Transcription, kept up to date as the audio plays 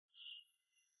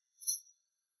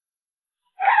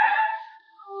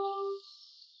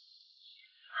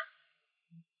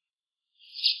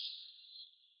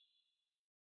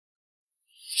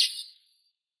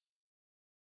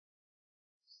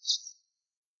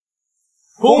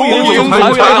恭迎总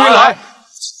裁归来。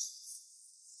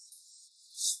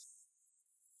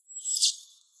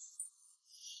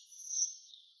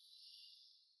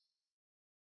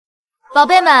宝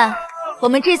贝们，我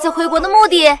们这次回国的目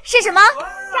的是什么？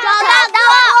找大哥，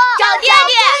找爹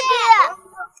爹。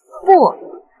不，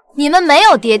你们没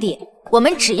有爹地，我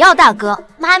们只要大哥。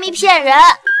妈咪骗人，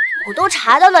我都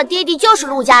查到了，爹地就是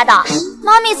陆家的。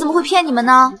妈咪怎么会骗你们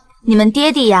呢？你们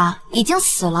爹地呀已经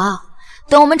死了，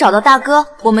等我们找到大哥，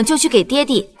我们就去给爹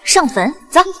地上坟。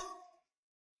走。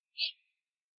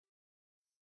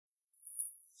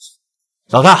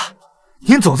老大，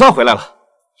您总算回来了。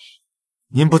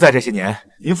您不在这些年，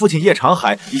您父亲叶长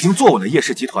海已经坐稳了叶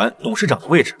氏集团董事长的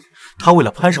位置。他为了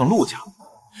攀上陆家，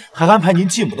还安排您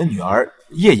继母的女儿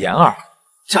叶妍儿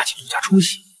嫁进陆家冲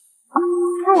喜。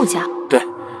陆家？对，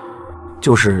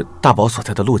就是大宝所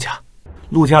在的陆家。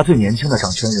陆家最年轻的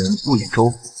掌权人陆衍周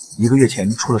1个月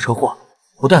前出了车祸，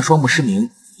不但双目失明，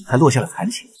还落下了残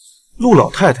疾。陆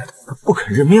老太太她不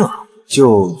肯认命啊，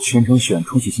就全程选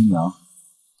冲喜新娘，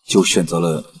就选择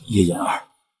了叶妍儿。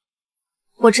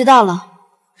我知道了，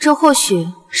这或许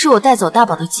是我带走大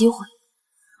宝的机会。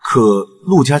可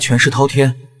陆家权势滔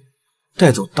天，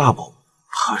带走大宝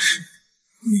怕是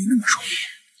没那么容易。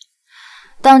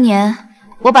当年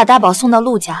我把大宝送到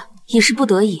陆家也是不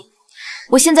得已，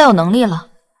我现在有能力了，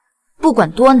不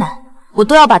管多难，我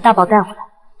都要把大宝带回来。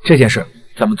这件事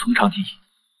咱们从长计议。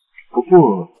不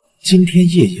过今天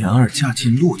叶妍儿嫁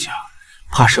进陆家，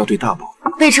怕是要对大宝。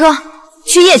备车，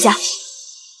去叶家。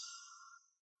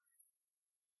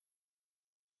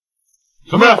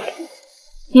什么人？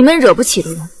你们惹不起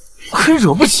的人。还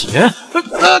惹不起？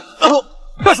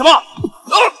干什么？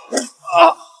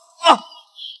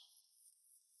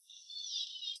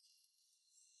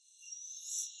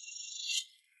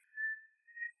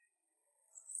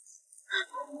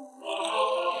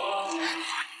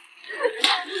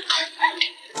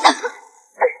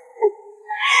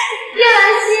叶兰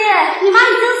溪，你妈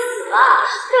已经死了，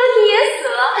还有你也死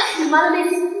了，你妈的那些，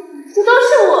这都是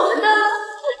我们的。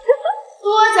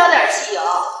多浇点汽油，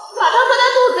把她和她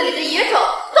肚子里的野种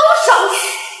都烧死。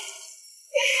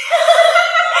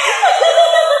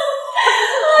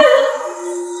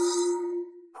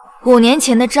5年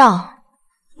前的账，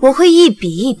我会一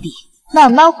笔一笔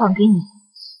慢慢还给你。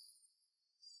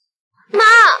妈，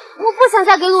我不想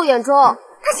嫁给陆衍周，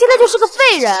他现在就是个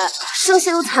废人，生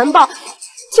性又残暴，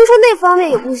听说那方面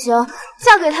也不行，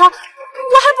嫁给他，我还不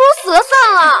如死了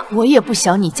算了。我也不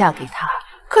想你嫁给他。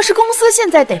可是公司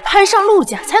现在得攀上陆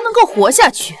家才能够活下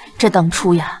去。这当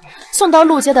初呀，送到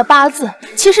陆家的八字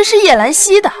其实是叶兰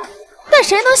溪的，但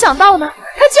谁能想到呢？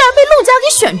他竟然被陆家给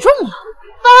选中了。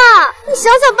爸，你想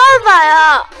想办法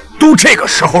呀！都这个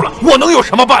时候了，我能有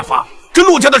什么办法？这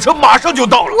陆家的车马上就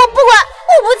到了。我不管，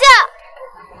我不嫁。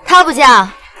他不嫁，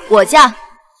我嫁。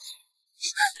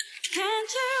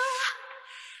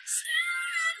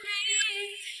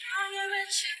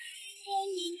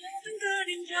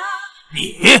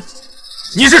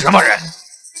你是什么人？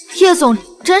叶总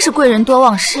真是贵人多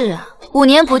忘事啊！5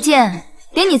年不见，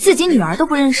连你自己女儿都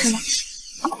不认识了。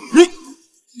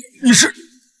你是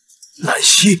兰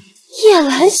溪？叶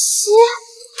兰溪，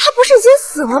她不是已经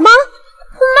死了吗？妈，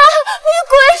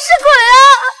鬼是鬼啊！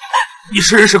你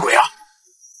是人是鬼啊？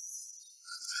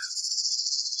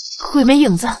鬼没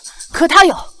影子，可他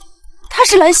有，他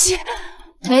是兰溪。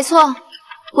没错，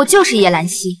我就是叶兰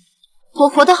溪，我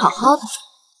活得好好的。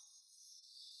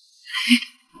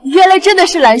原来真的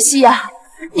是兰溪呀！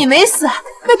你没死，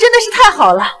那真的是太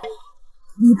好了。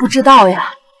你不知道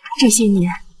呀，这些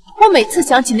年我每次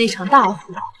想起那场大火，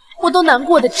我都难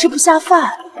过的吃不下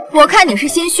饭。我看你是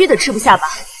心虚的吃不下吧？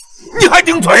你还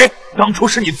顶嘴！当初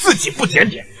是你自己不检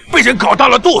点，被人搞大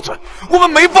了肚子，我们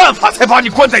没办法才把你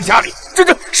关在家里。这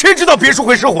谁知道别墅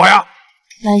会失火呀？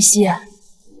兰溪，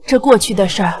这过去的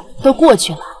事儿都过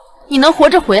去了，你能活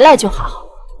着回来就好。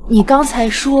你刚才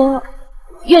说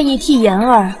愿意替妍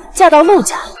儿嫁到陆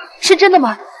家，是真的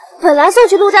吗？本来送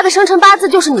去陆家的生辰八字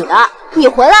就是你的，你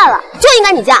回来了就应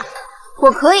该你嫁。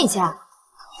我可以嫁，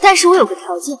但是我有个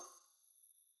条件。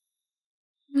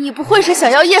你不会是想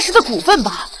要叶氏的股份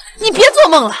吧？你别做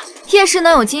梦了！叶氏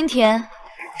能有今天，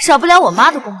少不了我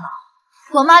妈的功劳。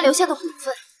我妈留下的股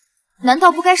份，难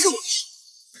道不该是我的？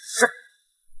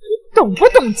你懂不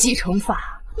懂继承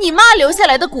法？你妈留下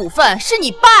来的股份是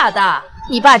你爸的，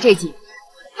你爸这几年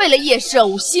为了叶氏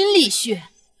呕心沥血，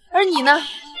而你呢？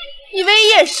你为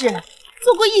叶氏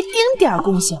做过一丁点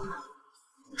贡献吗？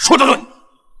说得对，这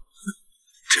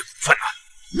股份呢，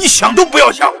你想都不要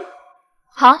想。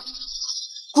好，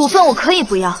股份我可以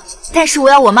不要，但是我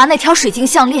要我妈那条水晶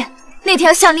项链。那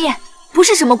条项链不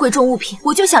是什么贵重物品，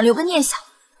我就想留个念想，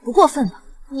不过分吧？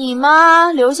你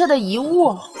妈留下的遗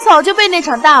物早就被那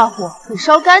场大火给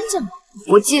烧干净了。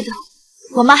我记得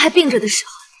我妈还病着的时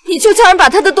候，你就叫人把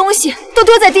她的东西都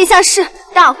丢在地下室。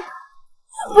大火，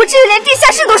不至于连地下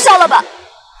室都烧了吧？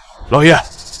老爷，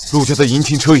陆家的迎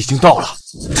亲车已经到了。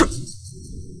这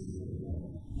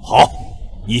好，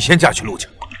你先嫁去陆家。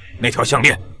那条项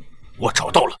链我找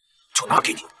到了，就拿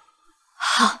给你。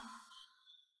好。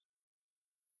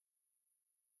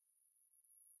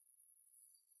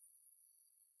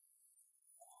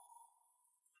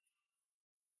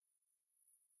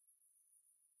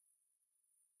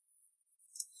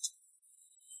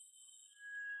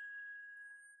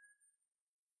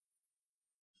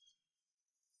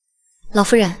老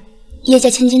夫人，叶家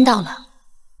千金到了，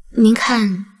您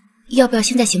看要不要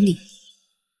现在行礼？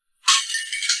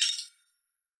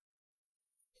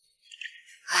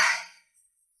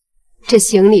这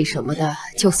行礼什么的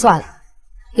就算了，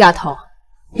丫头，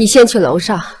你先去楼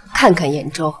上看看兖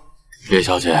州。叶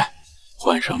小姐，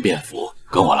换上便服，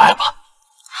跟我来吧。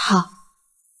好。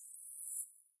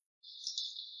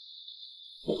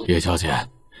叶小姐，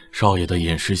少爷的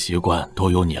饮食习惯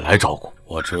都由你来照顾。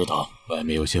我知道外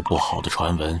面有些不好的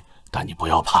传闻，但你不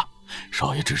要怕，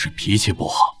少爷只是脾气不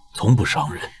好，从不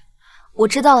伤人。我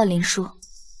知道了，林叔。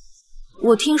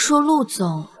我听说陆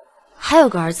总还有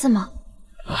个儿子吗？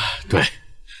对，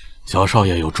小少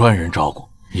爷有专人照顾，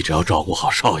你只要照顾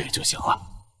好少爷就行了。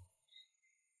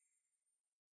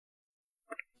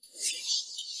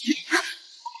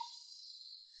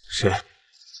谁？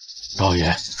少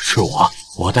爷，是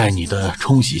我带你的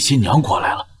冲喜新娘过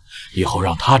来了，以后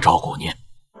让她照顾您。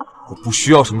我不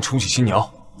需要什么冲喜新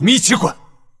娘，你们一起滚！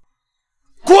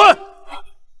滚！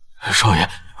少爷，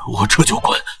我这就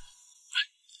滚。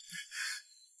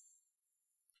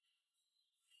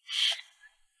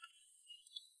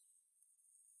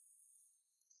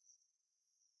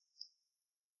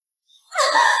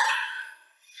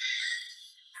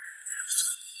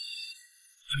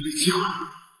有了机会，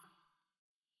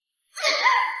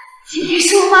今天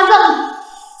是我妈葬礼，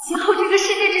今后这个世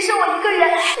界只剩我一个人，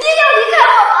你也要离开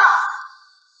我吗？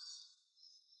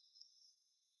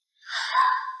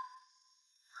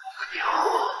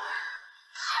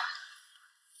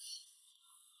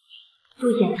陆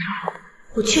衍州，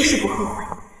我确实不后悔，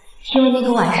因为那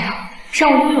个晚上让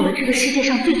我拥有了这个世界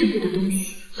上最珍贵的东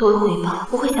西。作为回报，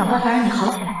我会想办法让你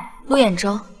好起来。陆衍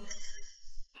州，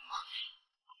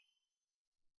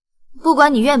不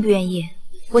管你愿不愿意，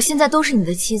我现在都是你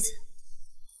的妻子，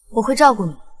我会照顾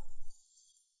你，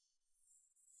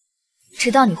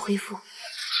直到你恢复。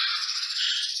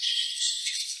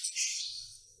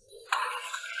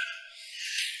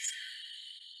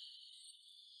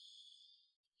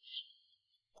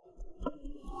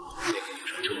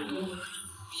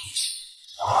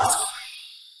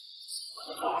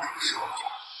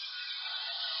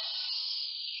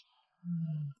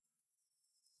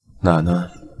奶奶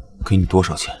给你多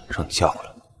少钱让你嫁过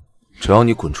来？只要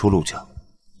你滚出陆家，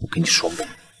我给你双倍。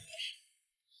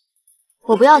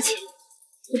我不要钱，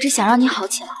我只想让你好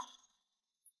起来。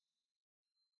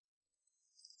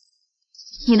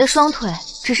你的双腿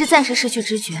只是暂时失去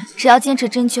知觉，只要坚持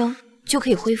针灸就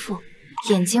可以恢复。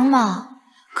眼睛嘛，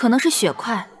可能是血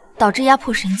块导致压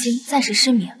迫神经，暂时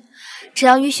失明，只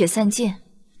要淤血散尽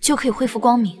就可以恢复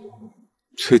光明。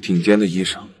最顶尖的医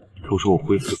生都说我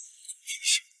恢复的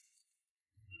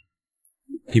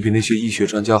你比那些医学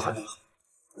专家还厉害。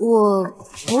我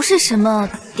不是什么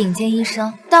顶尖医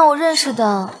生，但我认识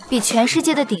的比全世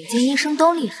界的顶尖医生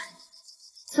都厉害。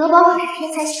泽宝可是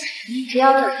天才型神，只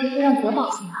要找机会让泽宝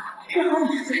进来，治好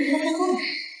你是不是分分钟的事？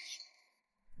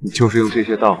你就是用这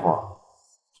些大话。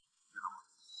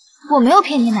我没有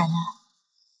骗你奶奶。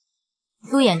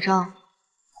陆衍州，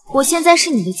我现在是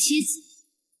你的妻子，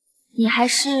你还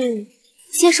是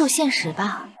接受现实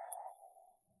吧。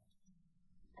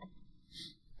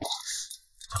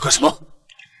干什么？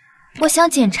我想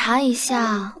检查一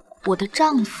下我的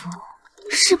丈夫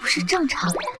是不是正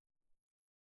常人。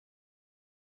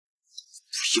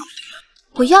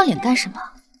不要脸！我要脸干什么？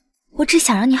我只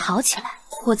想让你好起来，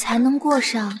我才能过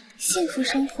上幸福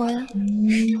生活呀。如果我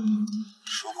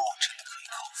真的可以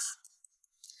康复，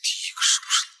第一个是不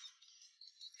是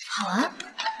你？好啊，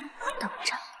等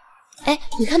着。哎，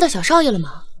你看到小少爷了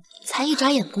吗？才一眨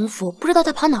眼功夫，不知道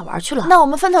他跑哪玩去了。那我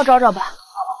们分头找找吧。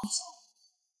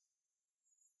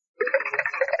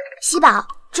喜宝，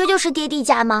这就是爹地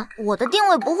家吗？我的定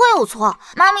位不会有错，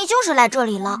妈咪就是来这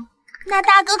里了。那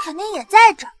大哥肯定也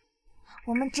在这儿，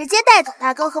我们直接带走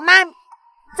大哥和妈咪。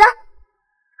走。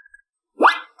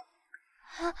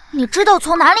你知道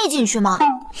从哪里进去吗？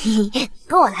嘿嘿，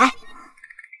跟我来。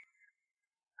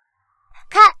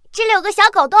看，这里有个小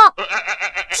狗洞，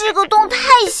这个洞太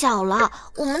小了，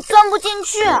我们钻不进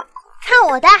去。看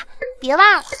我的，别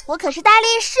忘了，我可是大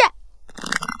力士。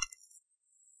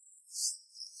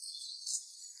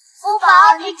福宝，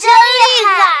你真厉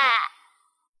害！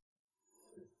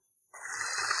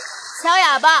小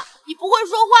哑巴，你不会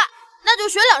说话，那就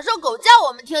学2声狗叫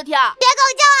我们听听。别狗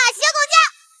叫啊，学狗叫！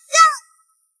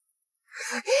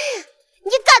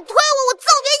你敢推我，我揍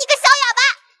你个小哑巴！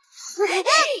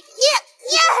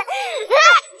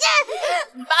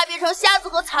你爸变成瞎子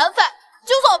和残废，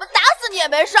就算我们打死你也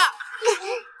没事儿。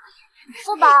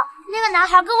福宝，那个男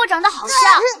孩跟我长得好像，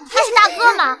他是大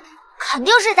哥吗？肯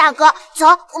定是大哥，走，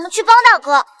我们去帮大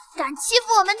哥。敢欺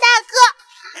负我们大哥，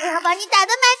我要把你打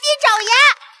得满地找牙！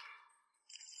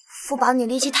福宝，你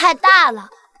力气太大了，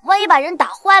万一把人打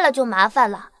坏了就麻烦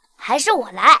了。还是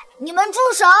我来，你们住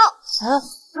手！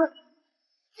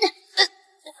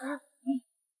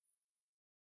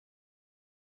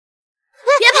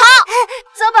别跑，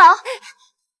泽宝。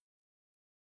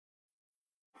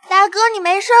大哥，你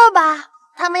没事吧？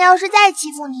他们要是再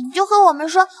欺负你，你就和我们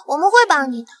说，我们会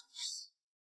帮你的。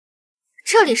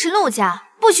这里是陆家，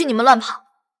不许你们乱跑。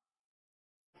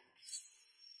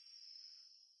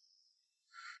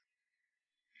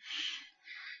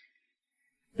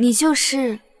你就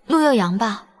是陆幼阳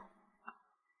吧？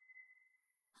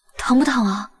疼不疼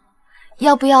啊？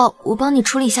要不要我帮你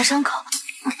处理一下伤口？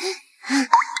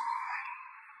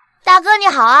大哥你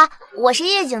好啊，我是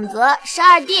叶景泽，是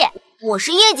2弟；我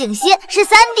是叶景熙，是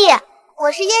3弟；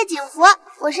我是叶景福，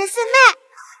我是4妹。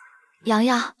洋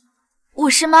洋，我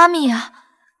是妈咪啊，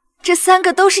这3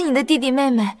个都是你的弟弟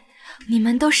妹妹，你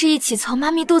们都是一起从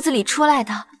妈咪肚子里出来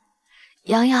的。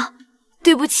洋洋，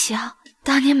对不起啊，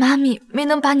当年妈咪没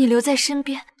能把你留在身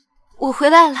边，我回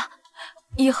来了，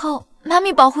以后妈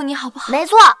咪保护你好不好？没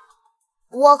错，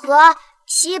我和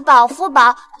七宝、福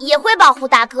宝也会保护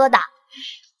大哥的。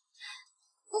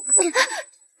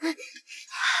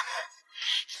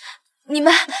你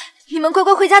们乖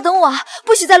乖回家等我啊，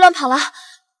不许再乱跑了。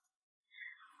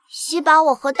喜宝，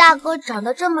我和大哥长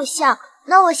得这么像，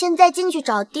那我现在进去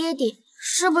找爹爹，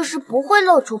是不是不会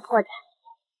露出破绽？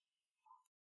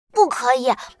不可以，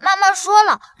妈妈说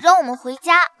了，让我们回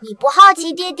家。你不好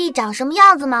奇爹地长什么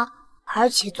样子吗？而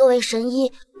且作为神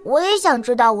医，我也想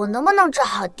知道我能不能治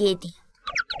好爹地。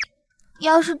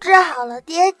要是治好了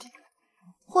爹地，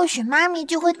或许妈咪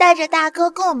就会带着大哥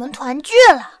跟我们团聚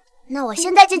了。那我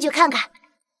现在进去看看。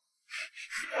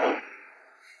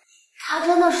她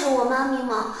真的是我妈咪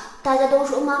吗？大家都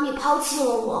说妈咪抛弃了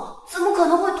我，怎么可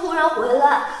能会突然回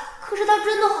来？可是她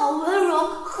真的好温柔，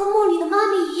和梦里的妈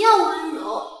咪一样温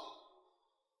柔。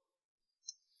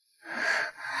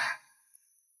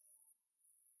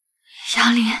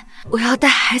杨林，我要带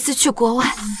孩子去国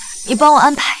外，你帮我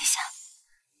安排一下。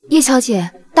叶小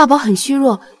姐，大宝很虚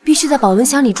弱，必须在保温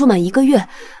箱里住满1个月，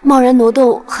贸然挪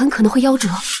动很可能会夭折。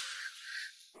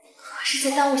可是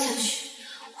再耽误下去，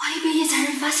万一被叶家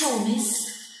人发现我没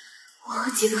死，我和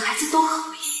几个孩子都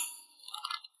很危险。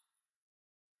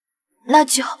那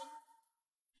就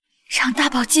让大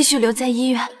宝继续留在医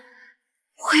院，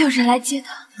会有人来接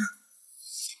他。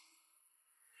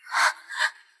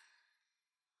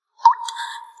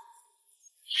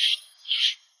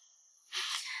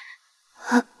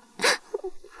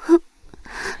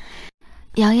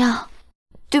洋洋，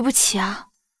对不起啊，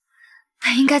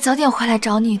本应该早点回来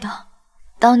找你的。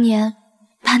当年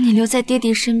把你留在爹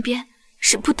地身边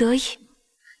是不得已，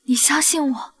你相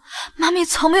信我，妈咪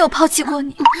从没有抛弃过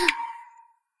你。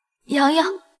洋洋，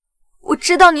我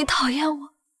知道你讨厌我，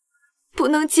不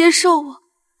能接受我。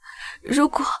如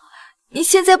果你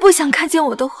现在不想看见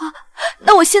我的话，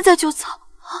那我现在就走。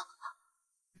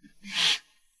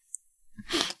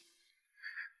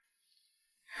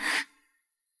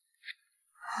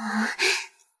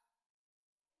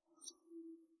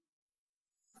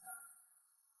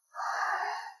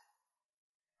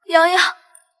洋洋，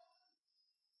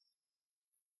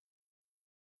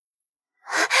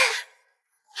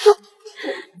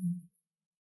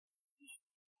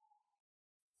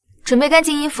准备干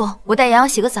净衣服，我带洋洋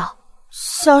洗个澡。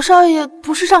小少爷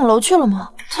不是上楼去了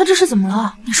吗？他这是怎么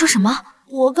了？你说什么？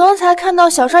我刚才看到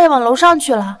小少爷往楼上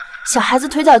去了。小孩子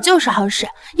腿脚就是好使，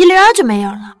一溜就没影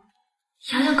了。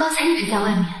洋洋刚才一直在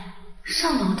外面，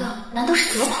上楼的难道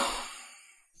是泽宝？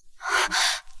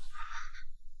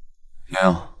洋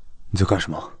洋，你在干什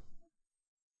么？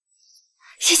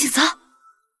叶景泽，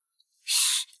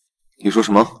嘘，你说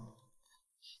什么？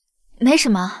没什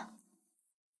么。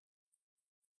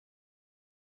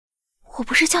我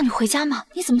不是叫你回家吗？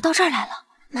你怎么到这儿来了？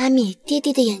妈咪，爹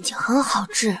地的眼睛很好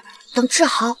治，等治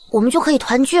好，我们就可以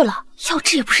团聚了。要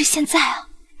治也不是现在啊，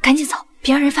赶紧走，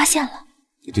别让人发现了。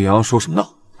你对洋洋说什么呢？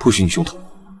不许你凶他！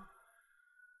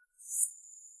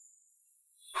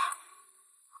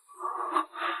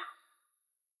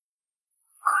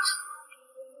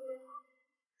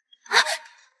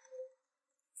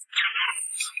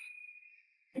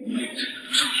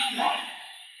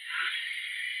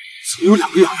怎么有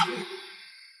2个洋洋？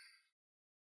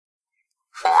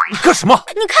你干什么？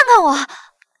你看看我，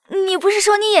你不是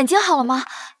说你眼睛好了吗？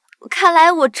看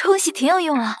来我冲洗挺有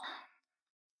用啊。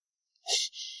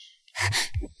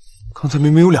刚才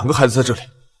明明有2个孩子在这里，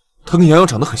他跟洋洋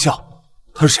长得很像，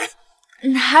他是谁？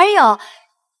哪有？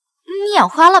你眼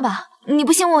花了吧？你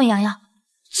不信问问洋洋。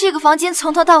这个房间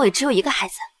从头到尾只有1个孩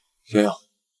子。洋洋，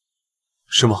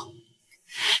是吗？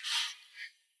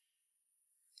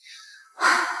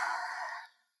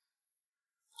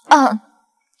嗯，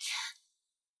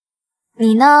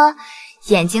你呢？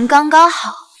眼睛刚刚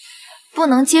好，不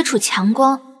能接触强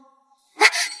光。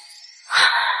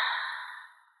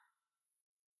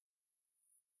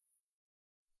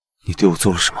你对我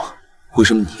做了什么？为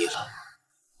什么你一来，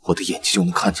我的眼睛就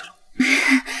能看见了？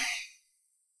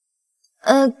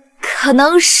可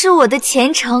能是我的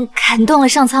虔诚感动了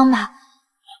上苍吧。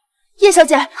叶小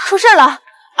姐，出事了！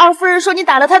二夫人说你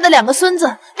打了她的2个孙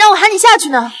子，让我喊你下去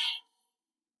呢。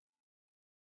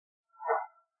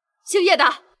姓叶的，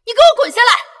你给我滚下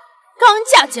来！刚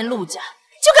嫁进陆家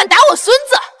就敢打我孙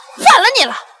子，反了你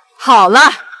了！好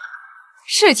了，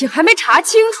事情还没查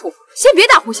清楚，先别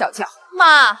大呼小叫。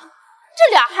妈，这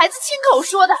俩孩子亲口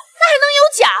说的，那还能有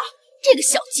假？这个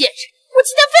小贱人，我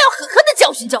今天非要狠狠的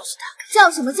教训教训他！叫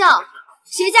什么叫？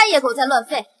谁家野狗在乱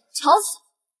吠？吵死！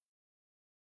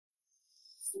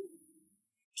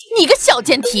你个小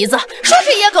贱蹄子，说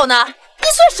谁野狗呢？你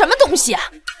算什么东西啊？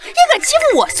也敢欺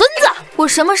负我孙子！我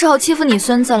什么时候欺负你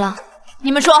孙子了？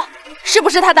你们说，是不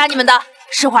是他打你们的？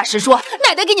实话实说，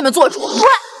奶奶给你们做主。就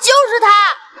是他！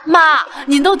妈，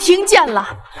您都听见了，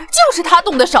就是他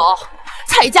动的手。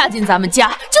才嫁进咱们家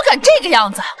就敢这个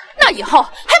样子，那以后还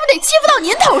不得欺负到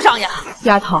您头上呀？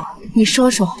丫头，你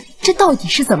说说，这到底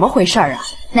是怎么回事啊？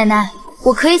奶奶，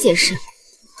我可以解释。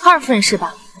二夫人是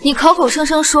吧？你口口声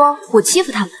声说我欺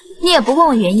负他们，你也不问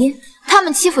问原因。他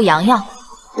们欺负洋洋，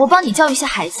我帮你教育下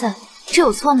孩子，这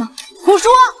有错吗？胡说！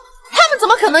他们怎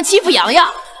么可能欺负洋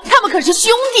洋？他们可是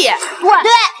兄弟。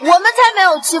对，我们才没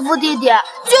有欺负弟弟，就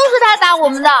是他打我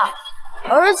们的。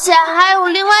而且还有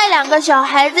另外2个小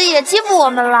孩子也欺负我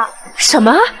们了。什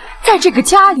么？在这个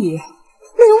家里，另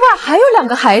外还有2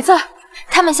个孩子？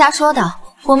他们瞎说的，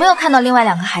我没有看到另外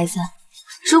2个孩子。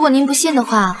如果您不信的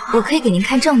话，我可以给您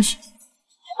看证据。不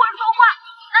会说话，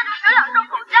那就学2声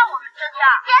狗叫我们这叫。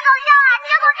别狗叫啊！别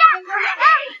狗叫！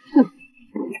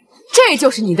这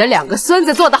就是你的2个孙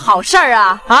子做的好事儿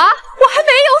啊！啊，我还没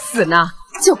有死呢，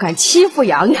就敢欺负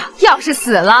洋洋。要是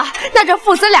死了，那这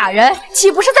父子2人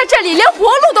岂不是在这里连活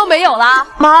路都没有了？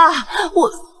妈，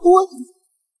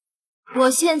我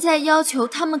现在要求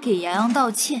他们给洋洋道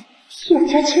歉。叶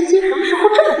家千金什么时候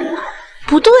这么厉害？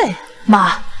不对，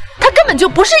妈，她根本就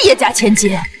不是叶家千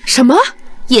金。什么？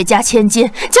叶家千金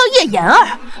叫叶妍儿，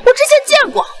我之前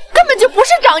见过，根本就不是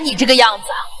长你这个样子。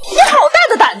你好大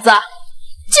的胆子，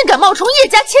竟敢冒充叶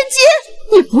家千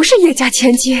金！你不是叶家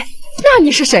千金，那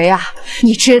你是谁呀？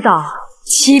你知道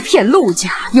欺骗陆家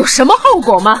有什么后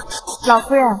果吗？老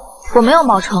夫人，我没有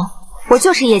冒充，我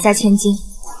就是叶家千金，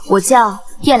我叫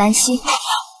叶兰溪。不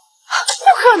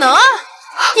可能啊！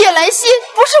叶兰溪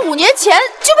不是5年前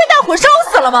就被大火烧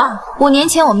死了吗？5年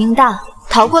前我命大，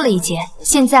逃过了一劫，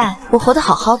现在我活得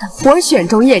好好的。我选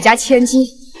中叶家千金，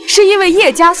是因为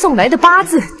叶家送来的八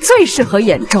字最适合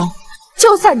眼周。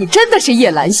就算你真的是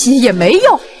叶兰溪也没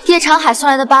用，叶长海送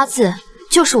来的八字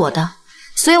就是我的，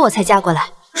所以我才嫁过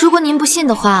来。如果您不信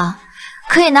的话，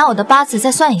可以拿我的八字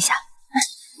再算一下。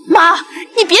妈，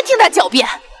你别听他狡辩，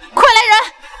快来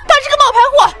人，把这个冒牌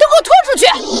货都给我拖出去！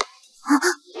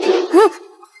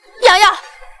洋洋，你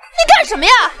干什么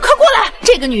呀？快过来！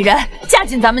这个女人嫁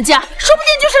进咱们家，说不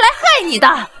定就是来害你的，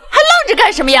还愣着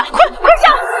干什么呀？快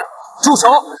下！住手！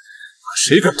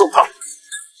谁敢动她？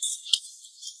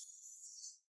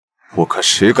我看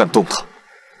谁敢动她！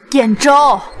兖州，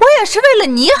我也是为了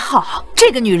你好。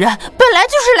这个女人本来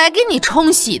就是来给你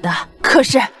冲喜的，可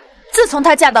是自从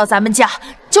她嫁到咱们家，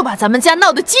就把咱们家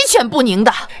闹得鸡犬不宁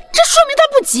的，这说明她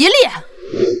不吉利。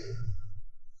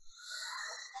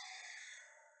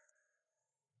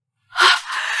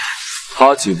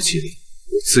他吉不吉利，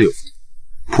我自有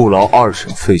分。不劳二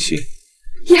审费心。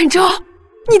兖州，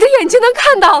你的眼睛能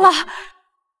看到了。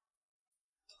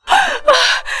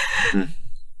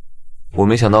我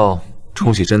没想到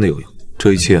冲喜真的有用，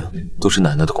这一切都是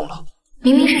奶奶的功劳。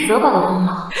明明是泽宝的功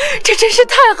劳，这真是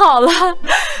太好了！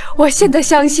我现在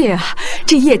相信啊，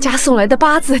这叶家送来的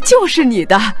八字就是你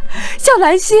的，叫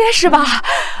兰溪是吧？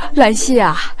兰溪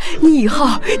啊，你以后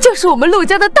就是我们陆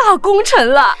家的大功臣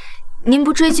了。您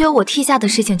不追究我替下的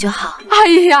事情就好。哎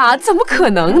呀，怎么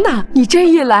可能呢？你这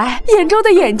一来，兖州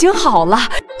的眼睛好了，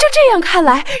这样看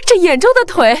来，这兖州的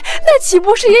腿那岂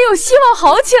不是也有希望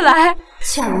好起来？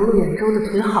假如兖州的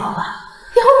腿好了，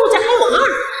以后陆家还有2人。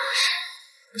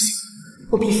不行，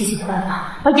我必须想办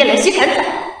法把叶兰溪赶走。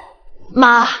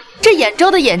妈，这兖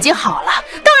州的眼睛好了，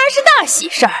当然是大喜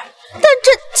事儿，但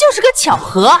这就是个巧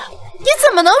合，你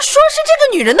怎么能说是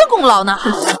这个女人的功劳呢？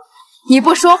你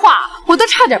不说话，我都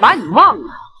差点把你忘了。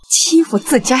欺负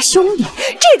自家兄弟，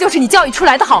这就是你教育出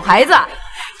来的好孩子。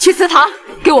去祠堂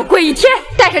给我跪1天，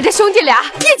带上这兄弟俩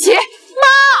一起。妈，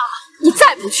你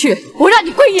再不去，我让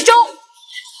你跪1周。好，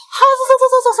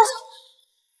走。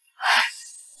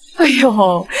哎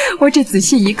呦，我这仔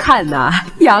细一看呐，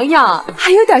洋洋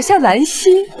还有点像兰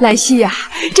溪。兰溪呀，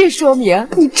这说明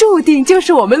你注定就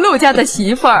是我们陆家的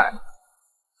媳妇儿。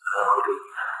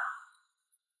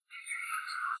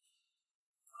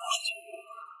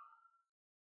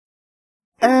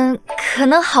可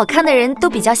能好看的人都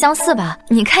比较相似吧。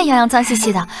你看洋洋脏兮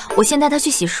兮的，我先带他去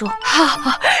洗漱。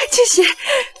好，去洗。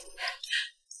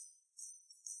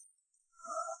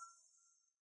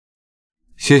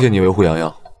谢谢你维护洋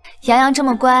洋。洋洋这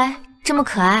么乖，这么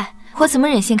可爱，我怎么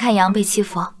忍心看洋洋被欺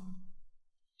负？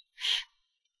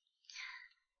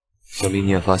想必你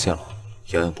也发现了，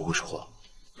洋洋不会说话。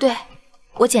对，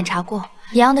我检查过，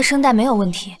洋洋的声带没有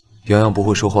问题。洋洋不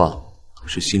会说话，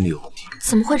是心理有问题。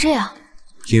怎么会这样？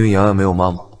因为洋洋没有妈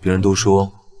妈，别人都说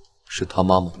是他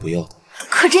妈妈不要的。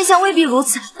可真相未必如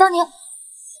此。当年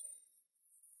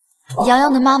洋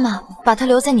洋的妈妈把她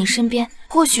留在你身边，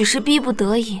或许是逼不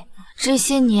得已。这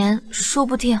些年，说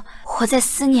不定活在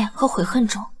思念和悔恨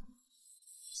中。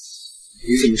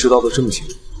你怎么知道的这么清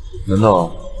楚？难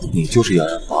道你就是洋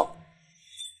洋的妈妈？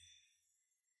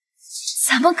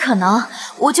怎么可能？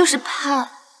我就是怕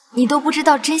你都不知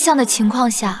道真相的情况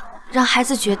下，让孩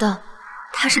子觉得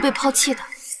他是被抛弃的。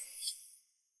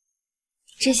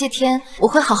这些天我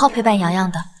会好好陪伴洋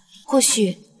洋的，或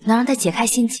许能让他解开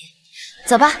心结。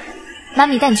走吧，妈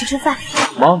咪带你去吃饭。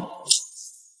妈咪，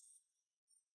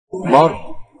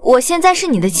我现在是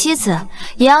你的妻子，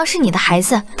洋洋是你的孩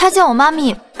子，他叫我妈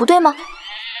咪不对吗？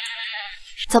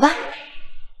走吧。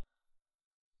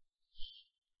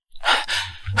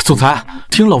总裁，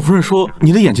听老夫人说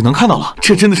你的眼睛能看到了，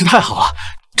这真的是太好了。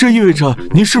这意味着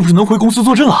您是不是能回公司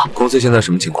坐镇了？公司现在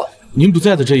什么情况？您不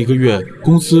在的这1个月，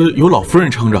公司有老夫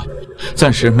人撑着，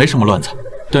暂时没什么乱子。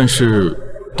但是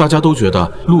大家都觉得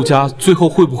陆家最后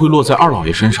会不会落在二老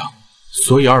爷身上，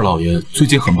所以二老爷最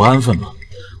近很不安分嘛。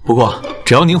不过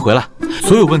只要您回来，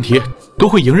所有问题都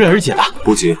会迎刃而解的。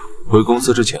不急，回公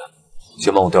司之前，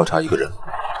先帮我调查一个人。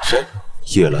谁？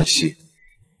叶兰溪。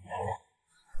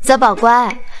泽宝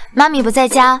乖，妈咪不在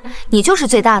家，你就是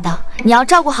最大的，你要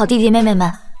照顾好弟弟妹妹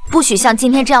们，不许像今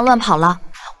天这样乱跑了。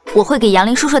我会给杨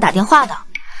林叔叔打电话的。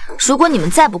如果你们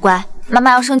再不乖，妈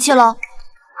妈要生气喽。妈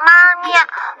咪，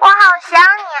我好想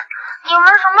你，你们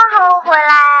什么时候回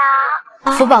来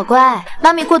啊？福宝乖，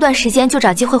妈咪过段时间就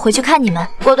找机会回去看你们，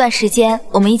过段时间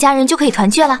我们一家人就可以团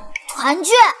聚了。团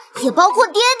聚也包括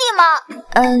爹地吗？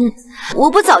我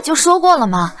不早就说过了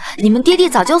吗？你们爹地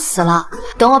早就死了，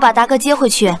等我把大哥接回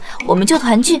去，我们就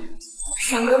团聚。我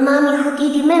想跟妈咪和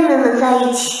弟弟妹妹们在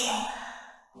一起，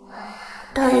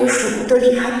但又舍不得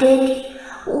离开爹地，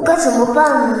我该怎么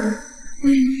办呢？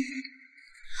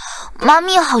妈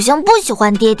咪好像不喜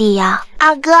欢爹地呀。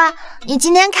二哥，你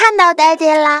今天看到爹地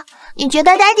了？你觉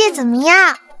得爹地怎么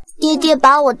样？爹地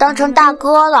把我当成大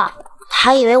哥了，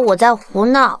他以为我在胡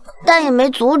闹，但也没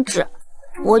阻止。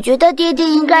我觉得爹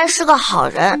地应该是个好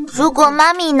人，如果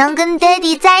妈咪能跟爹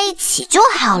地在一起就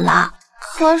好了。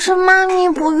可是妈咪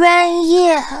不愿意。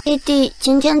爹地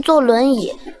今天坐轮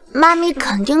椅，妈咪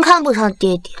肯定看不上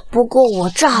爹地。不过我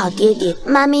治好爹地，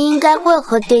妈咪应该会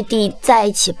和爹地在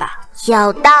一起吧？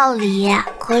有道理。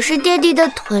可是爹地的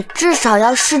腿至少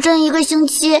要失真1个星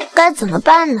期，该怎么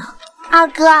办呢？二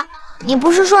哥，你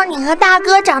不是说你和大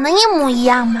哥长得一模一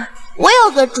样吗？我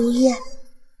有个主意。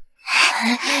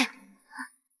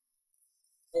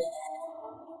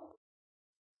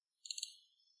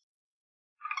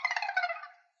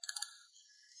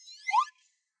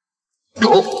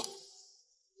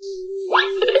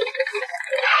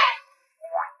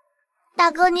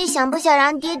大哥，你想不想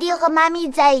让爹地和妈咪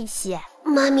在一起？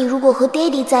妈咪如果和爹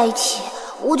地在一起，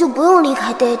我就不用离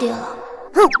开爹地了。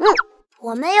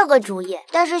我们有个主意，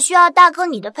但是需要大哥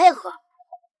你的配合。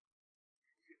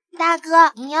大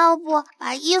哥，你要不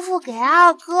把衣服给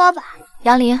二哥吧？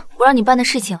杨林，我让你办的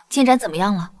事情进展怎么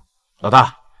样了？老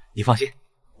大，你放心，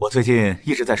我最近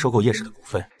一直在收购叶氏的股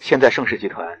份，现在盛世集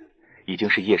团已经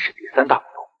是叶氏第3大股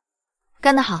东。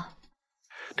干得好！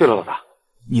对了，老大，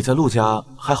你在陆家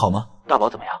还好吗？大宝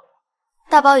怎么样？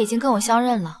大宝已经跟我相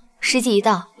认了，时机一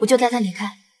到，我就带他离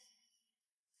开。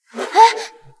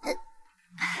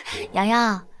洋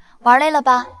洋，玩累了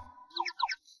吧？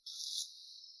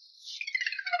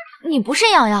你不是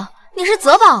洋洋，你是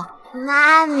泽宝。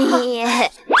妈咪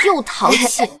又淘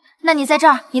气。那你在这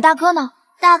儿，你大哥呢？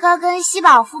大哥跟西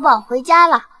宝、福宝回家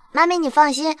了。妈咪，你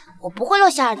放心，我不会露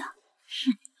馅的。哼，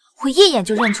我一眼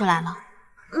就认出来了。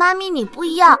妈咪，你不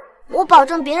一样，我保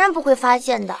证别人不会发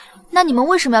现的。那你们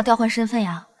为什么要调换身份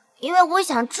呀？因为我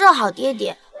想治好爹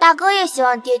爹，大哥也希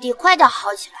望爹爹快点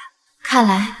好起来。看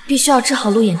来必须要治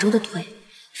好陆衍舟的腿，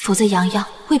否则洋洋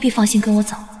未必放心跟我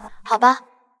走。好吧，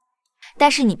但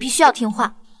是你必须要听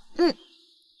话。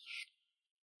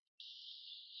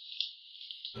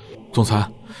总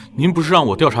裁，您不是让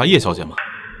我调查叶小姐吗？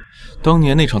当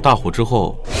年那场大火之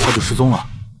后，她就失踪了。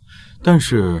但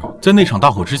是在那场大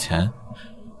火之前，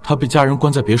她被家人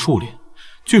关在别墅里，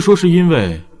据说是因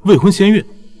为未婚先孕。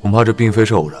恐怕这并非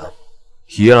是偶然。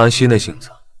以叶兰溪那性子，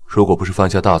如果不是犯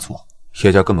下大错，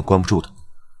叶家根本关不住她。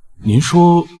您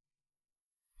说，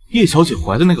叶小姐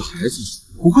怀的那个孩子，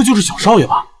不会就是小少爷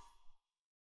吧？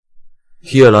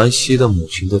叶兰溪的母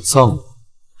亲的葬礼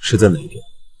是在哪一天？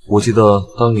我记得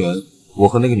当年我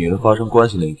和那个女人发生关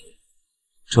系那一天，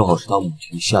正好是她母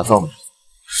亲下葬的日子。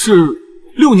是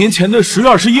6年前的10月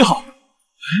21号。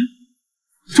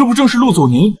这不正是陆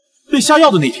总您被下药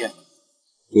的那天？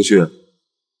陆旭，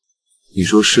你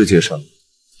说世界上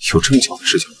有这么巧的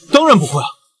事情吗？当然不会啊！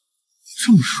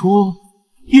这么说，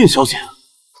叶小姐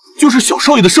就是小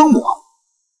少爷的生母。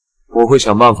我会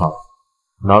想办法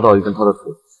拿到一根她的腿，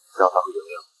让她和洋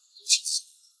洋一起死。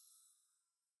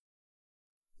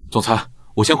总裁，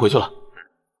我先回去了。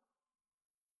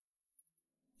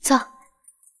走。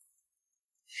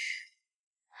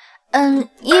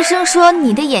医生说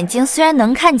你的眼睛虽然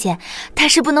能看见，但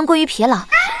是不能过于疲劳。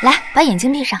来，把眼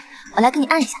睛闭上，我来给你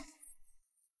按一下。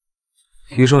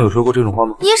医生有说过这种话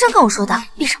吗？医生跟我说的，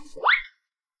闭上。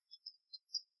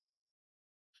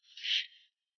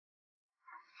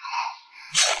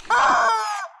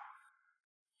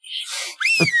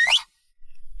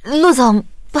陆总，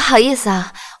不好意思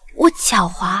啊，我脚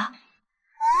滑。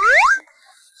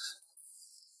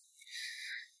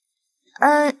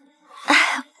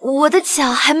我的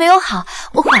脚还没有好，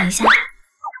我缓一下。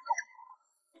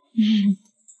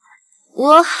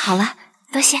我好了，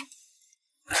多谢。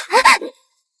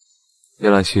叶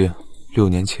兰溪，6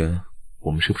年前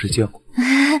我们是不是见过？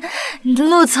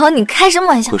陆总，你开什么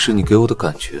玩笑？可是你给我的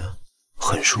感觉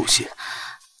很熟悉。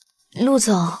陆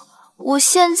总，我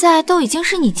现在都已经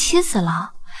是你妻子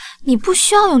了，你不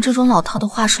需要用这种老套的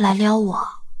话术来撩我。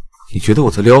你觉得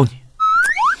我在撩你？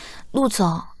陆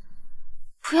总，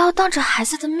不要当着孩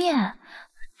子的面，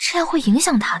这样会影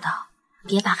响他的，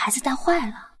别把孩子带坏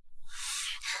了。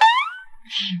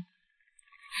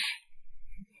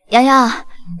洋洋，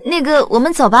那个我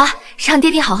们走吧，让爹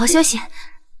爹好好休息。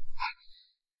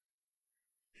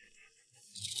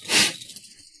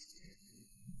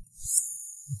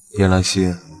叶兰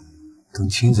溪，等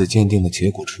亲子鉴定的结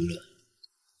果出来，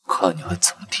看你还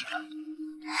怎么抵赖。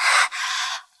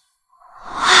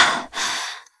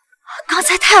刚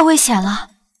才太危险了，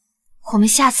我们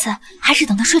下次还是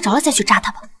等他睡着了再去扎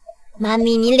他吧。妈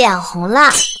咪，你脸红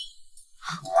了。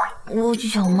我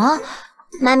有吗？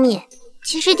妈咪，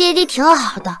其实爹爹挺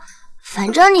好的，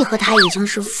反正你和他已经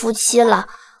是夫妻了，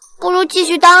不如继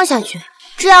续当下去，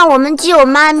这样我们既有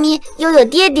妈咪又有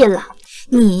爹爹了。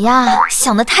你呀，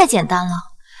想得太简单了。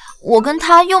我跟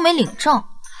他又没领证，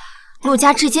陆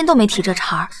家至今都没提这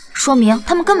茬儿，说明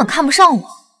他们根本看不上我。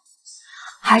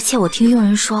而且我听佣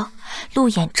人说，陆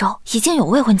衍舟已经有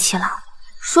未婚妻了，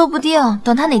说不定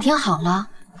等他哪天好了，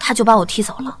他就把我踢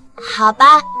走了。好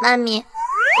吧，妈咪，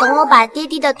等我把爹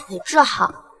爹的腿治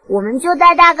好，我们就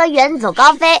带大哥远走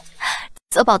高飞。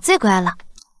泽宝最乖了。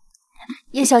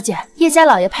叶小姐，叶家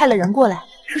老爷派了人过来，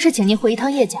说是请您回一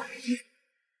趟叶家。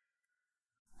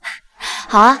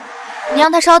好啊，你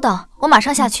让他稍等，我马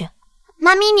上下去。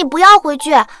妈咪，你不要回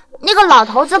去，那个老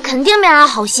头子肯定没安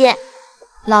好心。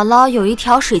姥姥有一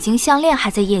条水晶项链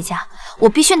还在叶家，我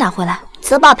必须拿回来。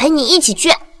泽宝陪你一起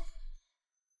去。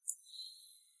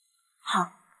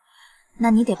好，那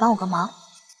你得帮我个忙。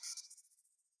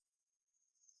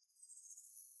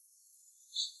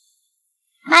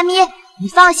妈咪，你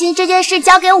放心，这件事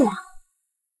交给我。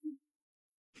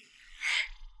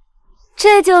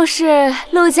这就是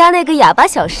陆家那个哑巴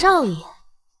小少爷，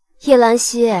叶兰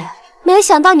溪，没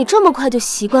想到你这么快就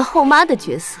习惯后妈的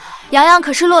角色。洋洋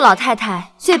可是陆老太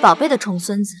太最宝贝的宠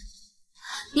孙子，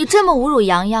你这么侮辱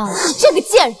洋洋，你这个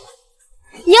贱人！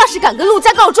你要是敢跟陆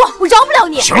家告状，我饶不了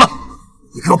你！行了，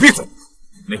你给我闭嘴！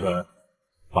那个，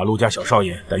把陆家小少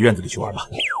爷带院子里去玩吧。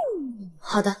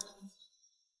好的。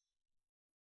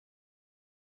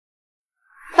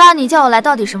爸，你叫我来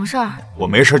到底什么事儿？我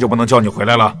没事就不能叫你回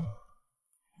来了。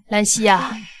兰溪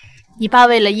呀，你爸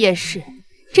为了叶氏，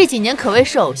这几年可谓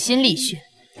是呕心沥血，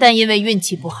但因为运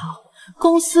气不好，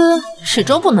公司始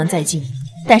终不能再经营。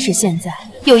但是现在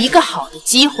有一个好的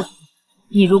机会，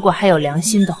你如果还有良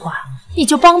心的话，你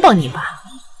就帮帮你爸。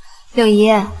柳姨，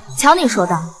瞧你说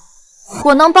的，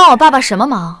我能帮我爸爸什么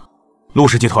忙？陆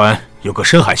氏集团有个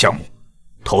深海项目，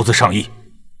投资上亿。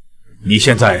你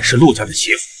现在是陆家的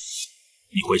媳妇，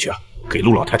你回去啊，给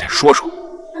陆老太太说说，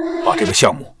把这个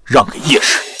项目让给叶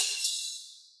氏。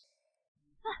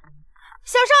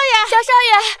小少爷，小少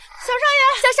爷，小少爷，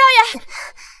小少爷，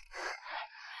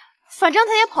反正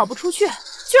他也跑不出去，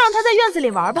就让他在院子里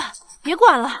玩吧，别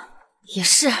管了。也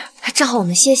是，正好我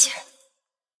们歇歇。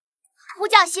呼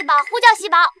叫西宝，呼叫西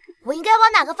宝，我应该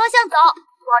往哪个方向走？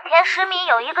往前10米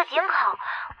有一个井口，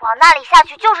往那里下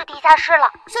去就是地下室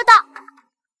了。收到。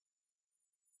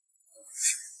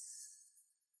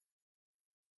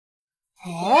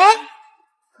哎，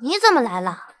你怎么来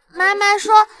了？妈妈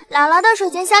说姥姥的手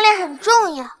牵项链很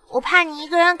重要，我怕你一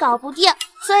个人搞不定，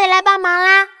所以来帮忙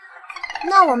啦。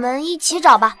那我们一起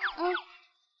找吧。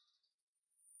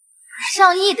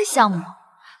上亿的项目，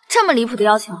这么离谱的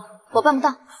要求，我办不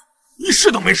到。你是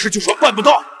都没事就说办不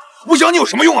到，我养你有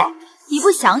什么用啊？你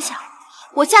不想想，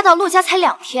我嫁到陆家才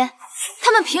2天，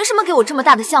他们凭什么给我这么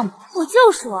大的项目？我就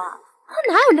说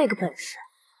他哪有那个本事，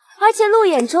而且陆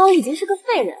衍州已经是个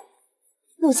废人，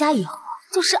陆家以后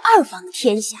就是2房的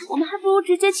天下，我们还不如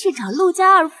直接去找陆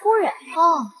家2夫人。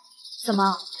哦，怎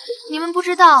么，你们不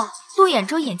知道陆衍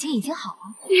州眼睛已经好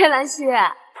了？叶兰溪，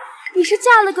你是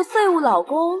嫁了个废物老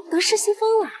公得失心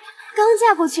疯了？刚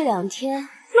嫁过去2天，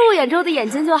陆衍州的眼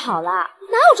睛就好了，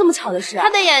哪有这么巧的事啊？他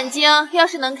的眼睛要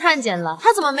是能看见了，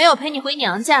他怎么没有陪你回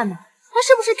娘家呢？他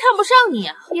是不是看不上你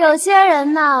啊？有些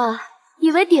人呐，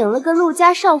以为顶了个陆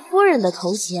家少夫人的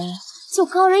头衔就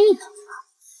高人一等了，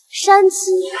山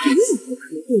鸡永远不可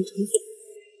能变成凤。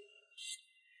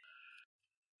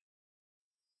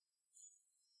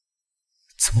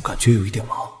怎么感觉有一点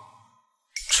毛？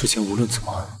之前无论怎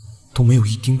么按都没有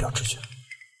一丁点知觉。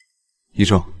医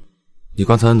生，你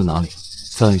刚才按的哪里？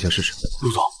再按一下试试。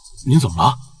陆总，您怎么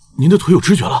了？您的腿有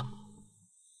知觉了？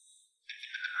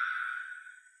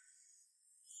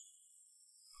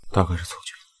大概是错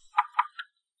觉。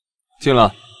进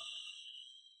来。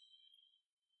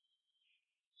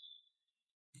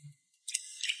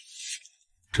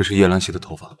这是叶兰溪的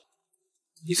头发，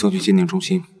你送去鉴定中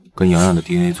心，跟洋洋的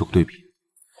DNA 做个对比。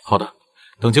好的，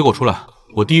等结果出来，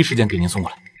我第一时间给您送过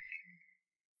来。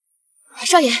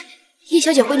少爷，叶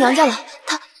小姐回娘家了，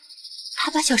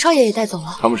她把小少爷也带走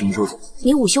了。他们什么时候走？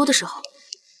您午休的时候。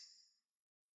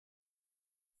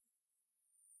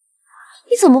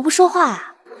你怎么不说话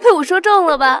啊？被我说中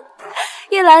了吧？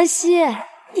叶兰溪，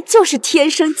你就是天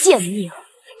生贱命，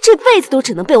这辈子都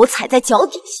只能被我踩在脚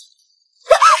底下。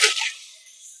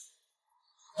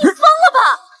你疯了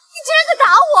吧？你居然敢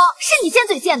打我！是你尖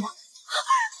嘴贱的。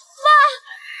妈，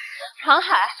长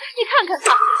海，你看看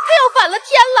他要反了天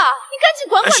了，你赶紧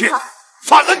管管他。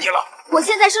反了你了！我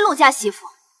现在是陆家媳妇，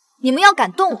你们要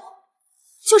敢动我，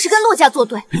就是跟陆家作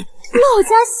对。陆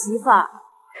家媳妇儿，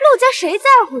陆家谁在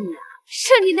乎你啊？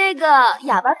是你那个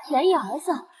哑巴便宜儿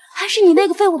子，还是你那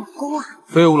个废物老公啊？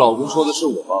废物老公说的是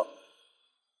我吧？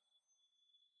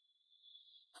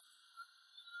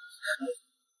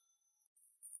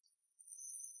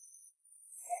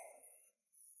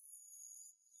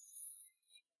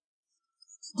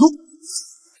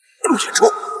陆显洲，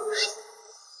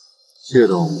谢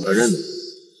董来认你。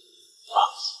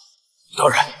当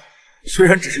然，虽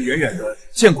然只是远远的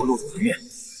见过陆总一面，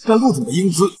但陆总的英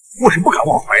姿我是不敢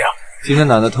忘怀呀。今天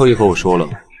奶奶特意和我说了，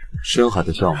深海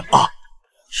的项目啊，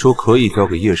说可以交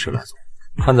给叶氏来做。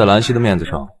看在兰溪的面子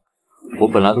上，我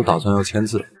本来都打算要签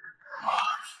字，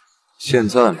现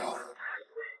在嘛，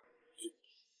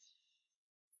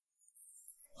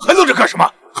还愣着干什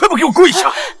么？还不给我跪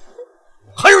下！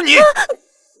还有你，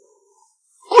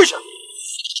跪下！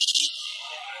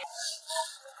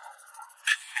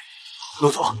陆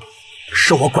总，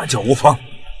是我管教无方，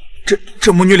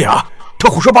这母女俩她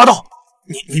胡说八道，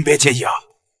您别介意啊。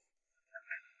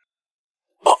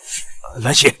哦，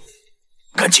兰溪，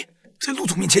赶紧在陆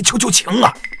总面前求求情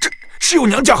啊！这只有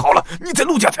娘家好了，你在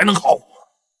陆家才能好。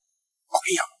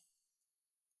鬼呀！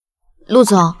陆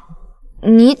总，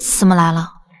你怎么来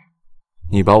了？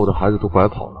你把我的孩子都拐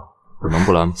跑了，有能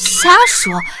不来吗？瞎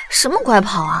说，什么拐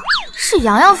跑啊？是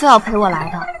洋洋非要陪我来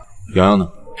的。洋洋呢？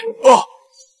哦，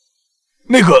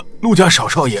那个陆家小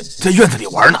少爷在院子里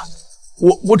玩呢，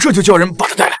我这就叫人把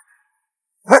他带来。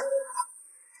哎，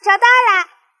找到了。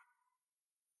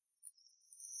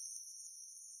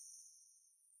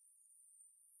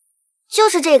就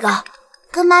是这个，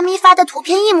跟妈咪发的图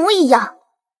片一模一样。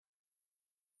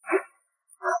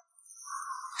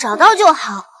找到就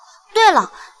好。对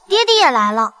了，爹地也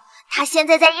来了，他现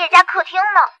在在叶家客厅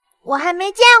呢。我还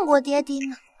没见过爹地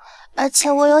呢，而且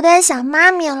我有点想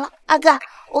妈咪了。阿哥，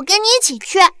我跟你一起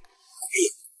去。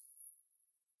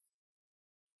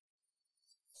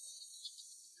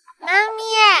妈咪，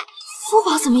福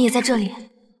宝怎么也在这里？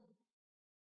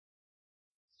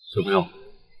小朋友，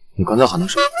你刚才喊的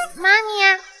什么？妈咪，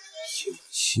叶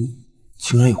七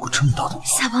竟然有个这么大的名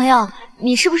字！小朋友，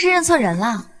你是不是认错人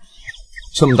了？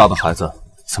这么大的孩子，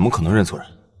怎么可能认错人？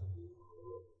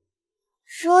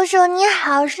叔叔你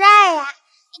好帅呀！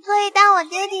你可以当我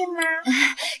爹地吗？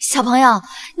小朋友，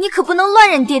你可不能乱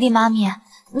认爹地妈咪，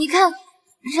你看，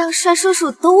让帅叔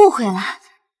叔都误会了。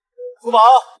福宝，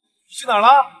你去哪儿了？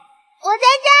我在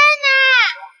这儿呢。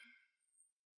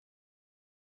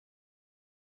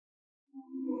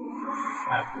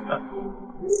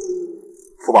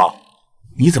福宝，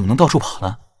你怎么能到处跑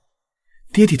呢？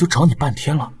爹地都找你半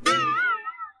天了。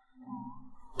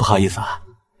不好意思啊，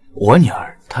我女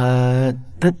儿她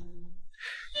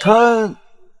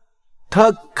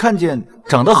看见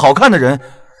长得好看的人，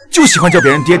就喜欢叫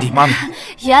别人爹地妈咪。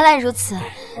原来如此，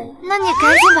那你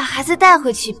赶紧把孩子带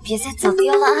回去，别再走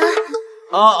丢了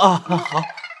啊！好，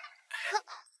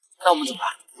那我们走吧。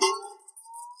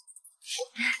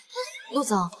陆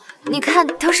总，你看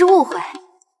都是误会。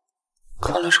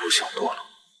看来是我想多了。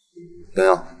洋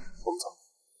洋，我们走。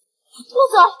陆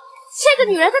总，这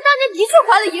个女人她当年的确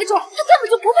怀了野种，她根本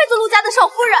就不配做陆家的少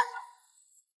夫人。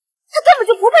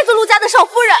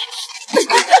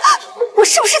我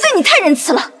是不是对你太仁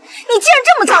慈了？你竟然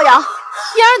这么造谣！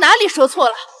妍儿哪里说错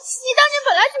了？你当年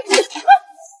本来就……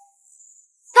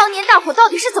当年大火到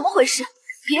底是怎么回事？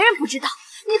别人不知道，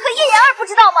你和叶妍儿不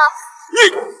知道吗？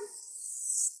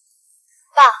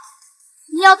爸，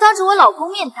你要当着我老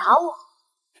公面打我？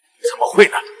怎么会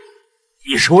呢？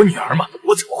你是我女儿嘛，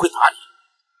我怎么会打你？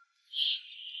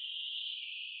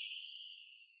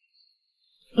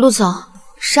陆总，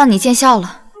让你见笑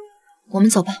了，我们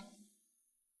走吧。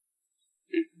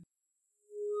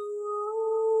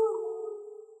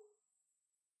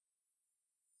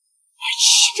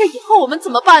这以后我们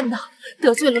怎么办呢？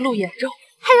得罪了陆衍州，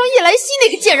还让叶兰溪那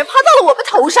个贱人爬到了我们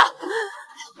头上。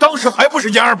当时还不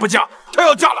是言而不嫁，她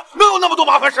要嫁了，哪有那么多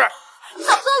麻烦事？早知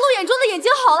道陆衍州的眼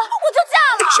睛好了，我就嫁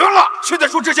了。行了，现在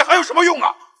说这些还有什么用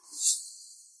啊？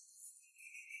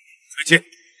最近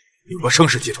有个盛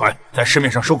世集团在市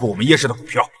面上收购我们叶氏的股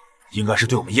票，应该是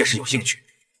对我们叶氏有兴趣。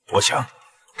我想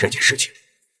这件事情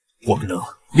我们能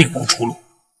另谋出路。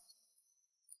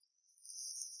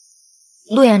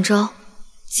陆衍州，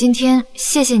今天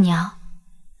谢谢你啊。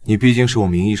你毕竟是我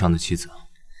名义上的妻子，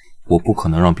我不可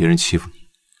能让别人欺负你。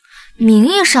名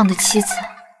义上的妻子，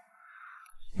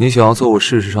你想要做我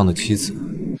事实上的妻子，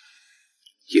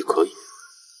也可以。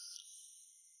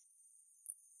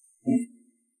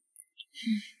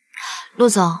陆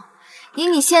总，以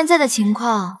你现在的情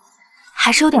况，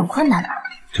还是有点困难的。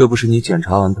这不是你检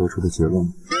查完得出的结论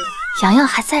吗？洋洋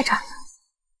还在这儿呢。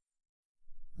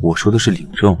我说的是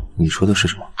领证，你说的是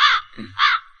什么？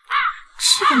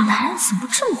这个男人怎么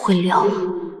这么会撩啊？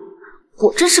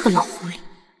果真是个老狐狸。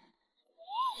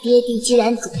爹地既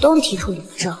然主动提出领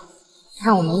证，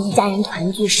那我们一家人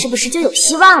团聚是不是就有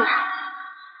希望了？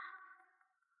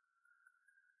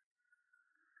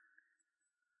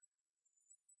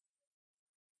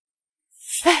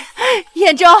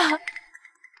衍州，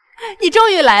你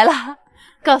终于来了！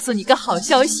告诉你个好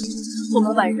消息，我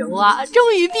们婉柔啊，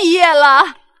终于毕业了。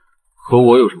和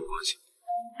我有什么关系？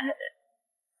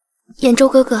衍州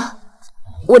哥哥，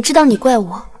我知道你怪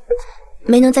我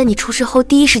没能在你出事后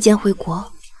第一时间回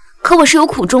国，可我是有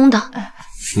苦衷的。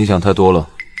你想太多了。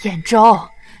衍州，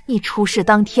你出事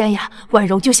当天呀，婉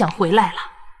柔就想回来了，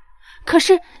可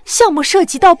是项目涉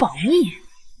及到保密，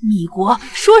米国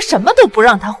说什么都不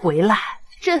让她回来。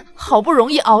这好不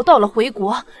容易熬到了回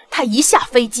国，她一下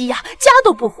飞机呀，家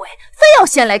都不回，非要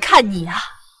先来看你呀。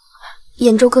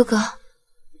衍州哥哥，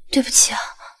对不起啊。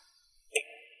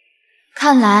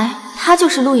看来她就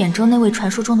是陆衍州那位传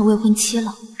说中的未婚妻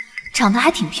了，长得还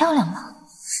挺漂亮的。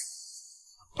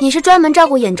你是专门照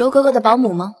顾衍州哥哥的保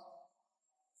姆吗？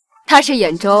她是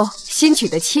衍州新娶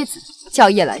的妻子，叫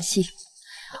叶兰溪。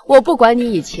我不管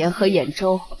你以前和衍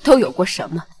州都有过什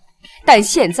么，但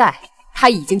现在她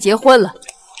已经结婚了。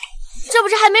这不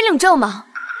是还没领证吗？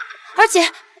而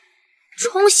且，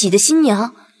冲喜的新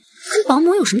娘跟保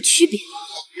姆有什么区别？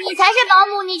你才是保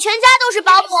姆，你全家都是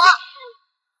保姆。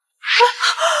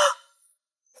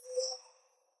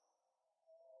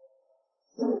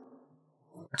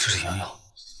这是洋洋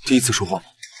第一次说话吗？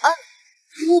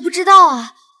我不知道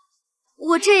啊，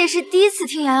我这也是第一次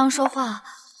听洋洋说话。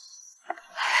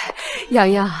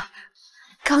洋洋，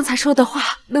刚才说的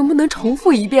话能不能重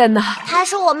复一遍呢？她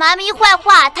说我妈咪坏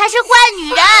话，她是坏女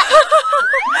人。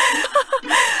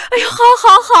哎呦，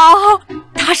好，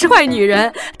她是坏女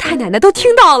人，太奶奶都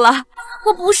听到了。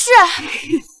我不是。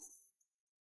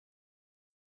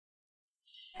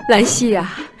兰溪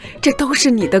呀，这都是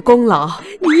你的功劳。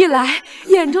你一来，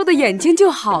眼周的眼睛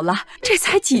就好了。这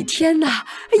才几天呢，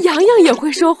洋洋也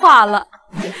会说话了。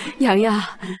洋洋，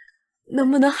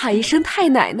能不能喊一声太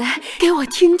奶奶给我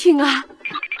听听啊？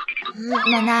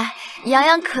奶奶，洋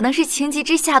洋可能是情急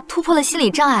之下突破了心理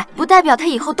障碍，不代表他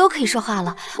以后都可以说话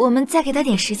了。我们再给他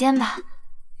点时间吧。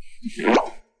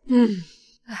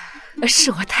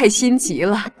是我太心急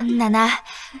了。奶奶，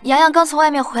洋洋刚从外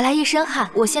面回来，一身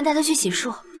汗，我先带他去洗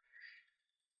漱。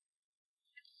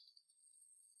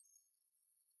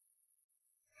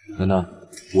楠楠，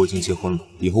我已经结婚了，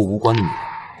以后无关的女人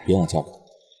别想嫁给我。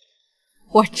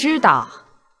我知道，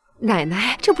奶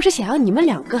奶这不是想要你们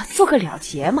两个做个了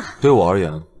结吗？对我而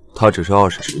言，她只是20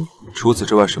十年，除此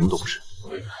之外什么都不是，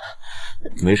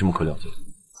没什么可了解的。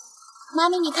妈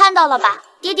咪，你看到了吧？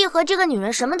爹地和这个女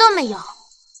人什么都没有。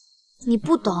你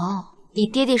不懂，你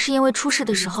爹地是因为出事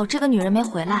的时候这个女人没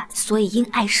回来，所以因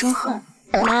爱生恨。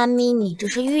妈咪，你这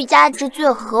是欲加之罪，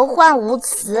何患无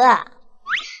辞？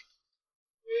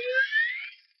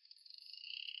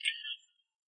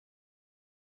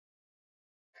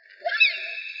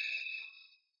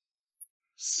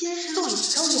先是陆远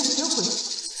昭眼睛回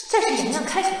复，再是洋洋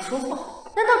开口说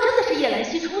话，难道真的是叶兰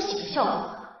溪冲喜的效果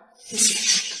吗？不行，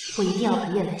我一定要把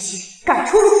叶兰溪赶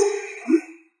出陆家。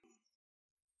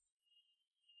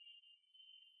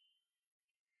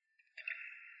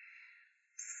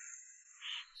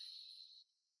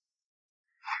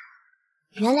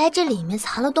原来这里面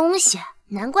藏了东西，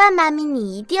难怪妈咪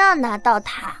你一定要拿到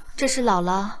它。这是姥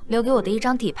姥留给我的一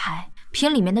张底牌，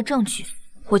凭里面的证据，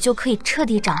我就可以彻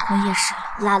底掌控叶氏了。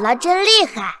姥姥真厉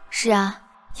害。是啊，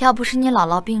要不是你姥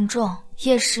姥病重，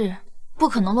叶氏不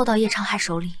可能落到叶长海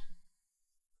手里。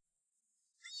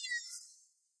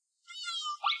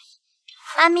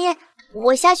妈咪，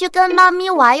我下去跟猫咪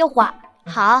玩一会儿。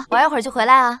好，玩一会儿就回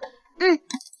来啊。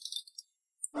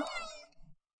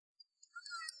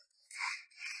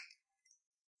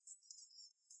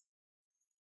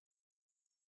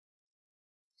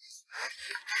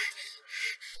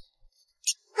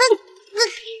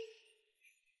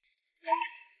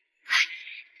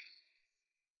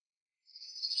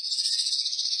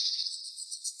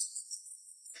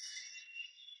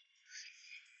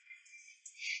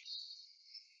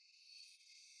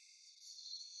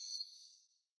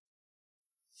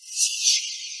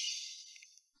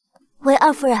喂，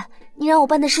二夫人，你让我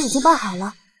办的事已经办好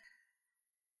了。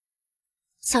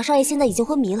小少爷现在已经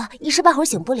昏迷了，一时半会儿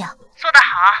醒不了。做得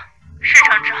好，事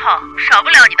成之后少不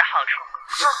了你的好处。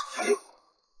好。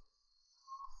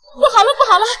不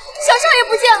好了，小少爷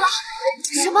不见了！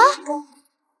什么？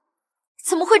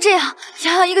怎么会这样？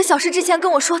洋洋1个小时之前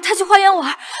跟我说他去花园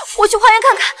玩，我去花园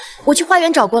看看。我去花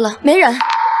园找过了，没人。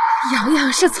洋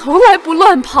洋是从来不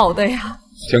乱跑的呀。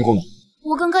监控呢？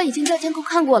我刚刚已经调监控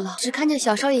看过了，只看见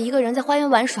小少爷一个人在花园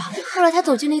玩耍，后来他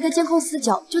走进了一个监控死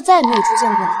角，就再也没有出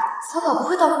现过了。小宝不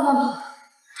会到处乱跑，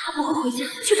他不会回家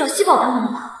去找西宝他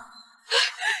们吧？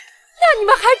那你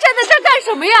们还站在这儿干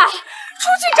什么呀？出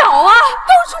去找啊，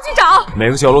都出去找！每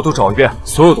个角落都找一遍，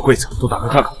所有的柜子都打开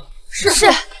看看。是。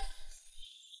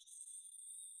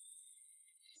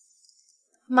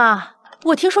妈，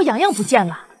我听说洋洋不见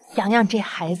了。洋洋这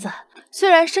孩子虽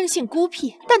然生性孤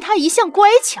僻，但他一向乖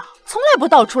巧，从来不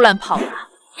到处乱跑的。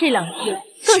这2天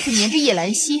更是黏着叶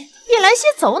兰溪，叶兰溪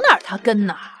走哪儿他跟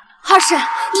哪儿。二婶，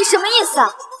你什么意思啊？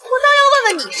我倒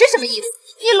要问问你是什么意思？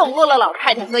你笼络了老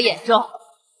太太和眼周，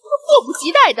迫不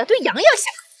及待的对洋洋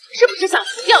下手，是不是想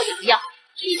除掉洋洋，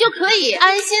你就可以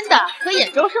安心的和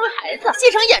眼周生孩子，继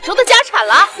承眼周的家产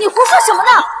了？你胡说什么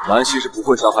呢？兰溪是不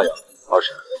会杀害洋洋，二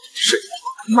婶是。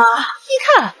妈，你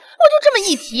看，我就这么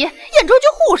一提，眼周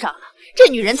就护上了。这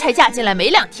女人才嫁进来没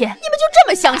2天，你们就这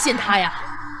么相信她呀？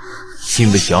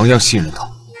因为洋洋信任她。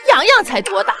洋洋才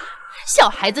多大，小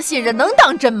孩子信任能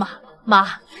当真吗？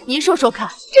妈，您说说看，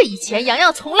这以前洋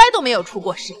洋从来都没有出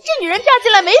过事，这女人嫁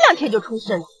进来没2天就出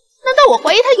事了，难道我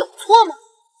怀疑她有错吗？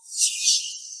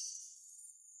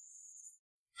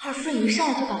二夫人一上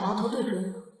来就把矛头对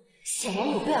准我，显然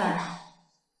有备而来。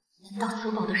难道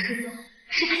走宝的失踪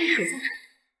是他一手造成的？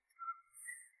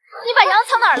你把洋洋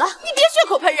藏哪儿了？你别血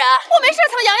口喷人！我没事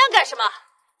藏洋洋干什么？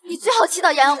你最好祈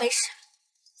祷洋洋没事，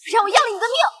让我要了你的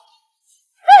命！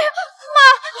哎呀，妈，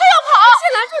他要跑！先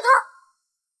拦住他！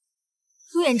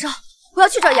陆远舟，我要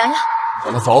去找洋洋。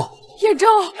让他走。远舟，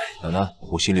奶奶，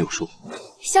我心里有数。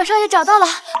小少爷找到了。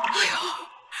哎呦，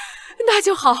那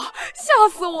就好，吓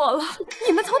死我了！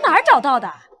你们从哪儿找到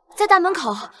的？在大门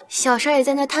口，小少爷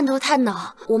在那探头探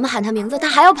脑，我们喊他名字，他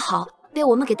还要跑，被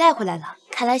我们给带回来了。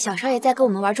看来小少爷在跟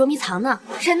我们玩捉迷藏呢。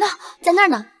人呢？在那儿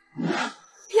呢。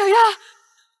洋洋，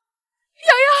哎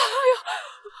呦，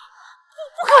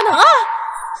不可能啊！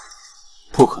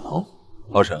不可能，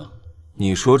阿晨，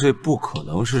你说这不可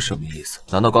能是什么意思？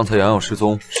难道刚才洋洋失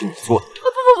踪是你做的？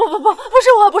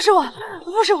不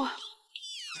是我。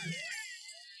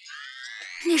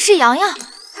你是洋洋，他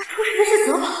出事的是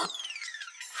泽宝。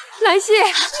兰溪，你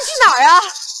去哪儿啊？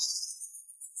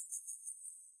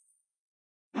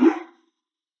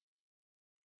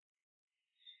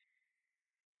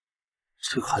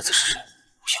这个孩子是谁？我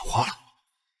眼花了，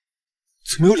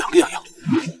怎么有2个洋洋？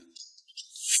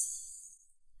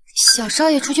小少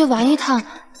爷出去玩一趟，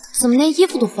怎么连衣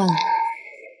服都换了？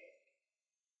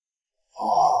哦，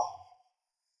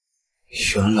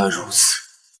原来如此。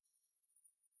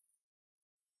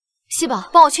西宝，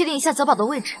帮我确定一下泽宝的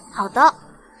位置。好的。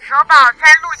泽宝在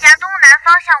陆家东南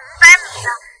方向500米的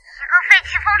一个废弃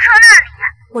风车那里。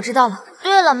我知道了。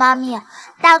对了，妈咪，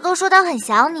大哥说他很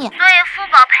想你，所以福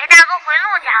宝陪大哥回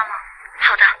陆家了。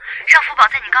好的，让福宝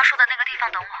在你刚说的那个地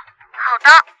方等我。好的。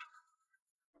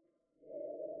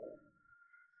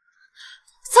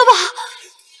泽宝，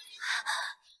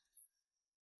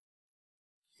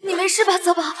你没事吧，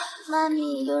泽宝？妈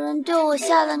咪，有人对我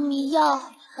下了迷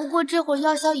药，不过这会儿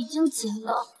药效已经解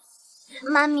了。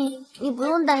妈咪，你不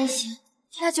用担心。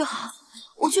那就好，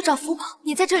我去找福宝，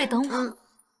你在这里等我。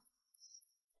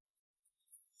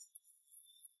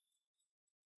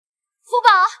福宝，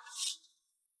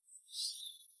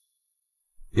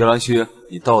叶兰溪，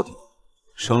你到底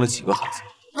生了几个孩子？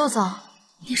陆总，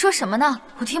你说什么呢？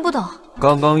我听不懂。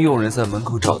刚刚佣人在门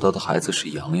口找到的孩子是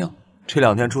洋洋，这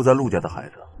2天住在陆家的孩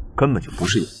子根本就不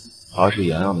是洋洋，而是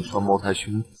洋洋的双胞胎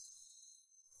兄弟。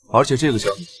而且这个小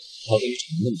女孩她和你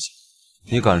长得那么像，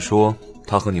你敢说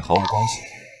她和你毫无关系？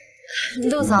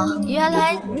陆总，原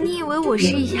来你以为我是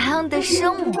洋洋的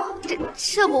生母，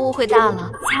这不误会大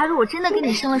了。假如我真的给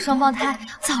你生了双胞胎，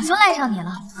早就赖上你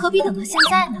了，何必等到现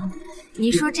在呢？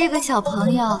你说这个小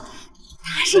朋友，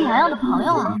他是洋洋的朋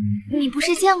友啊，你不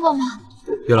是见过吗？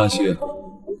叶兰溪，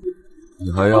你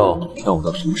还要骗我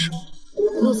到什么时候？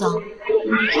陆总，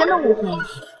你真的误会了。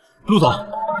陆总，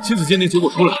亲子鉴定结果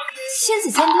出来了。亲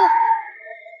子鉴定？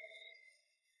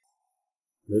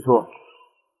没错。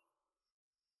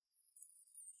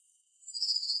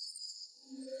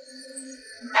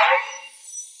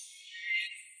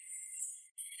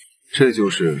这就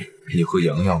是你和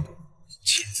洋洋的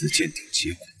亲子鉴定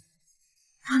结果。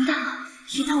完蛋了！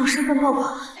一旦我身份曝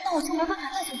光，那我就没办法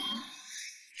赖着你了。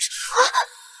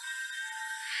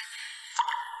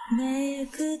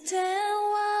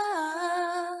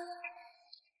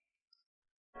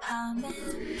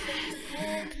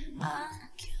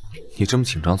你这么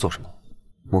紧张做什么？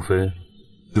莫非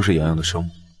又是洋洋的生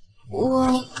母？我……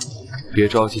别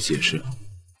着急解释，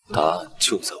答案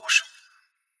就在我手里。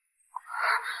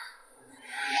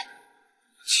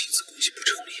亲子关系不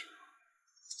成立，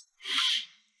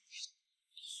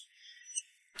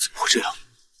怎么会这样？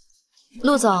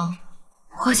陆总，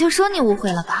我就说你误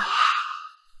会了吧。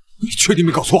你确定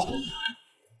没搞错？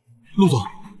陆总，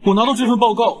我拿到这份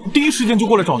报告，第一时间就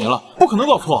过来找您了，不可能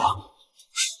搞错啊！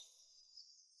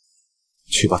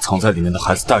去把藏在里面的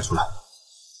孩子带出来。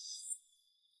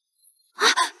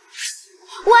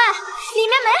喂，里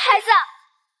面没孩子。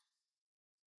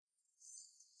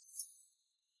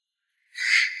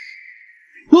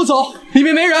陆总，里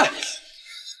面没人。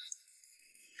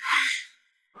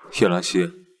叶兰溪，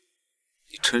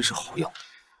你真是好样的。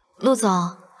陆总，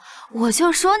我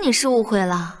就说你是误会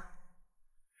了。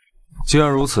既然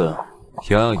如此，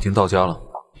洋洋已经到家了，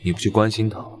你不去关心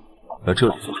他，来这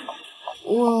里做什么？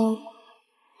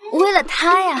我为了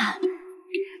他呀。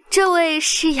这位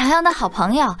是洋洋的好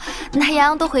朋友，那洋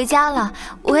洋都回家了，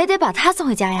我也得把他送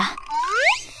回家呀。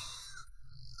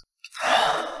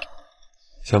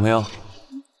小朋友，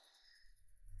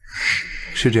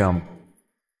是这样吗？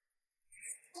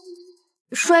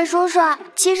水叔叔，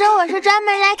其实我是专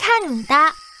门来看你的。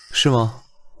是吗？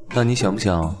那你想不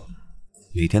想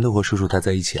每天都和叔叔待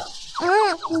在一起啊？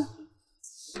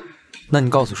那你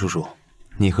告诉叔叔，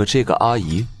你和这个阿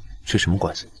姨是什么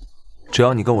关系？只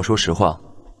要你跟我说实话，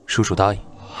叔叔答应，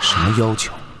什么要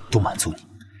求都满足你。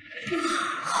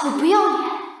好不要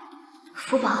脸！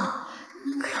福宝，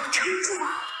你可要撑住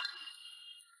啊！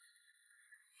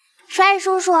帅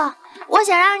叔叔，我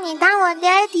想让你当我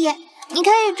爹地，你可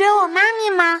以追我妈咪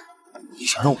吗？你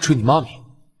想让我追你妈咪？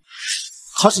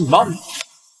她是你妈咪？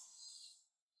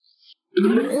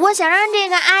我想让这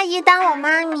个阿姨当我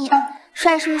妈咪，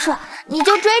帅叔叔，你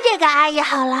就追这个阿姨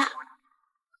好了。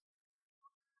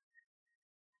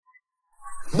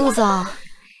陆总，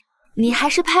你还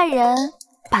是派人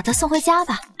把她送回家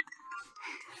吧。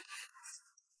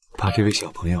把这位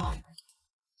小朋友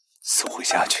送回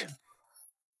家去。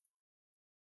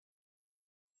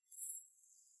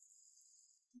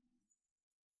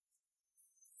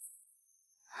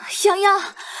洋洋，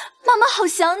妈妈好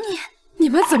想你。你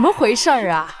们怎么回事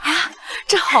啊？啊，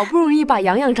这好不容易把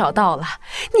洋洋找到了，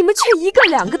你们却一个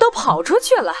两个都跑出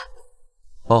去了。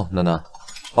哦，楠楠，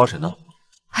二婶呢？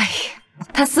哎呀，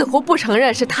他似乎不承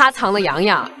认是他藏了洋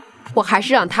洋，我还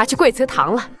是让他去贵祠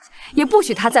堂了，也不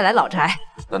许他再来老宅。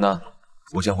楠楠，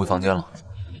我先回房间了。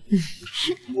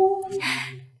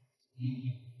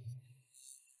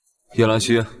叶兰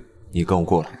溪，你跟我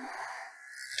过来。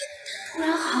突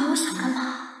然喊我想干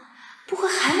嘛？不会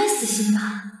还没死心吧？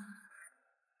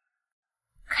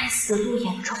该死的陆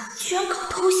衍中居然搞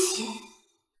偷袭！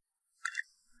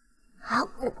好，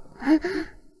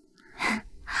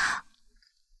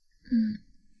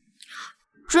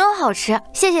真好吃，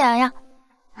谢谢洋洋。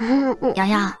洋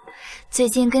洋，最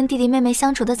近跟弟弟妹妹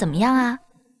相处的怎么样啊？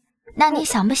那你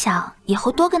想不想以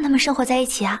后多跟他们生活在一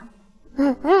起啊？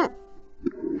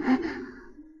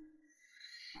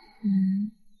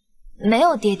没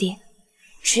有爹地，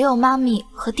只有妈咪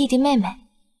和弟弟妹妹。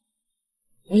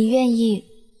你愿意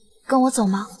跟我走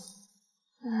吗？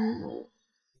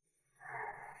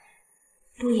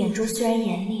陆衍舟虽然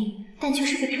严厉，但却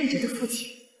是个称职的父亲。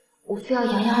我非要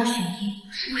洋洋二选一，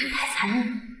是不是太残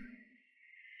忍了？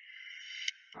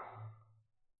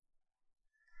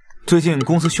最近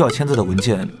公司需要签字的文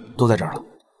件都在这儿了。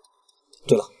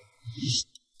对了，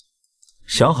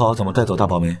想好怎么带走大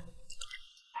宝没？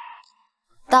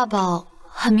大宝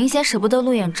很明显舍不得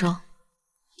陆衍舟，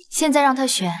现在让他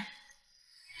选，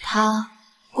他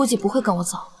估计不会跟我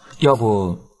走。要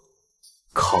不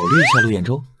考虑一下陆衍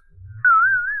舟？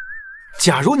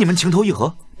假如你们情投意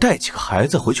合，带几个孩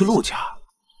子回去陆家，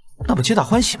那不皆大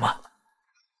欢喜吗？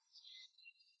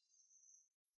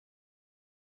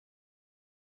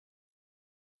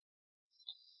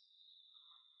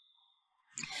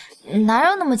哪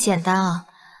有那么简单啊？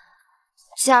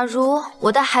假如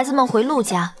我带孩子们回陆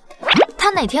家，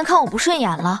他哪天看我不顺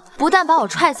眼了，不但把我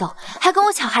踹走，还跟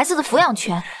我抢孩子的抚养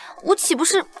权，我岂不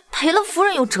是赔了夫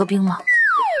人又折兵吗？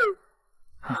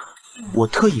我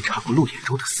特意查过陆衍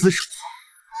舟的私生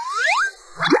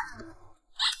活，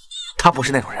他不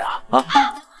是那种人啊！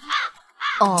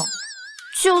哦，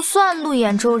就算陆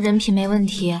衍舟人品没问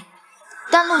题，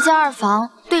但陆家二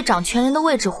房对掌权人的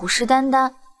位置虎视眈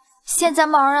眈，现在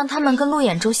贸然让他们跟陆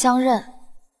衍舟相认，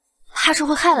怕是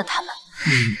会害了他们。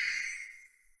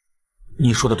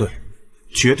你说的对，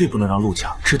绝对不能让陆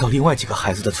家知道另外几个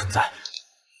孩子的存在。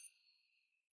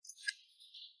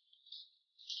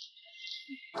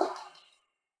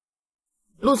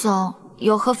陆总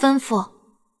有何吩咐？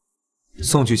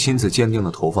送去亲子鉴定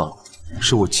的头发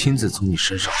是我亲自从你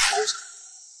身上薅下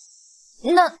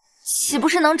来，那岂不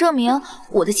是能证明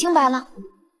我的清白了？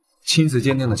亲子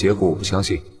鉴定的结果我不相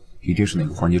信，一定是哪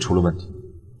个环节出了问题。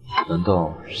难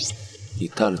道你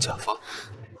戴了假发？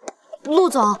陆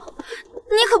总，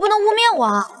你可不能污蔑我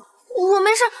啊！我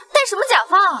没事，戴什么假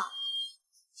发啊？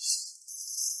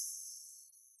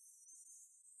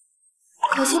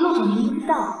可惜陆总您不知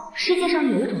道，世界上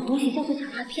有一种东西叫做假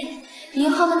发片，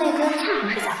您薅的那根恰好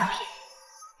是假发片，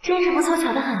真是不凑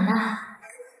巧的很呐。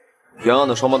洋洋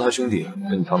的双胞胎兄弟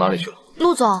跟你藏哪里去了？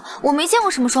陆总，我没见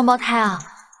过什么双胞胎啊，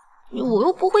我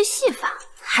又不会戏法，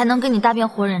还能跟你搭变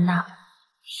活人呢？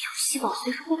有戏宝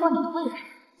随时汇报你的位置，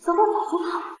早早就跑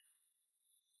了。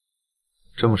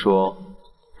这么说，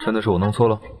真的是我弄错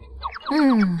了？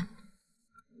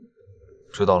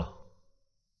知道了，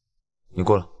你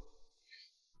过来。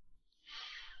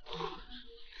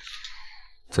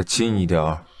再近一点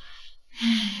儿。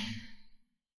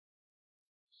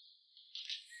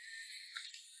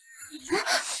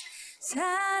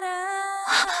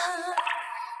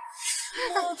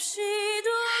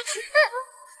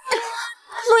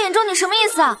陆衍舟，你什么意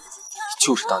思啊？你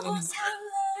就是当年那个女人，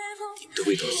你们的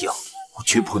味道一样，我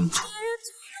绝不会弄错。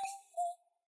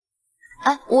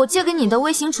哎，我借给你的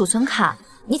微型储存卡，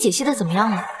你解析的怎么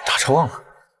样了？打车忘了。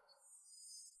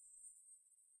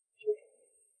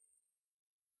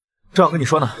正好跟你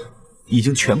说呢，已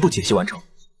经全部解析完成。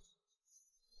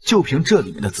就凭这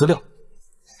里面的资料，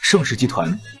盛世集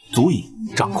团足以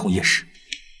掌控叶氏。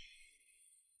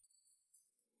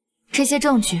这些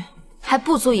证据还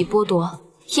不足以剥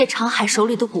夺叶长海手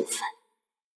里的股份。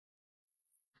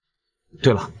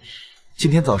对了，今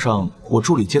天早上我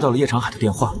助理接到了叶长海的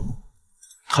电话，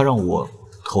他让我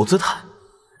投资他。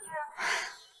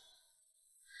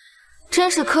真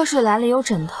是瞌睡来了有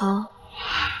枕头，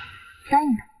答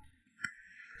应他。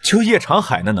就叶长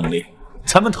海那能力，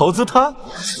咱们投资他，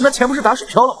那钱不是打水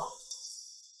漂了吗？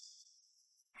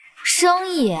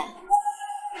生意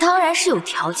当然是有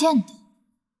条件的。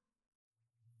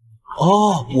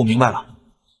哦，我明白了。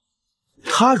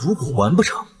他如果完不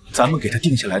成咱们给他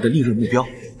定下来的利润目标，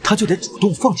他就得主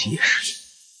动放弃叶氏。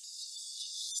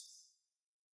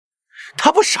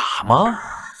他不傻吗？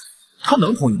他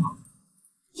能同意吗？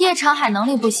叶长海能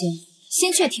力不行，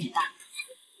心却挺大。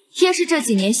叶氏这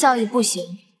几年效益不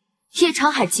行，叶长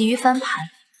海急于翻盘，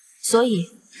所以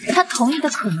他同意的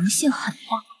可能性很大。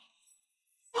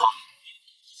好，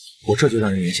我这就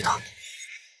让人联系他。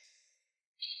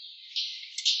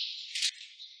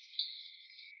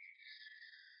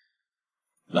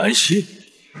兰溪，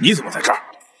你怎么在这儿？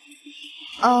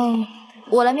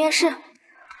我来面试。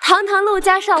堂堂陆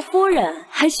家少夫人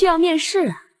还需要面试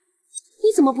啊？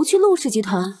你怎么不去陆氏集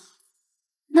团？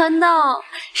难道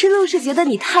是陆氏觉得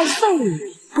你太愤怒，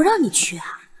不让你去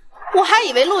啊？我还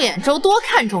以为陆衍州多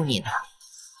看重你呢，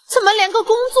怎么连个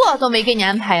工作都没给你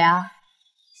安排呀？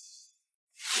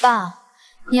爸，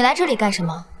你来这里干什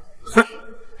么？哼，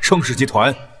盛世集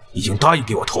团已经答应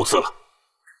给我投资了。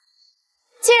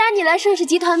既然你来盛世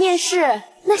集团面试，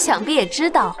那想必也知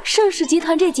道盛世集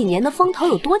团这几年的风头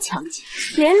有多强劲，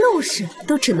连陆氏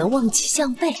都只能望其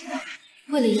项背。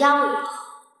为了压我一头，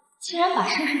竟然把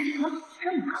盛世集团捧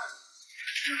这么高，有点不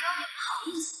好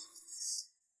意思。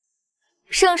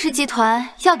盛世集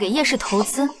团要给叶氏投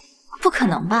资，不可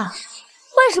能吧？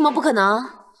为什么不可能？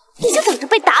你就等着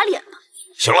被打脸吧。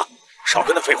行了，少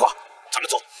跟他废话，咱们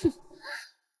走。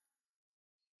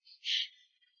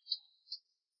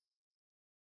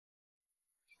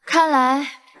看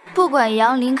来，不管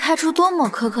杨林开出多么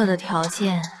苛刻的条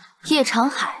件，叶长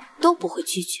海都不会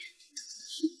拒绝。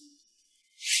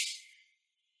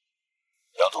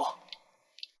杨总，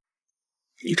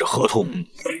你这合同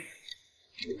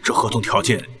条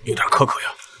件有点苛刻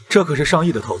呀。这可是上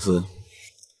亿的投资，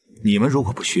你们如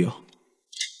果不需要，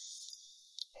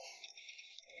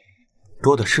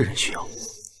多的是人需要。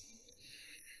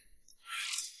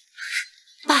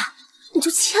爸，你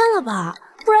就签了吧。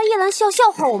不然叶兰笑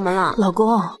话我们了。老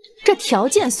公，这条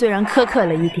件虽然苛刻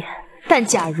了一点，但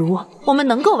假如我们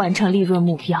能够完成利润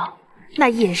目标，那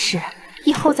叶氏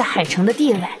以后在海城的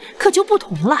地位可就不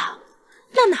同了。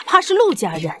那哪怕是陆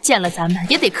家人见了咱们，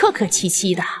也得客客气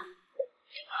气的。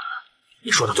你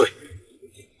说的对，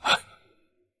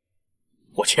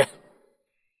我签。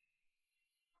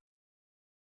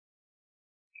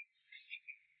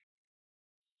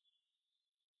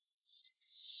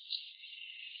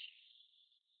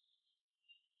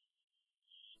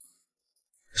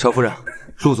少夫人，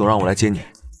陆总让我来接你。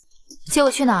接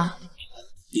我去哪儿？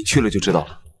你去了就知道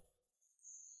了。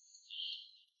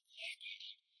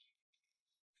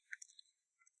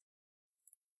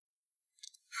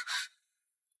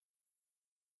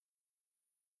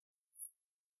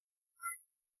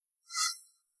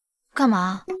干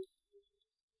嘛？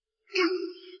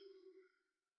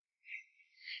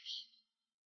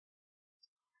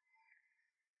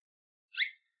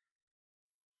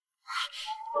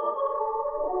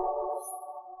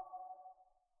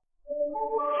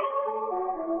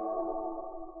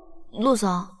陆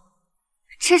总，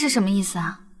这是什么意思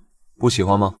啊？不喜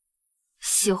欢吗？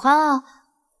喜欢啊，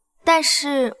但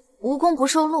是无功不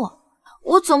受禄，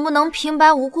我总不能平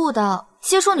白无故的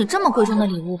接受你这么贵重的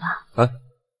礼物吧？哎，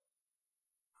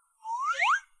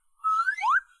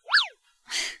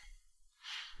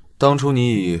当初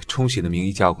你以冲喜的名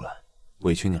义嫁过来，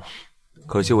委屈你了。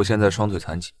可惜我现在双腿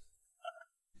残疾，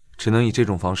只能以这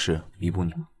种方式弥补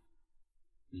你了。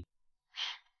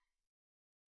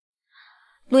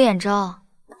陆衍州，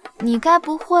你该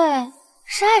不会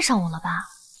是爱上我了吧？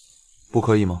不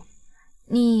可以吗？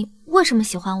你为什么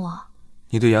喜欢我？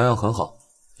你对洋洋很好，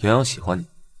洋洋喜欢你，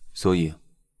所以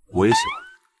我也喜欢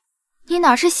你。你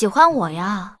哪是喜欢我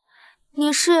呀？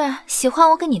你是喜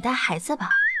欢我给你带孩子吧？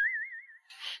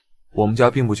我们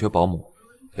家并不缺保姆，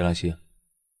叶兰溪。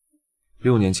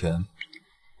6年前，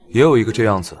也有一个这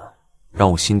样子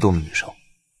让我心动的女生，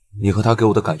你和她给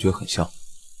我的感觉很像。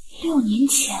 6年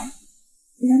前，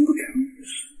难不成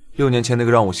6年前那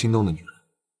个让我心动的女人，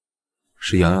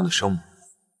是洋洋的生母。怎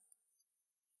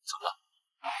么了？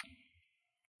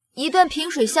一段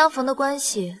萍水相逢的关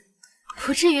系，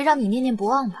不至于让你念念不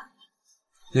忘吧？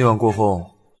那晚过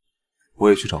后，我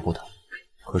也去找过他，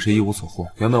可是一无所获。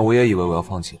原本我也以为我要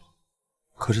放弃了，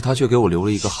可是他却给我留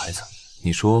了一个孩子。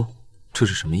你说这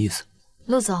是什么意思？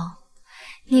陆总，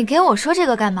你给我说这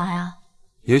个干嘛呀？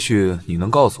也许你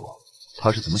能告诉我他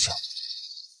是怎么想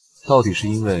的，到底是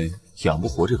因为养不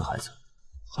活这个孩子，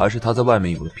还是他在外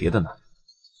面有了别的男人？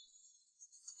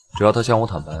只要他向我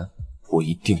坦白，我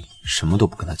一定什么都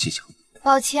不跟他计较。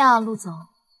抱歉啊，陆总，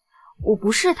我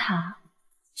不是他，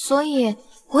所以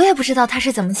我也不知道他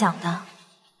是怎么想的。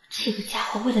这个家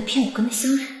伙为了骗我跟他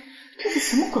相认，真是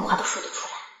什么鬼话都说得出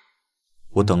来。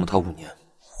我等了他5年，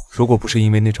如果不是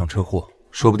因为那场车祸，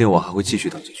说不定我还会继续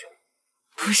等下去。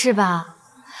不是吧？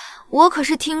我可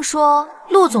是听说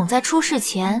陆总在出事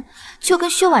前就跟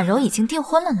薛婉柔已经订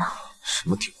婚了呢。什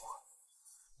么订婚？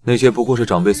那些不过是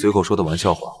长辈随口说的玩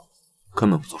笑话，根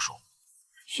本不作数。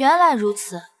原来如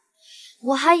此，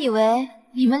我还以为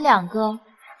你们两个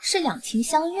是两情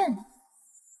相悦呢。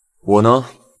我呢，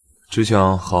只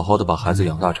想好好的把孩子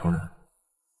养大成人，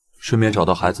顺便找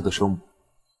到孩子的生母。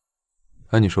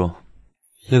哎，你说，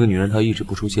那个女人她一直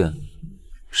不出现，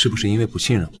是不是因为不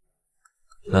信任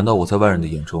我？难道我在外人的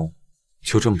眼中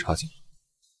就这么差劲？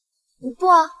不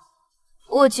啊，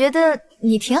我觉得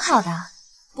你挺好的，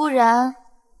不然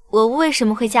我为什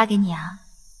么会嫁给你啊？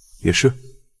也是。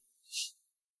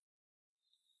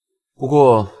不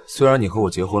过，虽然你和我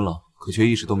结婚了，可却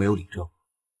一直都没有领证。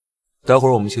待会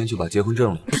儿我们先去把结婚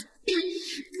证领了。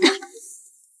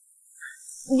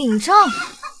领证？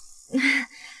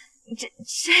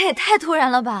这也太突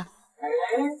然了吧！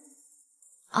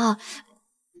啊，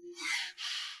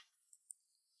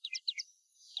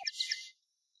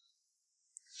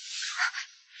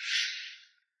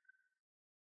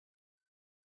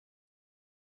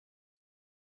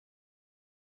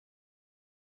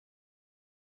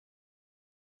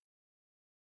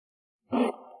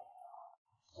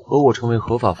和我成为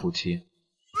合法夫妻，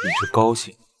你是高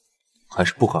兴还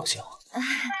是不高兴啊？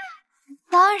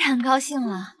当然高兴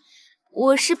了，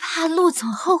我是怕陆总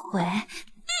后悔。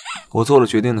我做了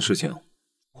决定的事情，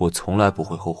我从来不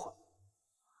会后悔。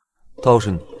倒是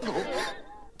你，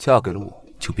嫁给了我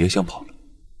就别想跑了。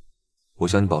我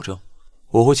向你保证，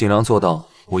我会尽量做到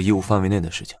我义务范围内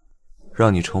的事情，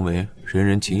让你成为人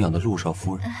人敬仰的陆少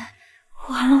夫人。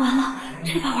完了完了，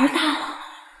这把玩大了。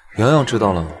洋洋知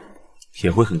道了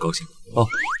也会很高兴哦。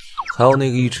还有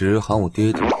那个一直喊我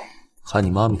爹爹、喊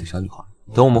你妈咪的小女孩，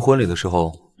等我们婚礼的时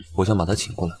候，我想把她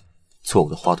请过来，做我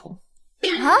的花童。啊？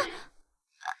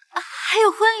还有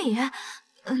婚礼？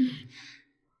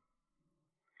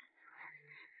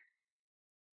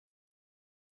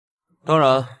当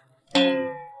然，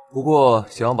不过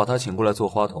想要把她请过来做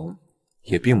花童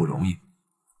也并不容易，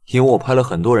因为我派了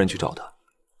很多人去找她，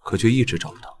可却一直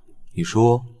找不到。你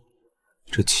说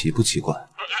这奇不奇怪？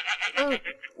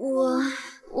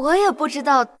我也不知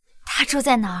道她住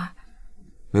在哪儿。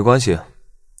没关系，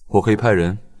我可以派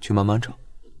人去慢慢找。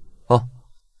哦，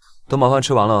等晚饭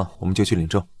吃完了，我们就去领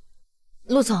证。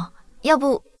陆总，要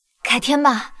不改天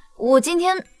吧，我今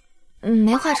天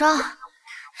没化妆。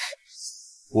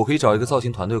我可以找一个造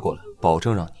型团队过来，保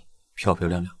证让你漂漂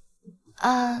亮亮。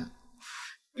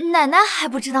奶奶还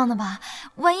不知道呢吧？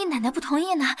万一奶奶不同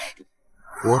意呢？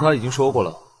我和她已经说过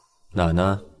了，奶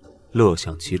奶乐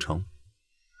享其成。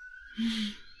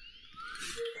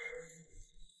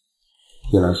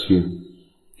叶兰希，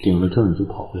领了证你就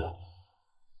跑不了，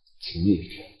总有一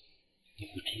天你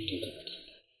会真正的。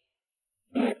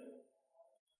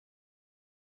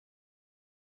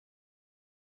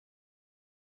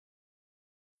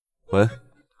喂，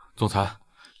总裁，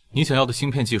你想要的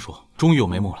芯片技术终于有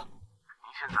眉目了。您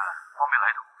现在方便来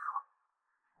一趟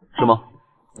公司吗？是吗？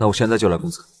那我现在就来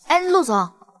公司。哎，陆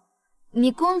总，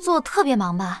你工作特别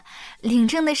忙吧？领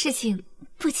证的事情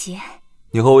不急。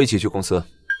你和我一起去公司，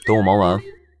等我忙完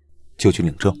就去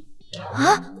领证。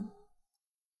啊？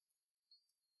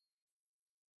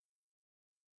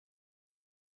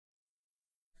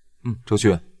周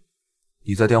旭，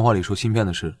你在电话里说芯片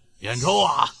的事。兖州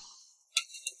啊，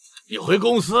你回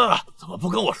公司怎么不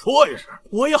跟我说一声？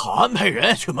我也好安排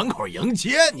人去门口迎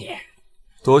接你。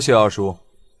多谢二叔，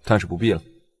但是不必了。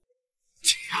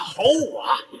家伙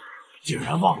啊，竟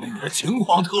然忘了你的情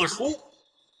况特殊，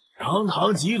堂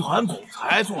堂集团总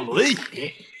裁坐轮椅，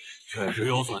确实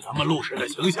有损咱们陆氏的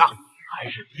形象，还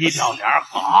是低调点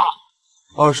好。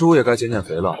二叔也该减减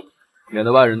肥了，免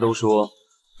得外人都说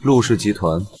陆氏集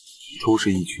团出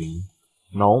是一群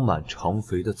脑满肠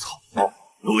肥的草包。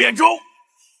陆兖州，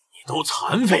你都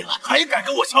残废了，还敢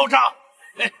跟我嚣张？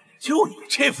就你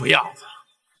这副样子，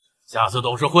下次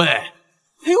董事会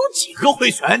还有几个会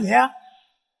选你？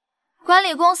管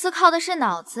理公司靠的是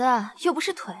脑子，又不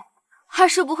是腿。二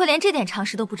叔不会连这点常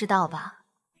识都不知道吧？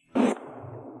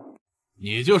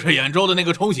你就是兖州的那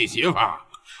个冲喜媳妇儿，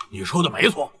你说的没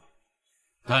错。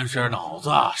但是脑子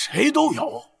谁都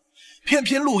有，偏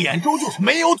偏陆兖州就是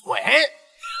没有腿。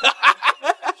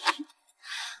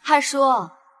二叔，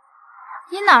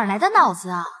你哪来的脑子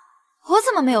啊？我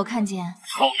怎么没有看见？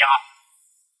臭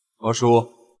丫！二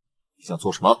叔，你想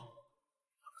做什么？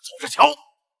走着瞧。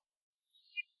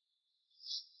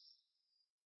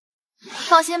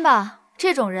放心吧，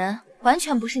这种人完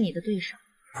全不是你的对手。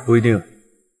不一定，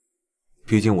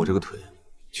毕竟我这个腿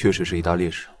确实是一大劣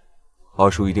势，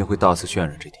二叔一定会大肆渲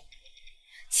染这点。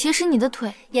其实你的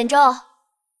腿，兖州，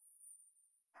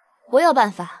我有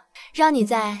办法让你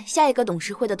在下一个董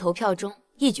事会的投票中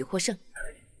一举获胜。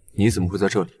你怎么会在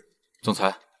这里？总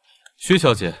裁，薛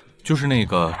小姐就是那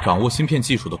个掌握芯片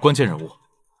技术的关键人物。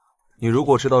你如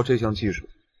果知道这项技术，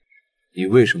你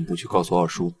为什么不去告诉二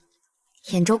叔？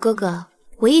兖州哥哥，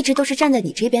我一直都是站在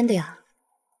你这边的呀，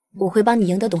我会帮你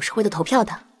赢得董事会的投票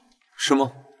的。是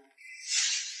吗？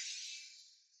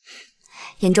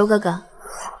兖州哥哥，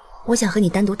我想和你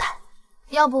单独谈。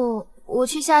要不我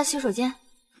去下洗手间？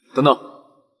等等，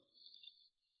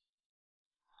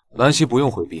兰溪不用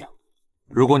回避，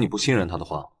如果你不信任他的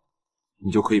话，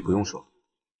你就可以不用说。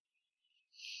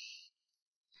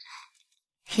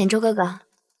兖州哥哥，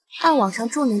按网上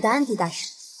著名的安迪大师，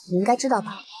你应该知道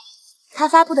吧？他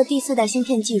发布的第4代芯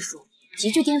片技术极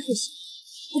具颠覆性，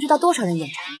不知道多少人眼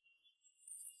馋。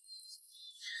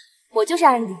我就是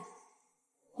安迪，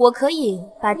我可以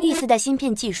把第4代芯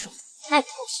片技术卖给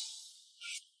后世。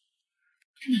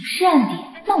你是安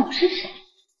迪，那我是谁？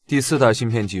第4代芯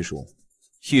片技术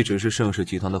一直是盛世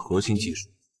集团的核心技术，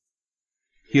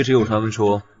一直有传闻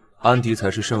说安迪才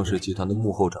是盛世集团的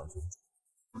幕后掌权者。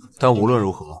但无论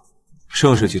如何，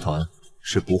盛世集团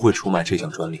是不会出卖这项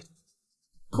专利的。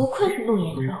不愧是陆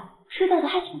兖州，知道的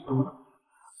还挺多。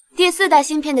第4代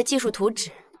芯片的技术图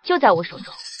纸就在我手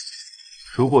中。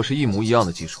如果是一模一样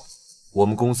的技术，我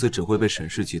们公司只会被沈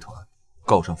氏集团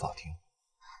告上法庭。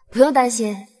不用担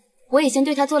心，我已经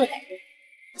对它做了改动，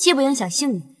既不影响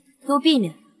性能，又避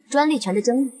免专利权的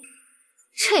争议。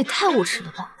这也太无耻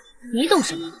了吧！你懂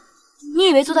什么？你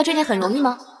以为做到这点很容易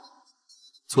吗？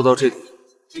做到这点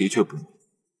的确不容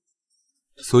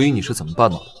易。所以你是怎么办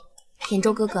到的？兖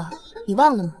州哥哥，你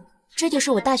忘了吗？这就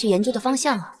是我大学研究的方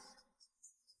向啊！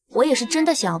我也是真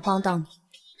的想要帮到你，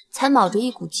才卯着一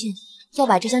股劲要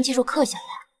把这项技术刻下来。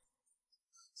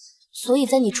所以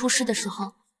在你出事的时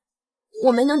候，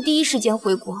我没能第一时间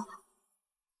回国，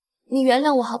你原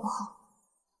谅我好不好？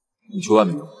你去外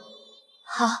面等。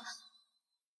好。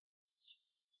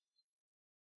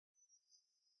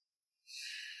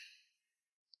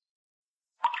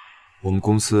我们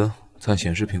公司在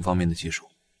显示屏方面的技术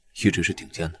一直是顶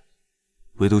尖的，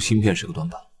唯独芯片是个短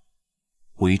板。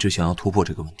我一直想要突破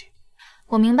这个问题。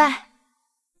我明白。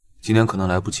今天可能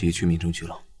来不及去民政局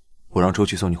了，我让周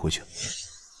去送你回去。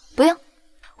不用，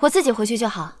我自己回去就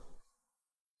好。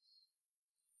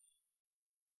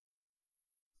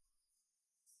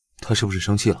他是不是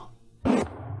生气了？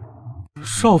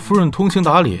少夫人通情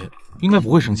达理，应该不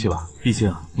会生气吧？毕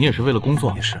竟你也是为了工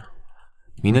作。也是，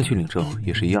明天去领证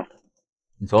也是一样的。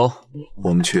走，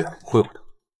我们去会会他。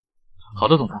好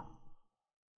的，总裁。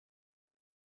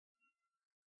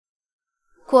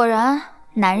果然，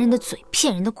男人的嘴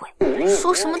骗人的鬼，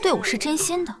说什么对我是真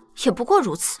心的，也不过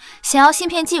如此。想要芯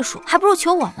片技术，还不如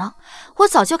求我呢，我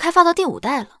早就开发到第5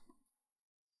代了。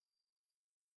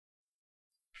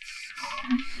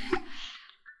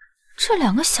这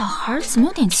两个小孩怎么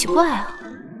有点奇怪啊？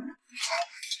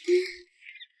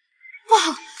哇，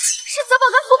是泽宝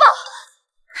跟福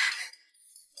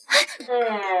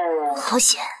宝！好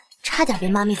险，差点被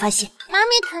妈咪发现。妈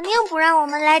咪肯定不让我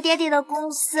们来爹地的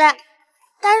公司，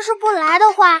但是不来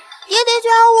的话，爹地就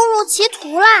要误入歧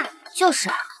途啦。就是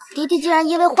啊，爹地竟然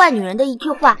因为坏女人的一句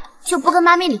话就不跟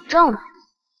妈咪领证了，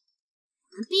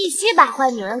必须把坏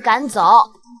女人赶走。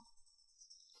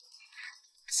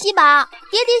西宝，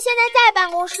爹地现在在办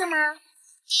公室吗？爹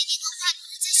地和坏女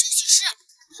人在休息室。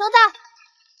收到。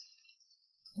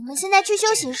我们现在去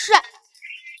休息室。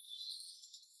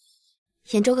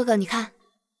兖州哥哥，你看，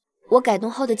我改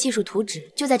动后的技术图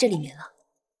纸就在这里面了。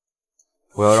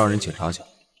我要让人检查一下。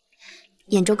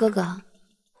兖州哥哥，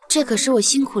这可是我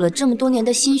辛苦了这么多年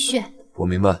的心血。我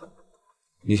明白，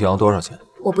你想要多少钱？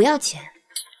我不要钱，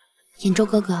兖州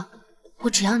哥哥，我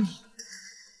只要你。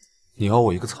你要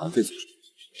我一个残废做什么？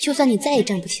就算你再也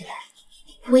站不起来，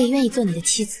我也愿意做你的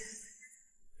妻子。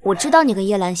我知道你跟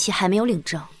叶兰溪还没有领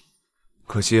证，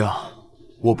可惜啊，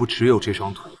我不只有这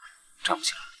双腿，站不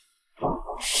起来。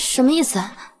什么意思？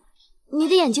你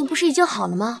的眼睛不是已经好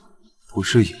了吗？不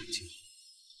是眼睛，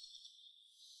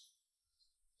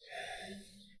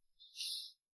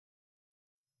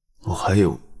我还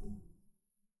有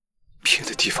别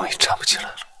的地方也站不起来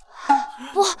了。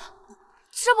不，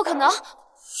这不可能！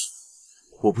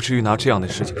我不至于拿这样的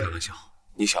事情开玩笑。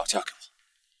你想要嫁给我，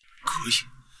可以，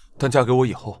但嫁给我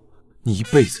以后，你一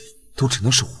辈子都只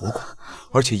能守活寡，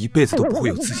而且一辈子都不会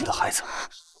有自己的孩子。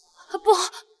不，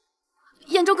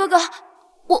兖州哥哥，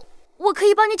我可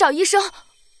以帮你找医生，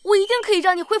我一定可以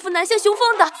让你恢复男性雄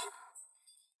风的。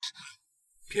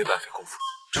别白费功夫，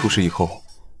出事以后，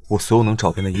我所有能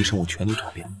找遍的医生，我全都找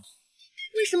遍。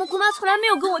为什么姑妈从来没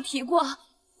有跟我提过？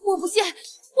我不信，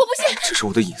我不信！这是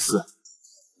我的隐私，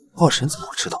二婶怎么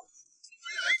会知道？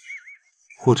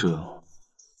或者，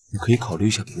你可以考虑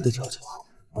一下别的条件，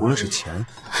无论是钱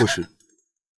或是……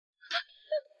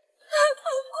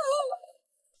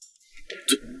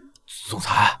总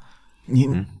裁，你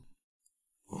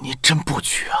真不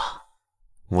娶啊？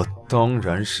我当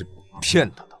然是骗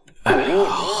他的。哎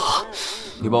呀，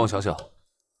你帮我想想，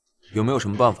有没有什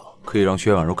么办法可以让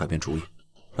薛婉柔改变主意，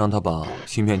让她把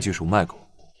芯片技术卖给我？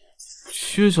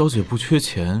薛小姐不缺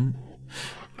钱，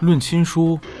论亲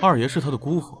疏，二爷是她的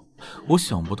姑父。我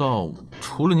想不到，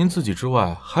除了您自己之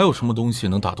外，还有什么东西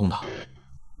能打动她。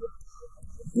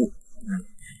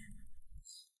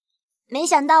没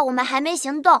想到我们还没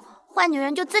行动，坏女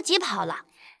人就自己跑了。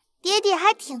爹爹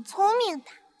还挺聪明的，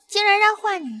竟然让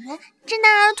坏女人知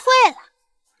难而退了。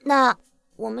那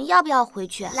我们要不要回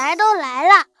去？来都来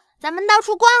了，咱们到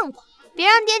处逛逛，别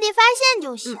让爹爹发现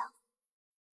就行。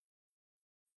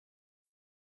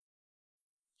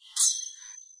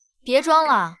别装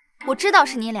了，我知道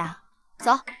是你俩。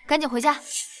走，赶紧回家。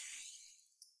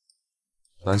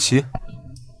兰溪，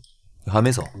你还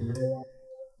没走？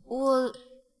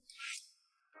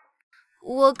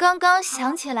我刚刚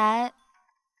想起来，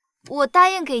我答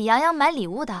应给洋洋买礼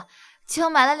物的，就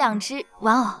买了2只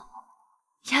玩偶，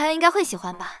洋洋应该会喜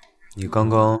欢吧？你刚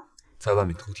刚在外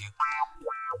面偷听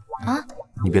啊？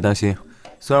你别担心，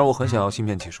虽然我很想要芯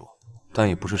片技术，但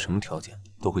也不是什么条件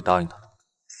都会答应他的。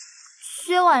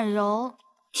薛婉柔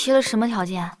提了什么条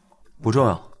件？不重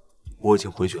要，我已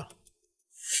经回去了。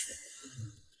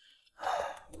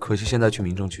可惜现在去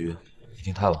民政局已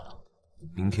经太晚了，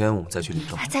明天我们再去领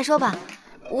证。再说吧，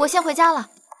我先回家了，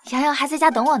洋洋还在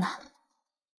家等我呢。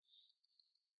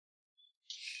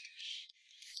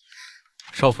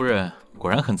少夫人果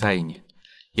然很在意你，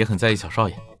也很在意小少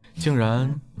爷，竟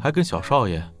然还跟小少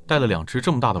爷带了2只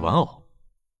这么大的玩偶。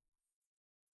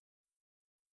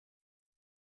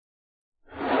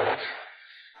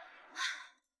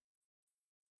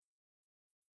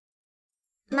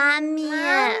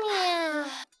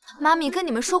妈咪跟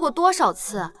你们说过多少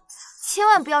次，千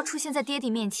万不要出现在爹地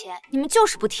面前，你们就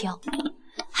是不听。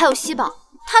还有西宝，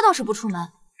他倒是不出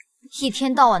门，一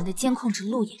天到晚的监控着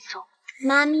陆衍州。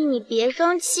妈咪，你别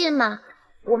生气嘛，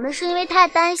我们是因为太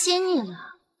担心你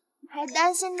了，还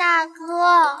担心大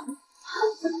哥。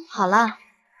好了，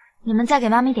你们再给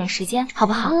妈咪点时间，好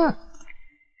不好？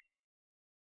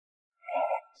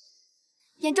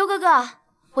兖州哥哥，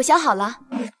我想好了。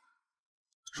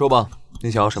说吧，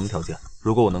你想要什么条件？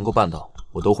如果我能够办到，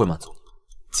我都会满足你。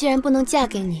既然不能嫁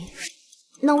给你，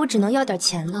那我只能要点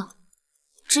钱了。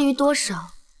至于多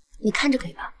少，你看着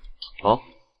给吧。好，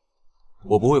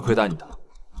我不会亏待你的。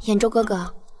兖州哥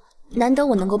哥，难得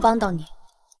我能够帮到你，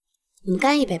我们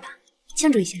干一杯吧，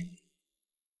庆祝一下。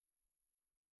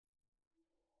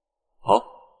好。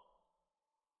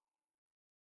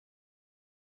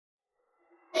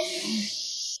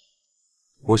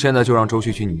我现在就让周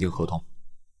旭去拟定合同。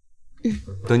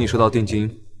等你收到定金，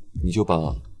你就把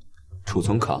储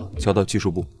存卡交到技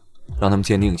术部，让他们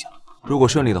鉴定一下。如果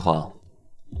顺利的话，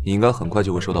你应该很快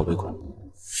就会收到尾款。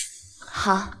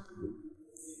好。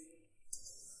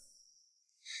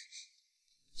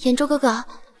兖州哥哥，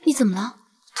你怎么了？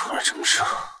突然这么热，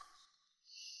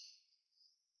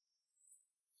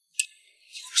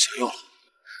有想要了。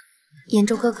兖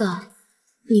州哥哥，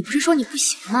你不是说你不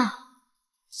行吗？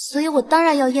所以我当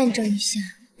然要验证一下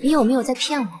你有没有在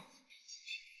骗我。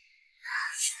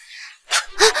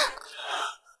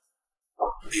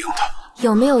没用的。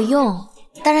有没有用？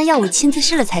当然要我亲自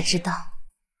试了才知道。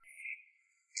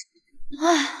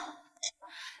唉，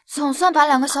总算把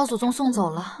2个小祖宗送走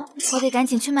了，我得赶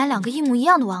紧去买2个一模一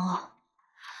样的玩偶，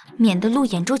免得陆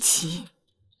兖州起义。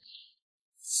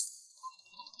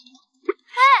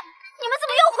哎，你们怎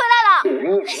么又回来了？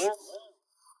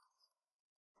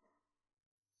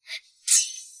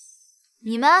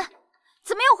你们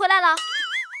怎么又回来了？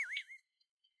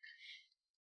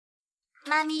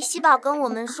妈咪，西宝跟我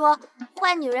们说，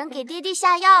坏女人给爹地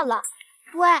下药了。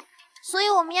喂，所以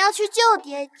我们要去救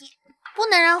爹爹，不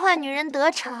能让坏女人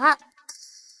得逞。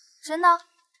真的？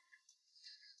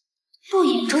陆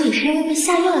衍舟也是因为被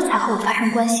下药了才和我发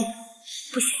生关系的。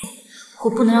不行，我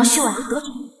不能让薛婉柔得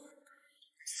逞。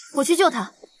我去救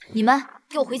她，你们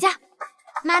给我回家。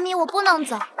妈咪，我不能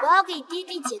走，我要给爹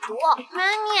爹解毒。妈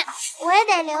咪，我也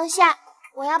得留下，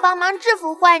我要帮忙制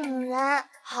服坏女人。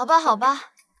好吧，好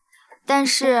吧，但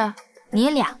是你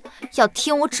俩要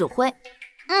听我指挥。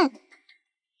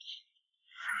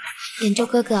衍舟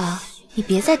哥哥，你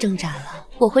别再挣扎了，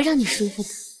我会让你舒服的。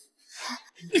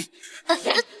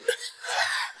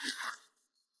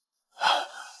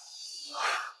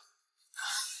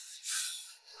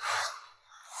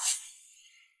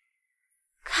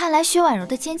看来薛婉柔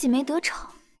的奸计没得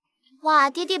逞。哇，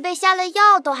爹爹被下了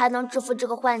药都还能制服这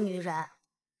个坏女人，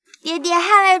爹爹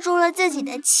捍卫住了自己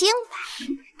的清白，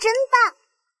真棒！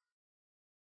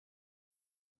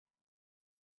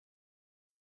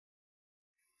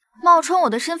冒充我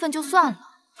的身份就算了，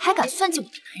还敢算计我的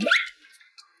男人。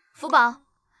福宝，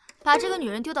把这个女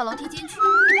人丢到楼梯间去。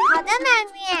好的，妈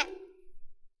咪。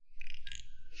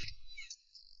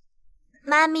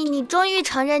妈咪，你终于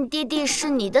承认爹爹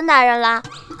是你的男人啦？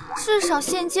至少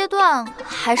现阶段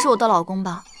还是我的老公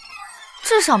吧。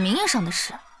至少名义上的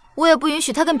事，我也不允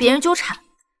许他跟别人纠缠。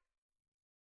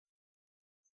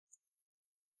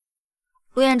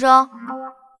陆衍舟，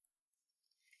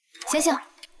醒醒！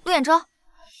陆衍舟，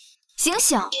醒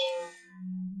醒！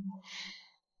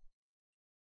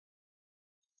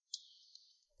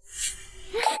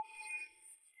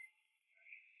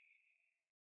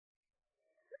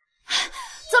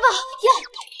走吧，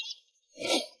药。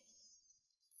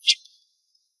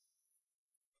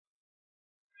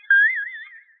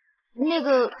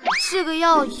这个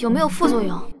药有没有副作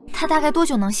用？它大概多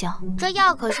久能醒？这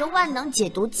药可是万能解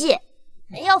毒剂，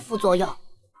没有副作用。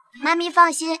妈咪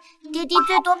放心，爹爹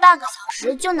最多半个小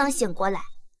时就能醒过来。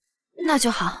那就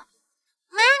好。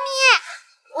妈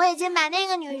咪，我已经把那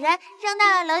个女人扔到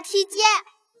了楼梯间。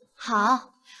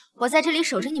好，我在这里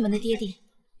守着你们的爹爹，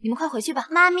你们快回去吧。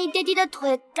妈咪，爹爹的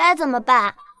腿该怎么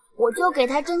办？我就给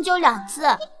他针灸2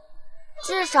次，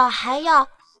至少还要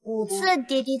5次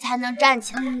爹爹才能站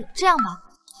起来。这样吧，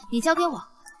你交给我，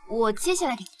我接下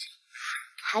来给你针。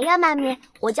好呀，妈咪，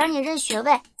我教你认穴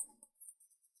位。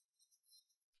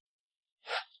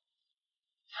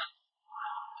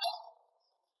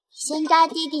先扎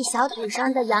爹爹小腿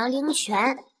上的阳陵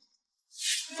泉，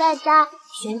再扎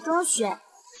悬中穴。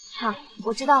好，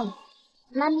我知道了。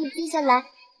妈咪，接下来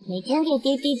每天给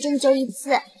爹爹针灸1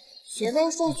次，穴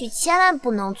位顺序千万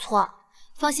不能错。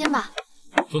放心吧。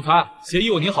总裁，协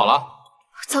议我拟好了。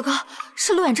糟糕，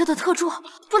是陆衍舟的特助，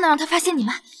不能让他发现你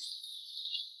们。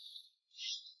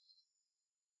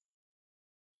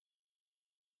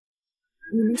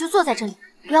你们就坐在这里，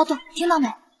不要动，听到没？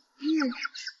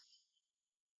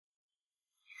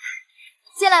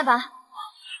进来吧。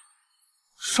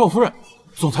少夫人，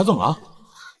总裁怎么了？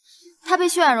他被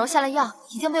薛婉柔下了药，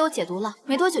已经被我解毒了，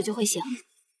没多久就会醒。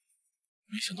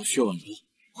没想到薛婉柔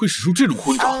会使出这种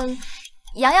昏招。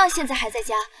洋洋现在还在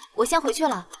家，我先回去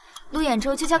了。陆衍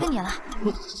舟就交给你了。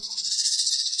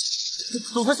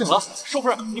总裁醒了，少夫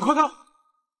人，你快看。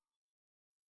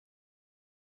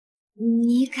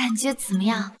你感觉怎么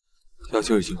样？药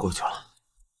劲已经过去了。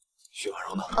薛婉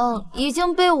柔呢？已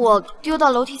经被我丢到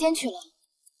楼梯间去了。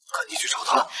赶紧去找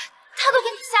她。他都给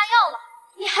你下药了，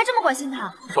你还这么关心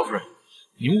他？少夫人，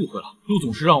您误会了，陆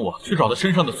总是让我去找他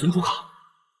身上的存储卡。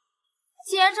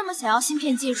既然这么想要芯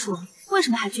片技术，为什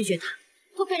么还拒绝他？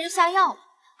都被人下药了，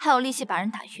还有力气把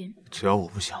人打晕。只要我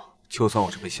不想，就算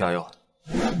我是被下药的，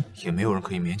也没有人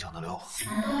可以勉强得了我。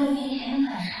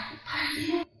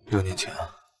6年前，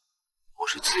我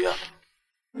是自愿的。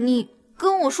你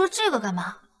跟我说这个干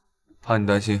嘛？怕你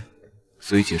担心，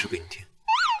所以解释给你听。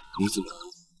你怎么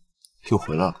又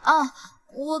回来了？啊，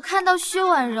我看到薛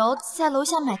婉柔在楼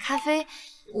下买咖啡，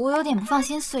我有点不放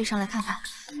心，所以上来看看。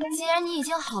既然你已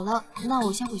经好了，那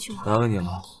我先回去了。难为你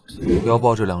了，不要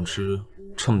抱着2只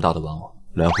这么大的玩偶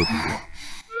来回奔波。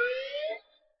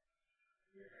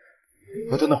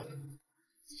等等，刚才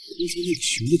那个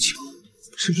熊的脚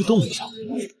是不是动了一下？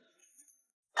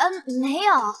没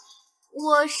有，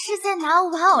我是在拿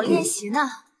玩偶练习呢。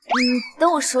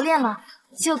等我熟练了，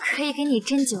就可以给你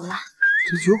针灸了。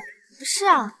针灸？是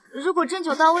啊，如果针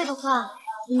灸到位的话，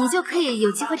你就可以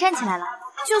有机会站起来了。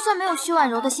就算没有薛婉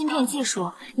柔的芯片技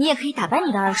术，你也可以打败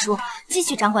你的二叔，继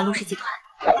续掌管陆氏集团。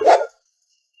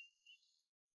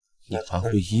你还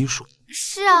会医术？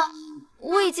是啊，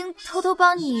我已经偷偷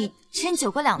帮你针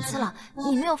灸过2次了。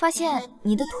你没有发现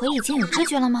你的腿已经有知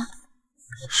觉了吗？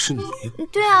是你？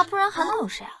对啊，不然还能有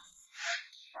谁啊？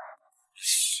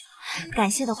感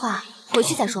谢的话，回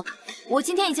去再说吧。我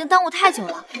今天已经耽误太久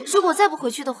了，如果再不回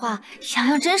去的话，洋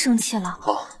洋真生气了。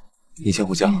好，你先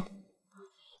回家。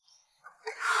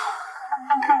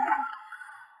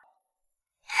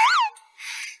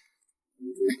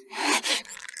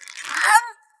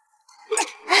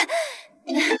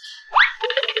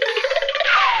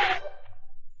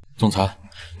总裁，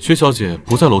薛小姐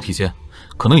不在楼梯间，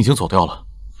可能已经走掉了，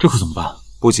这可怎么办？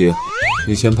不急，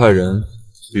你先派人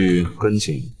去跟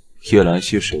紧叶兰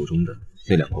溪手中的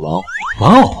那2个玩偶。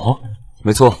玩偶？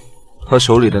没错，他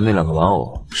手里的那2个玩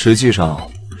偶，实际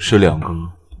上是2个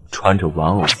穿着玩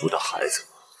偶服的孩子。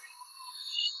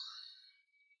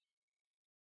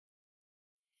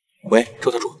喂，周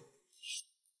特助。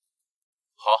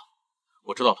好，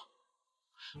我知道了。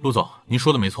陆总，您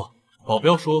说的没错，保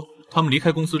镖说他们离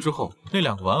开公司之后，那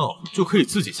2个玩偶就可以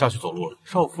自己下去走路了。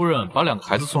邵夫人把2个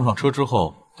孩子送上车之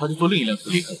后，他就坐另一辆车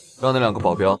离开了。让那2个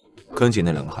保镖跟紧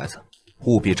那2个孩子，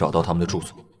务必找到他们的住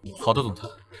所。好的，总裁，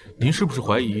您是不是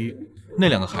怀疑那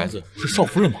2个孩子是邵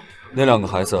夫人的？那2个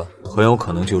孩子很有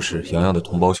可能就是洋洋的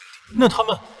同胞兄弟。那他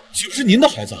们就是您的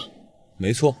孩子？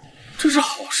没错，这是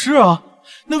好事啊。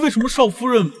那为什么邵夫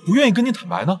人不愿意跟您坦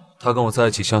白呢？她跟我在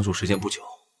一起相处时间不久，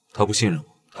她不信任我，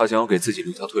她想要给自己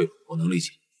留条退路，我能理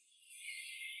解。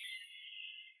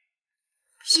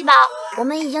喜宝，我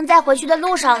们已经在回去的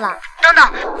路上了。等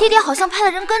等，爹爹好像派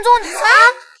了人跟踪你啊！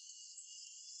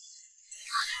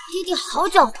爹爹好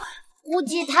狡猾，估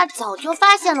计他早就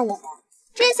发现了我们。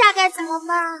这下该怎么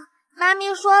办？妈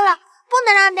咪说了，不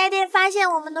能让爹爹发现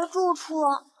我们的住处。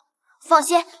放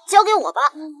心，交给我吧。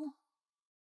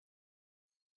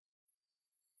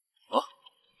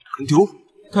跟丢？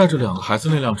带着2个孩子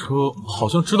那辆车好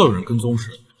像知道有人跟踪似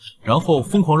的，然后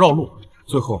疯狂绕路，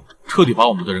最后彻底把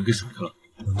我们的人给甩开了。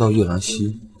难道叶兰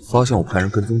溪发现我派人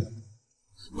跟踪他？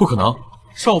不可能，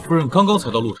邵夫人刚刚才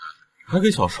到陆宅，还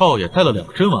给小少爷带了2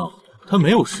个真玩偶，她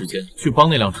没有时间去帮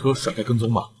那辆车甩开跟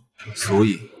踪吧？所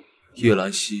以叶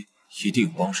兰溪一定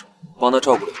有帮手，帮他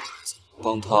照顾2个孩子，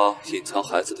帮他隐藏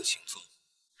孩子的行踪。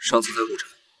上次在陆宅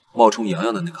冒充洋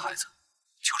洋的那个孩子，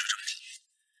就是这么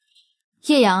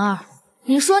叶阳儿，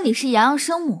你说你是洋洋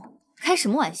生母，开什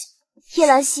么玩笑？叶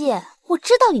兰溪，我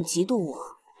知道你嫉妒我，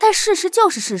但事实就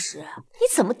是事实，你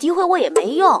怎么诋毁我也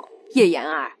没用。叶妍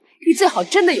儿，你最好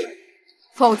真的有人，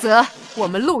否则我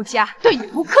们陆家对你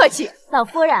不客气。老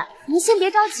夫人，您先别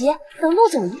着急，等陆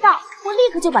总一到，我立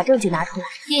刻就把证据拿出来。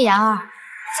叶阳儿，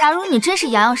假如你真是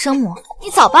洋洋生母，你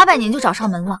早800年就找上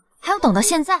门了，还要等到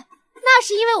现在？那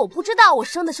是因为我不知道我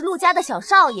生的是陆家的小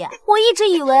少爷，我一直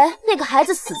以为那个孩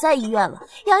子死在医院了。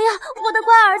洋洋，我的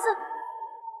乖儿子。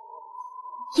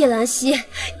叶兰溪，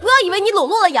不要以为你笼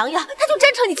络了洋洋，他就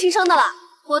真成你亲生的了。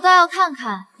我倒要看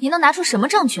看你能拿出什么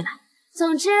证据来。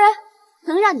总之，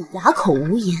能让你哑口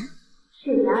无言。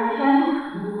是男儿虽然不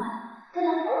可能换，但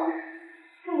他活着，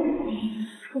这么肯定，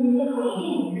说明背后一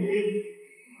定有这个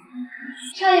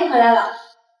事。少爷回来了。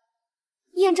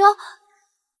燕州。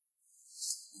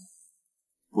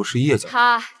不是叶家，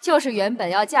她就是原本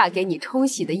要嫁给你冲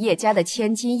喜的叶家的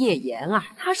千金叶妍儿。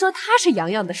她说她是洋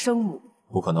洋的生母，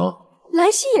不可能。兰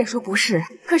溪也说不是，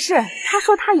可是她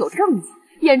说她有证据。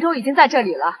兖州已经在这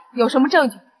里了，有什么证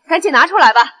据，赶紧拿出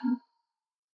来吧。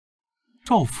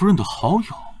赵夫人的好友？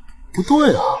不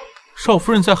对啊，邵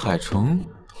夫人在海城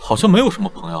好像没有什么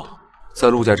朋友。在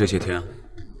陆家这些天，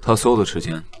她所有的时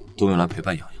间都用来陪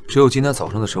伴洋洋，只有今天早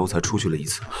上的时候才出去了一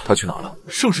次。她去哪了？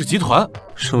盛世集团。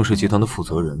盛世集团的负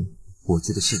责人，我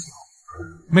记得姓杨。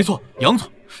没错，杨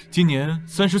总，今年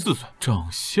34岁，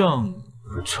长相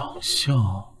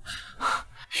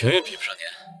远远比不上您。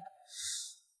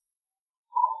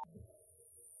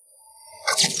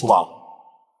福宝，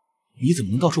你怎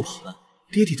么能到处跑呢？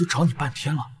爹地都找你半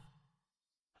天了。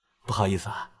不好意思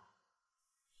啊，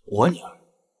我女儿，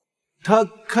她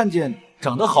看见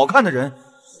长得好看的人，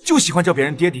就喜欢叫别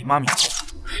人爹地妈咪。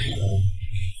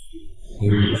你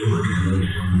说这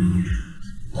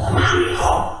男主以后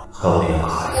还有2个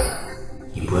孩子，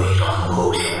你不愿意让他们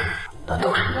苟且，难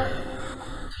道是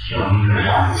想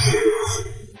让你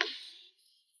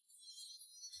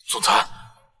总裁，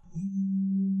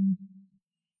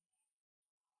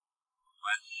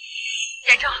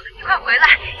兖州，你快回来，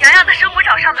洋洋的生母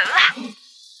找上门了。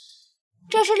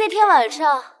这是那天晚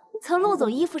上从陆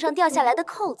总衣服上掉下来的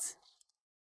扣子。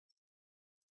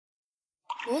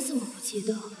我怎么不记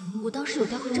得我当时有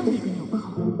戴过这么一个纽扣？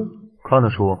看得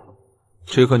出，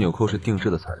这颗纽扣是定制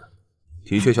的材料，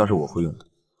的确像是我会用的，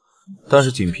但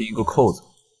是仅凭一个扣子，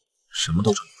什么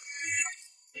都成。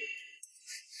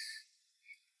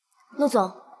陆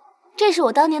总，这是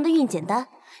我当年的孕检单，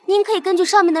您可以根据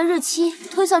上面的日期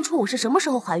推算出我是什么时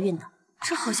候怀孕的。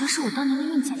这好像是我当年的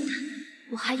孕检单。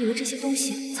我还以为这些东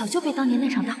西早就被当年那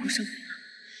场大火烧毁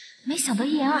了，没想到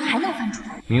叶言儿还能翻出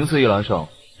来。名字一栏上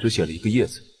只写了一个叶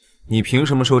字，你凭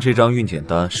什么说这张孕检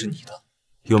单是你的？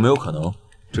有没有可能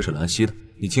这是兰溪的？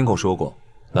你亲口说过，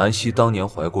兰溪当年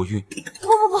怀过孕。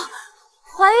不，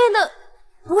怀孕的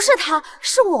不是她，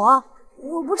是我。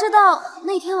我不知道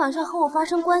那天晚上和我发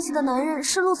生关系的男人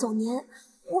是陆总年。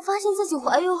我发现自己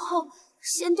怀孕后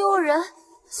嫌丢人，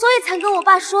所以才跟我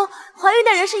爸说怀孕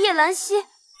的人是叶兰溪。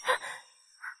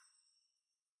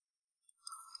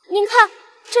您看，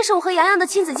这是我和洋洋的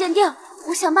亲子鉴定。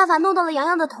我想办法弄到了洋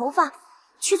洋的头发，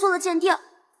去做了鉴定。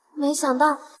没想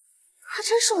到，他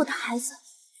真是我的孩子。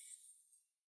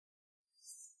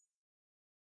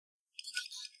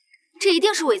这一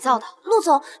定是伪造的。陆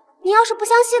总，你要是不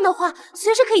相信的话，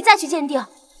随时可以再去鉴定。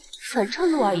反正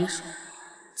陆二爷说，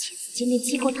亲子鉴定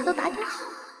机构他都打点好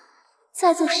了，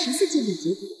再做10次鉴定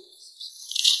结果。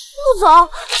陆总，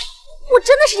我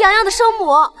真的是洋洋的生母。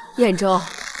兖州，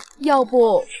要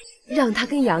不让他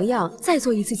跟洋洋再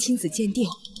做一次亲子鉴定？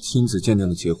亲子鉴定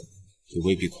的结果也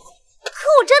未必可靠。可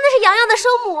我真的是洋洋的生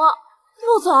母。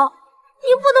陆总，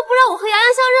您不能不让我和洋洋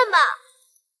相认吧？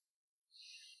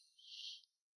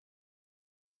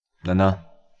楠楠，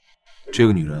这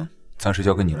个女人暂时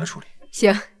交给你来处理。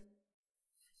行，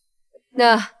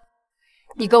那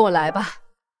你跟我来吧。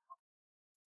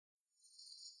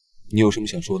你有什么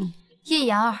想说的吗？叶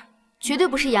言儿绝对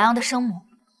不是洋洋的生母，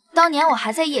当年我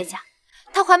还在叶家，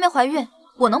她怀没怀孕，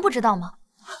我能不知道吗？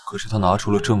可是她拿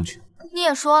出了证据。你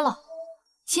也说了，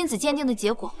亲子鉴定的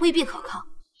结果未必可靠。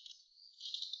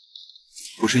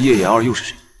不是叶言儿又是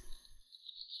谁？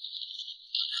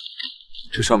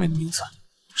这上面的名字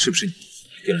是不是你？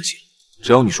叶兰溪，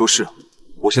只要你说是，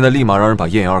我现在立马让人把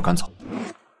叶言儿赶走。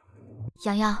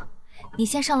洋洋，你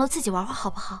先上楼自己玩玩好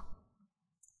不好？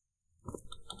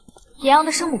洋洋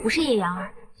的生母不是叶言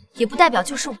儿，也不代表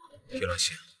就是我。叶兰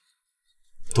溪，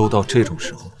都到这种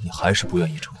时候，你还是不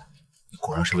愿意承认，你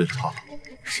果然是为了他吧？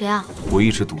谁啊？我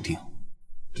一直笃定，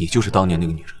你就是当年那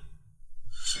个女人，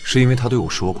是因为她对我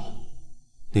说过，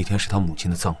那天是她母亲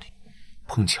的葬礼，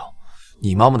碰巧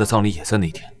你妈妈的葬礼也在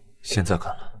那天。现在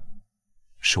看来，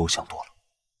是我想多了。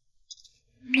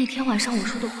那天晚上我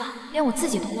说的话，连我自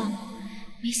己都忘了，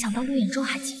没想到陆衍舟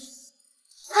还记得。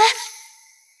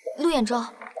陆衍舟，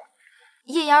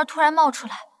叶言儿突然冒出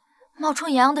来，冒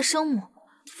充洋洋的生母，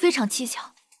非常蹊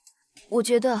跷。我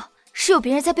觉得是有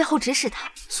别人在背后指使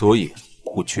他，所以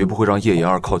我绝不会让叶言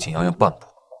儿靠近洋洋半步。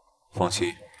放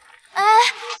心。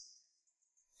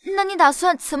那你打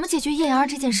算怎么解决叶言儿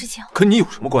这件事情？跟你有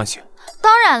什么关系？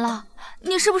当然了，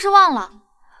你是不是忘了，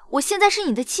我现在是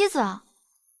你的妻子啊？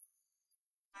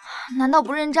难道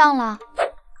不认账了？他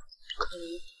和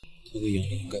洋洋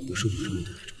应该不是我认为的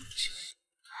那种关系。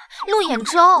陆衍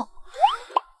舟，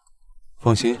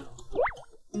放心，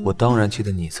我当然记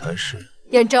得你才是。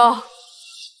兖州，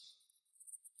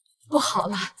不好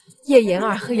了，叶言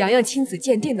儿和洋洋亲子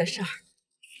鉴定的事儿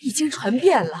已经传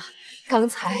遍了。刚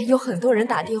才有很多人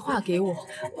打电话给我，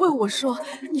问我说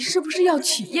你是不是要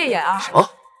娶叶言儿？什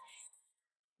么？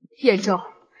兖州，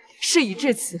事已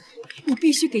至此，你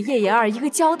必须给叶言儿一个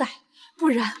交代，不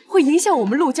然会影响我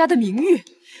们陆家的名誉，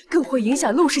更会影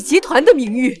响陆氏集团的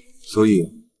名誉。所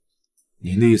以，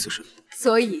您的意思是？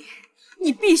所以，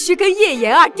你必须跟叶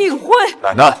言儿订婚。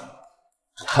奶奶，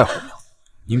这太荒谬了！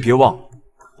您别忘了，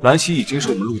兰溪已经是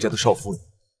我们陆家的少夫人，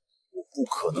我不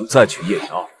可能再娶叶言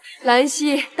儿。兰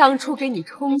溪当初给你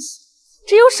冲喜，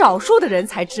只有少数的人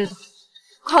才知道。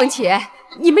况且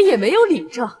你们也没有领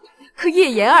证，可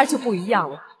叶言儿就不一样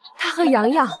了。他和洋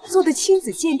洋做的亲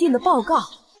子鉴定的报告，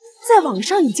在网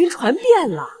上已经传遍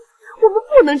了，我们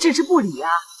不能置之不理啊！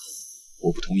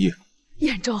我不同意。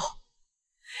兖州，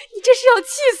你这是要气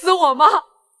死我吗？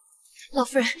老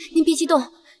夫人，您别激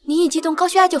动，您一激动高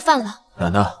血压就犯了。奶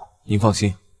奶，您放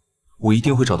心，我一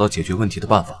定会找到解决问题的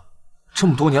办法。这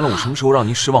么多年了，我什么时候让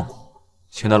您失望过？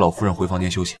先带老夫人回房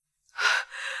间休息。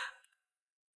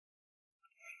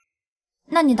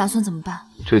那你打算怎么办？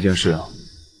这件事啊，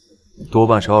多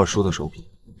半是二叔的手笔。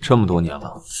这么多年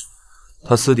了，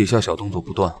他私底下小动作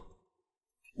不断，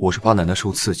我是怕奶奶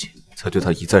受刺激，才对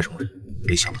他一再容忍。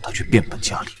没想到他却变本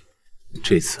加厉，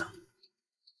这次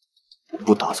我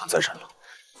不打算再忍了。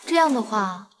这样的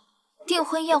话，订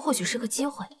婚宴或许是个机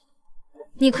会。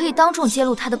你可以当众揭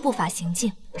露他的不法行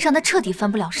径，让他彻底翻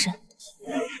不了身。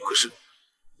可是，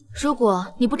如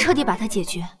果你不彻底把他解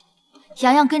决，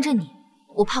洋洋跟着你，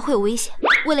我怕会有危险。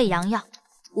为了洋洋，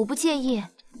我不介意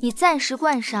你暂时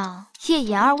冠上叶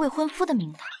言儿未婚夫的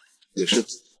名堂。也是，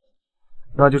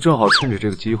那就正好趁着这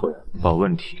个机会，把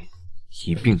问题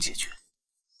一并解决。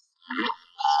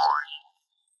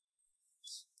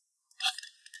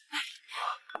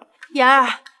妍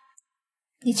儿，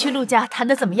你去陆家谈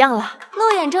的怎么样了？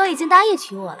陆衍州已经答应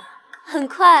娶我了，很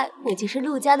快我就是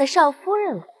陆家的少夫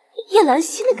人了。叶兰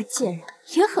溪那个贱人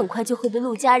也很快就会被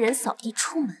陆家人扫地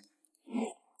出门。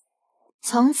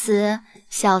从此，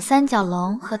小三角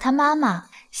龙和他妈妈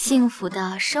幸福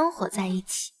的生活在一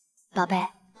起。宝贝，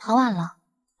很晚了，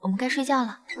我们该睡觉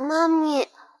了。妈咪，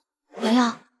瑶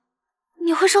瑶，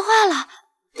你会说话了。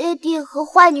爹地和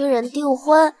坏女人订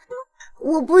婚，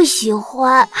我不喜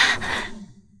欢。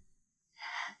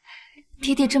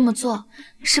爹爹这么做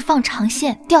是放长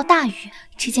线钓大鱼，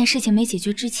这件事情没解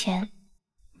决之前，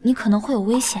你可能会有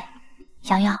危险。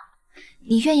洋洋，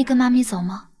你愿意跟妈咪走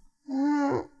吗？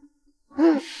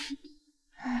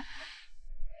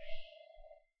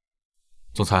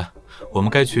总裁，我们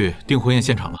该去订婚宴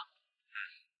现场了。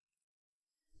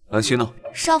兰溪呢？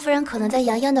少夫人可能在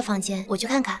洋洋的房间，我去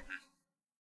看看。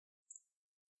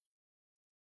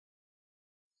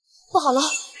不好了，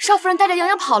少夫人带着洋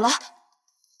洋跑了。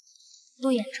陆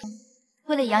衍州，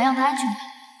为了洋洋的安全，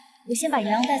我先把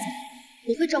洋洋带走，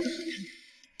我会照顾好他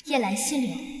的。叶兰心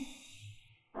留。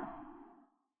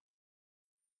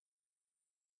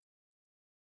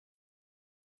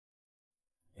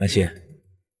兰溪，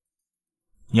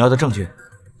你要的证据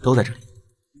都在这里。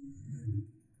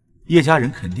叶家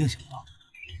人肯定想到，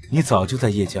你早就在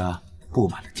叶家布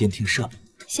满了监听设备。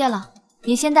谢了，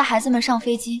你先带孩子们上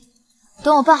飞机，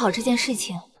等我办好这件事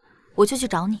情，我就去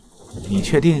找你。你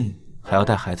确定还要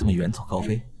带孩子们远走高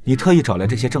飞？你特意找来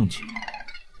这些证据，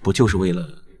不就是为了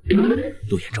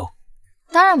陆衍州？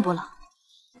当然不了，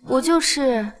我就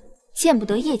是见不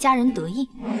得叶家人得意。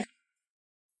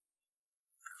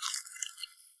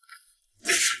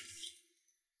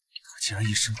他竟然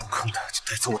一声不吭的就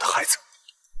带走我的孩子！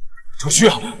周旭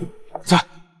啊，在，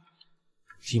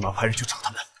立马派人去找他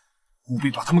们，务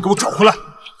必把他们给我找回来。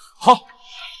好，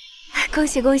恭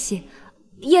喜恭喜，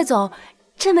叶总，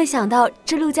真没想到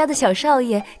这陆家的小少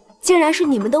爷竟然是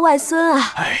你们的外孙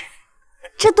啊！哎，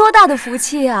这多大的福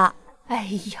气啊！哎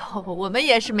呦，我们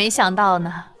也是没想到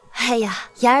呢。哎呀，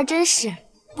妍儿真是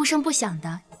不声不响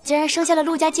的，竟然生下了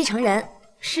陆家继承人。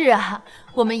是啊，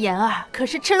我们妍儿可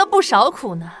是吃了不少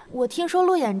苦呢。我听说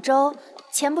陆衍州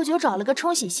前不久找了个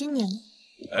冲喜新娘。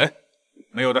哎，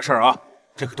没有的事儿啊，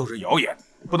这个都是谣言，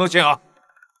不能信啊。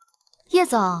叶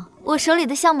总，我手里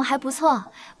的项目还不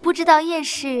错，不知道叶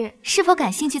氏是否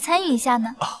感兴趣参与一下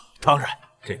呢？啊，当然，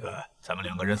这个咱们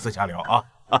两个人私下聊啊。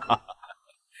哈哈。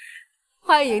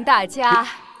欢迎大家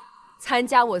参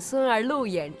加我孙儿陆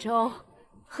衍州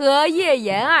和叶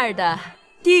妍儿的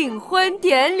订婚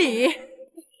典礼。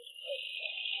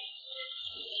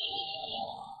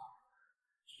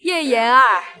叶妍儿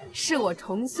是我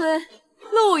重孙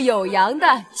陆有阳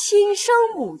的亲生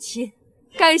母亲，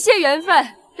感谢缘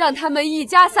分，让他们一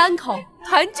家三口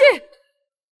团聚。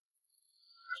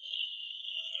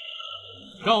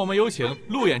让我们有请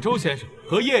陆衍州先生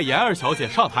和叶妍儿小姐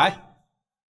上台。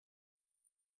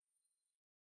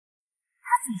他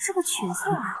怎么是个瘸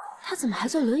子啊？他怎么还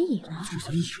坐轮椅呢？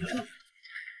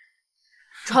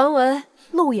传闻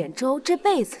陆衍州这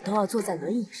辈子都要坐在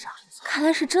轮椅上，看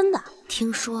来是真的。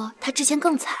听说他之前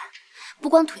更惨，不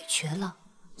光腿瘸了，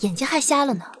眼睛还瞎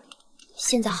了呢。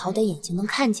现在好歹眼睛能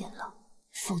看见了，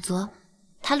否则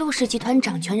他陆氏集团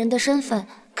掌权人的身份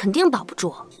肯定保不住。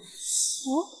哦，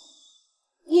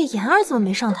叶妍儿怎么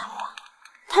没上台啊？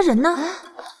他人呢？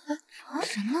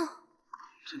人呢？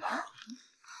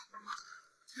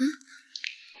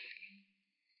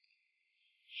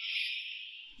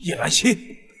叶兰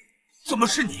溪，怎么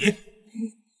是你？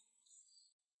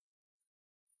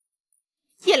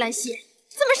叶兰溪，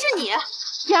怎么是你？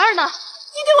妍儿呢？你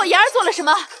对我妍儿做了什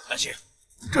么？兰溪，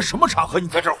这什么场合你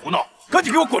在这儿胡闹？赶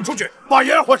紧给我滚出去，把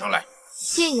妍儿换上来！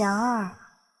叶妍儿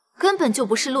根本就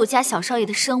不是陆家小少爷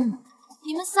的生母，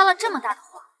你们撒了这么大的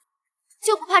谎，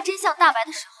就不怕真相大白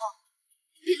的时候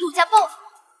被陆家报复吗？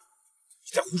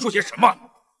你在胡说些什么？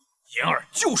妍儿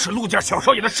就是陆家小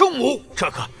少爷的生母，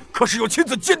这个可是有亲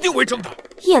子鉴定为证的。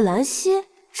叶兰溪，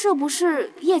这不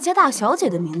是叶家大小姐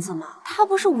的名字吗？她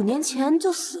不是5年前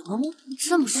就死了吗？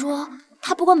这么说，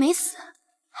她不光没死，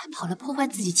还跑来破坏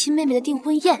自己亲妹妹的订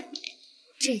婚宴，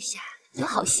这下有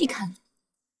好戏看了。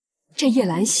这叶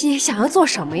兰溪想要做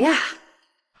什么呀？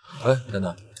哎，等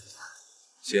等，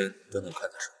先等等看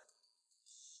他说。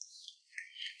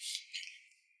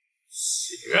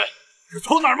血是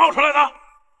从哪儿冒出来的？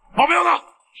保镖呢？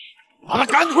把他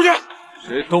赶出去！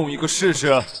谁动一个试试？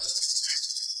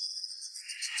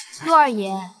陆二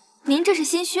爷，您这是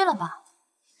心虚了吧？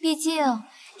毕竟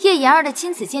叶妍儿的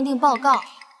亲子鉴定报告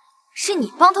是你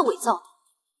帮他伪造的。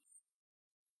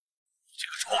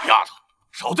这个臭丫头，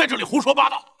少在这里胡说八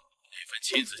道！那份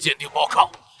亲子鉴定报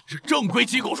告是正规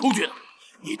机构出具的。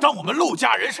你当我们陆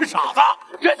家人是傻子，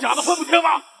真假的分不清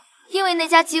吗？因为那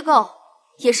家机构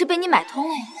也是被你买通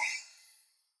了呀。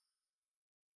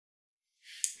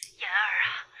妍儿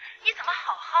啊，你怎么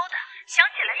好好的想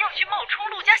起来要去冒充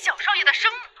陆家小少爷的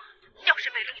生母？要是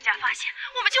被陆家发现，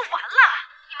我们就完了。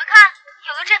你们看，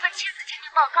有了这份亲子鉴定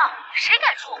报告，谁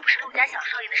敢说我不是陆家小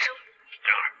少爷的生母？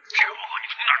妍儿，这个报告你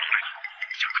从哪儿弄来的？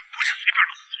这可不是随便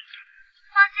弄的。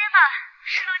放心吧，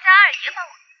是陆家二爷帮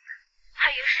我弄的。二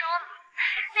爷说了，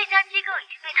那家机构已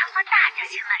经被他花大价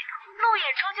钱买通，陆衍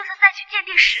冲就算再去鉴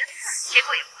定10次，结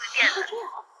果也不会变的。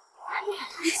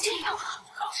是这样啊？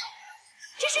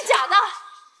这是假的，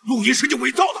录音是你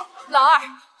伪造的。老二，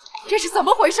这是怎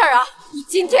么回事啊？你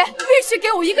今天必须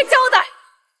给我一个交代！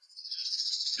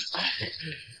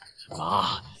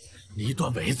妈，一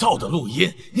段伪造的录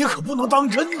音，你可不能当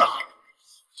真呐！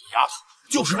这丫头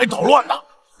就是来捣乱的，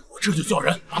我这就叫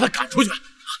人把她赶出去。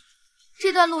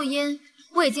这段录音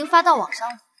我已经发到网上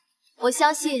了，我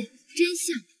相信真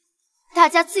相，大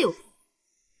家自有。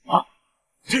啊，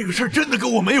这个事儿真的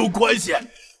跟我没有关系。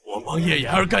我帮叶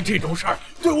妍儿干这种事儿，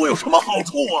对我有什么好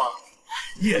处啊？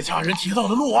叶家人提到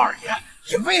的陆二爷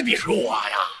也未必是我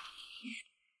呀。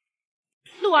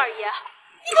陆二爷，你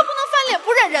可不能翻脸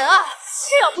不认人啊！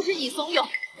这要不是你怂恿，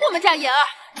我们家妍儿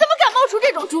怎么敢冒出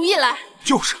这种主意来？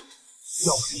就是，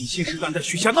要不是你信誓旦旦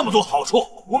许下那么多好处，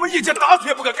我们叶家打死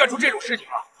也不敢干出这种事情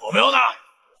啊！我没有呢，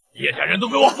叶家人都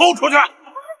给我轰出去！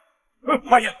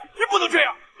二爷，你不能这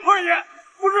样！二爷，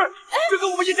不是，这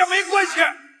跟我们叶家没关系。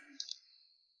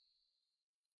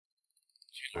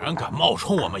居然敢冒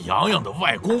充我们洋洋的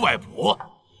外公外婆，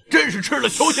真是吃了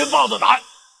求贤棒的胆！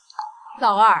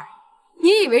老二，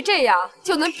你以为这样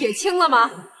就能撇清了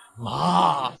吗？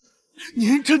妈，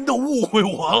您真的误会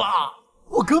我了，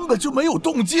我根本就没有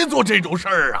动机做这种事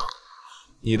儿啊！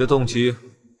你的动机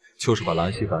就是把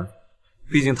兰溪赶走，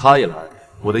毕竟他一来，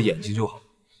我的眼睛就好。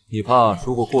你怕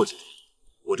如果过几天，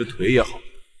我这腿也好了。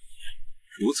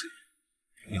如此，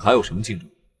你还有什么竞争？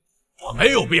我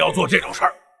没有必要做这种事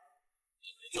儿。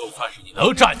就算是你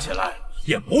能站起来，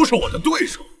也不是我的对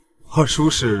手。二叔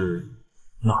是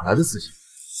哪来的自信？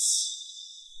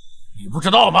你不知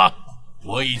道吗？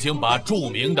我已经把著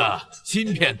名的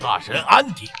芯片大神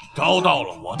安迪招到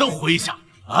了我的麾下。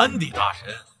安迪大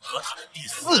神和他的第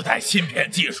4代芯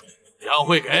片技术将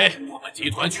会给我们集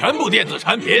团全部电子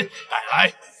产品带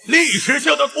来历史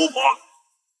性的突破。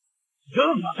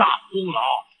这么大的功劳，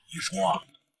你说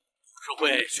是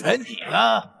会选你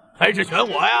呢，还是选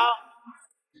我呀？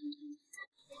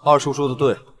二叔说的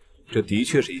对，这的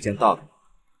确是一件大功。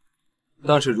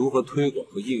但是如何推广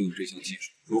和应用这项技术，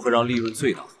如何让利润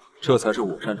最大化，这才是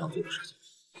我擅长做的事情。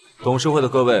董事会的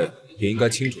各位也应该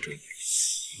清楚这一点。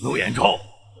陆衍冲，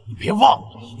你别忘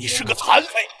了，你是个残废，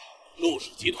陆氏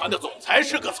集团的总裁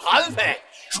是个残废，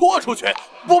说出去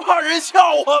不怕人笑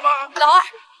话吗？老二，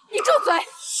你住嘴！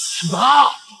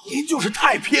妈，您就是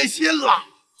太偏心了。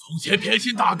从前偏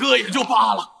心大哥也就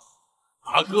罢了，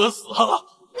大哥死了，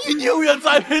你宁愿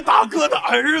栽培大哥的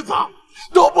儿子，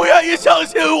都不愿意相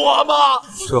信我吗？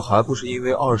这还不是因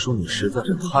为二叔你实在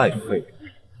是太废了，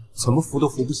怎么扶都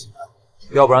扶不起来，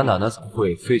要不然奶奶怎么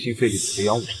会费心费力的培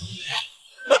养我？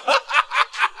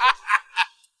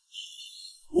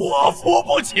我扶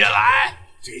不起来。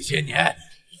这些年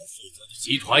我负责的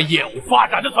集团业务发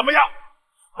展的怎么样？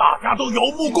大家都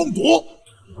有目共睹。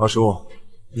二叔，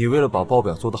你为了把报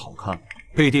表做得好看，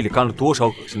背地里干了多少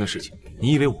恶心的事情？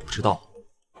你以为我不知道？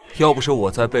要不是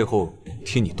我在背后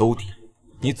替你兜底，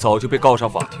你早就被告上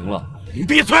法庭了。你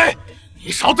闭嘴！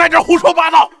你少在这胡说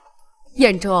八道！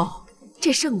彦州，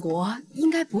这圣国应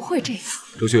该不会这样。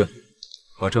周旭，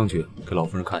把证据给老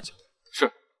夫人看一下。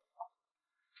是。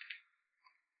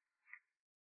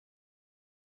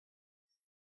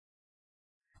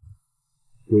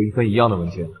有一份一样的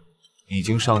文件，已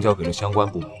经上交给了相关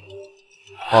部门。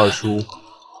二叔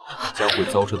将会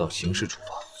遭受到刑事处罚。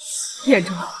彦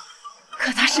州，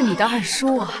可他是你的二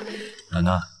叔啊！奶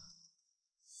奶，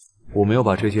我没有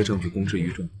把这些证据公之于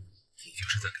众，已经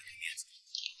是在给您面子。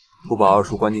不把二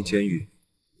叔关进监狱，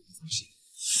不放心。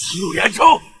陆延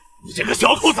冲，你这个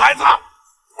小兔崽子！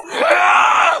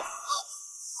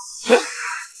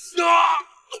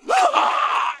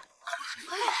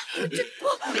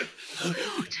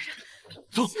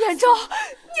彦州，你能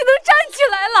站起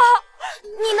来了，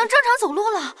你能正常走路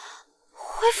了，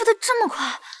恢复的这么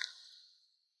快。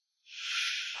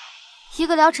一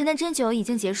个疗程的针灸已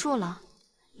经结束了，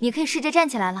你可以试着站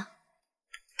起来了。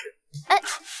哎，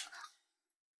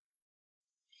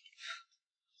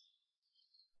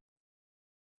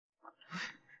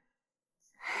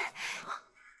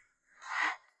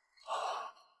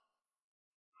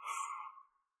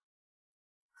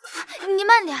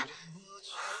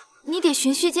也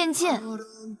循序渐进。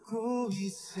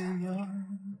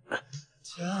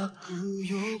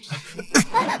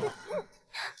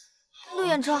陆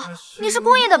远洲，你是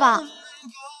故意的吧？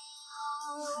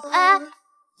哎，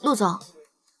陆总，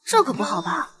这可不好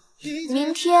吧？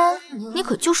明天你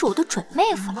可就是我的准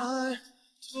妹夫了。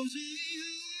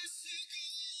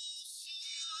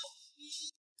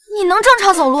你能正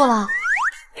常走路了？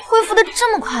恢复的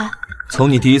这么快？从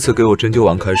你第一次给我针灸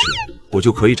完开始，我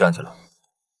就可以站起来。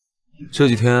这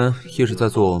几天一直在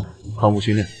做康复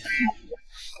训练。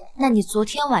那你昨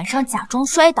天晚上假装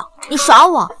摔倒，你耍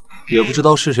我？也不知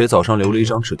道是谁早上留了一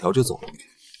张纸条就走了，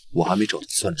我还没找他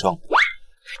算账。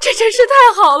这真是太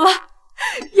好了，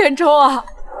远洲啊，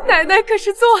奶奶可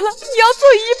是做了你要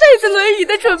坐一辈子轮椅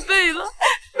的准备了，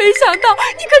没想到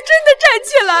你可真的站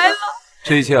起来了。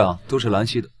这一切啊，都是兰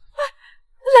溪的。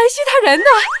兰溪他人呢？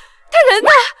他人呢？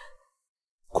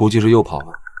估计是又跑了。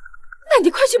那你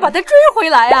快去把他追回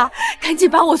来啊！赶紧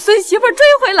把我孙媳妇追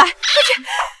回来，快去！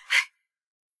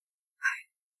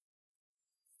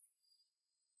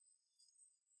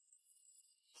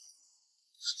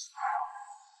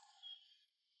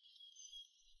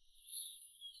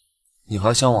你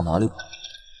还想往哪里跑？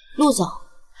陆总，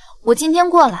我今天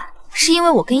过来是因为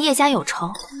我跟叶家有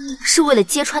仇，是为了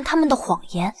揭穿他们的谎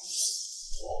言。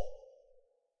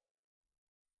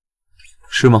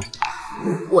是吗？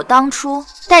我当初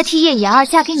代替叶妍儿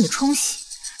嫁给你冲喜，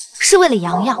是为了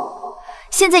洋洋。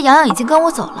现在洋洋已经跟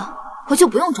我走了，我就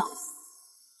不用装。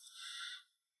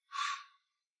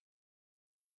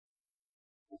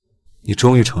你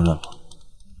终于承认了，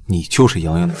你就是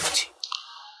洋洋的父亲。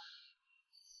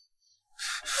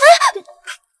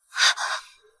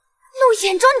陆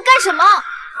衍洲，你干什么？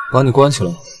把你关起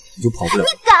来，你就跑不了。你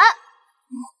敢！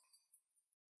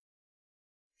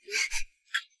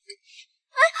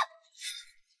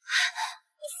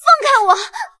放开我！早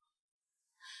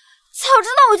知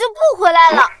道我就不回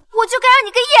来了，我就该让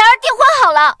你跟叶儿订婚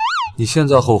好了。你现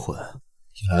在后悔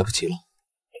也来不及了。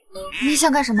你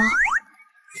想干什么？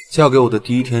嫁给我的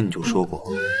第一天你就说过，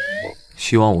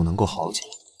希望我能够好起来，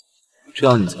这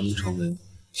样你才能成为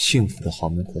幸福的豪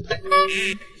门太太。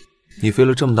你费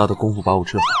了这么大的功夫把我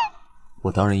治好，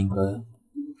我当然应该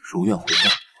如愿回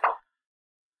家。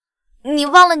你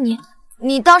忘了你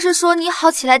当时说你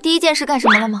好起来第一件事干什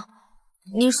么了吗？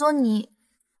你说你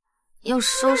要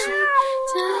收拾。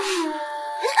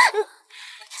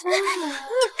你干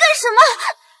什么？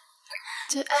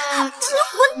你混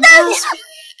蛋！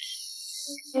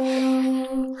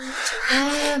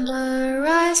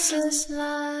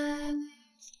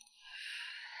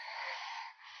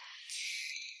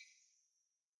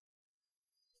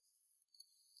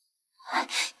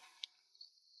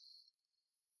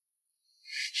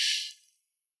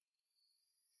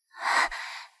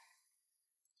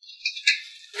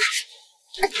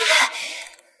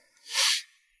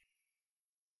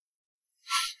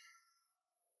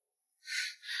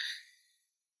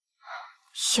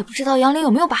也不知道杨林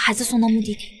有没有把孩子送到目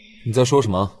的地。你在说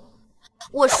什么？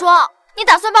我说，你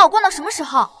打算把我关到什么时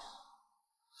候？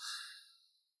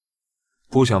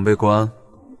不想被关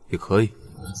也可以，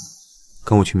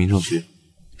跟我去民政局，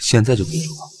现在就可以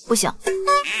出发。不行。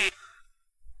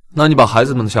那你把孩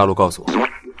子们的下落告诉我。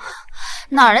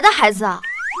哪来的孩子啊？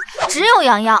只有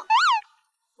洋洋。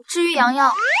至于洋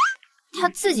洋，他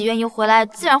自己愿意回来，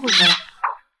自然会回来。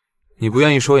你不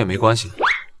愿意说也没关系，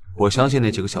我相信那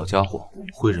几个小家伙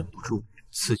会忍不住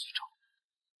自己找。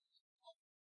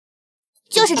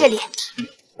就是这里，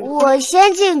我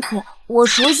先进去，我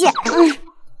熟悉。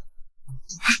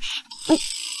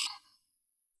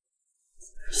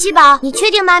喜宝，你确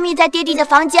定妈咪在爹地的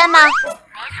房间吗？没错，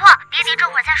爹地这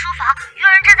会儿在书房，佣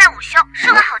人正在午休，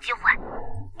是个好机会。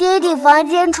爹地房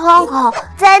间窗口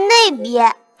在那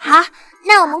边。好，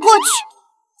那我们过去。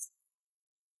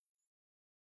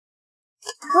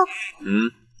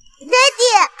爹地，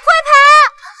快跑！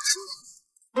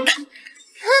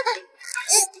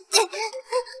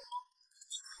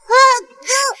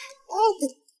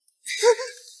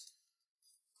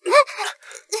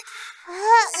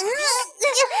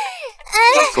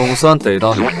总算逮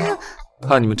到你们了，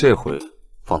看你们这回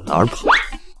往哪儿跑！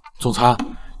总裁，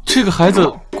这个孩子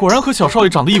果然和小少爷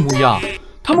长得一模一样，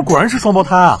他们果然是双胞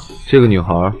胎啊！这个女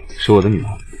孩是我的女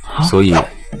儿，所以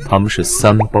他们是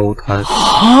三胞胎。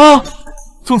啊！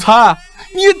总裁，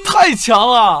你也太强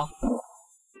了！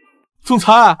总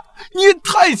裁，你也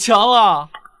太强了！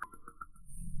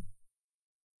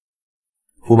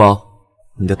福宝，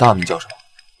你的大名叫什么？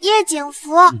叶景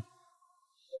福。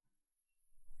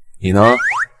你呢？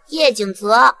叶景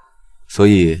泽。所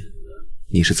以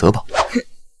你是泽宝。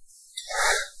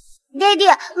爹地，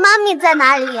妈咪在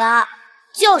哪里啊？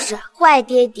就是坏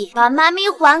爹地，把妈咪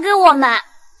还给我们。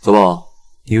泽宝，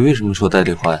你为什么说爹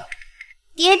地坏啊？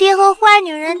爹地和坏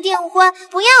女人订婚，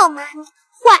不要妈咪，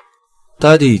坏。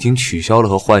爹地已经取消了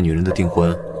和坏女人的订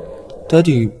婚，爹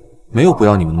地没有不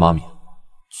要你们的妈咪。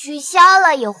取消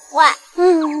了也坏。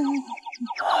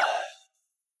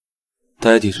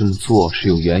爹地这么做是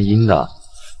有原因的，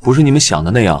不是你们想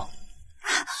的那样。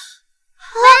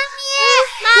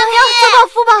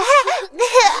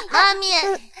妈咪，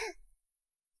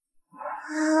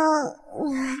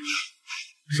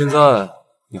现在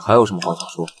你还有什么话想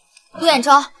说？陆远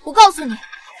洲，我告诉你，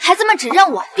孩子们只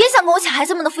认我，别想跟我抢孩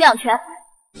子们的抚养权。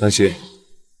兰溪，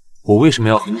我为什么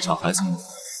要和你抢孩子？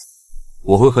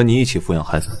我会和你一起抚养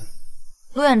孩子。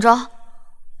陆远洲，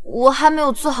我还没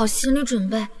有做好心理准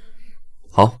备。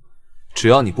好，只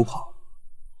要你不跑，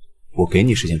我给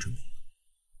你时间准备。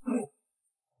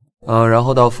然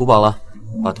后到福宝了，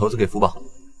把头子给福宝。孩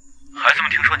子们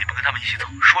听说你不跟他们一起走，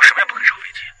说什么也不肯上飞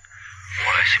机。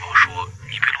后来西宝说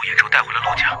你被陆衍洲带回了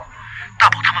陆家，大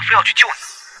宝他们非要去救你。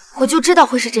我就知道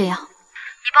会是这样。你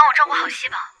帮我照顾好西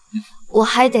宝。我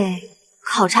还得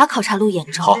考察考察陆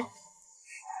衍洲。好。赢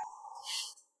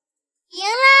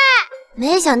了！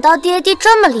没想到爹地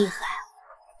这么厉害，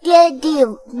爹地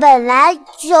本来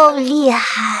就厉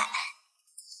害。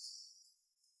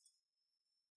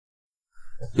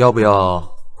要不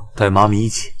要带妈咪一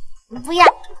起？不要，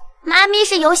妈咪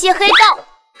是游戏黑道。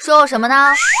说我什么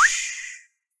呢？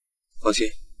放心，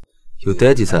有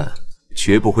daddy 在，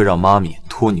绝不会让妈咪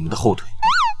拖你们的后腿。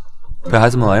陪孩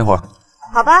子们玩一会儿。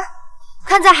好吧，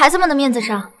看在孩子们的面子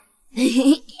上。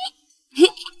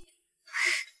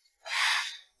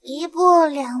一步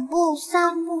两步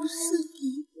三步四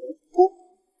步。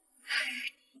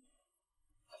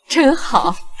真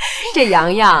好，这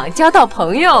洋洋交到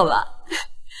朋友了。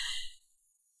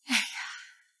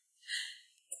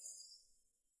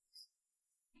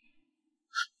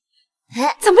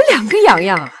怎么两个洋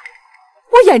洋啊？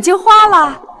我眼睛花了！来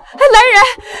人，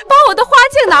把我的花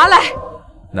镜拿来！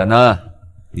奶奶，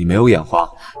你没有眼花。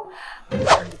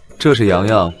这是洋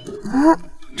洋，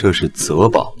这是泽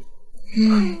宝，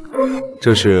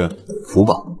这是福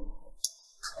宝，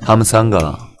他们三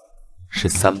个是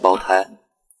三胞胎。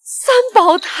三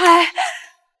胞胎？哎呦，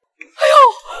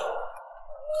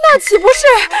那岂不是？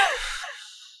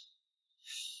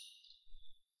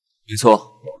没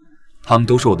错，他们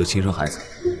都是我的亲生孩子。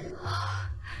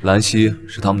兰溪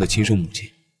是他们的亲生母亲，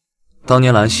当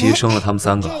年兰溪生了他们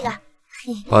三个，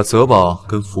把泽宝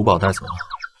跟福宝带走了，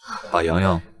把洋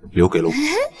洋留给了我。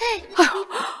哎呦，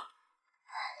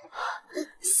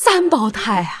三胞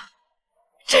胎啊，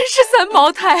真是三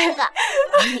胞胎！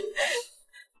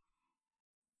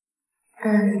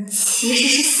其实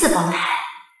是四胞胎。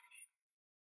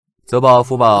泽宝、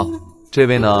福宝，这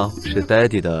位呢是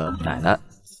Daddy 的奶奶，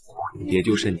也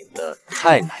就是你们的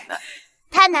太奶奶。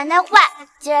太奶奶坏，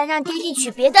竟然让爹地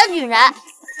娶别的女人。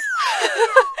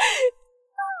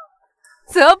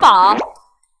泽宝、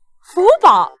福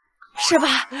宝是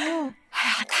吧？哎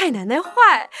呀，太奶奶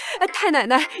坏！太奶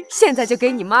奶，现在就给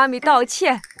你妈咪道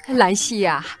歉。兰溪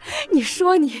呀，你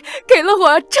说你给了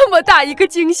我这么大一个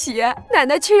惊喜，奶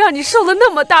奶却让你受了那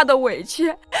么大的委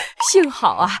屈。幸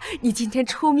好啊，你今天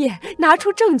出面拿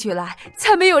出证据来，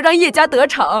才没有让叶家得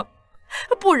逞。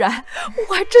不然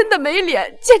我还真的没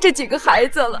脸见这几个孩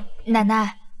子了。奶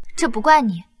奶，这不怪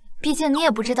你，毕竟你也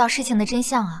不知道事情的真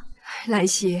相啊。兰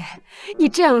溪，你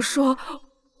这样说，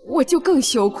我就更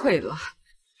羞愧了。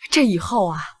这以后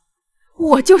啊，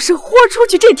我就是豁出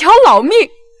去这条老命，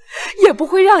也不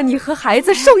会让你和孩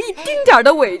子受一丁点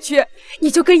的委屈。你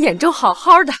就跟兖州好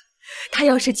好的，他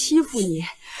要是欺负你，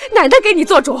奶奶给你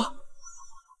做主。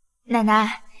奶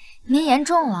奶，您言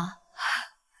重了。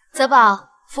泽宝、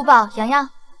福宝、洋洋，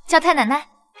叫太奶奶。太奶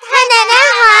奶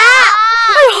好！哎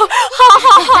呦，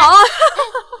好。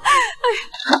哎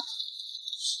呀，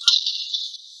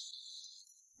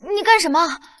你干什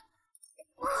么？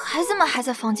孩子们还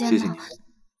在房间呢。谢谢你，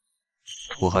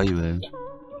我还以为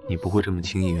你不会这么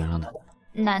轻易原谅奶奶。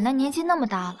奶奶年纪那么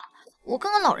大了，我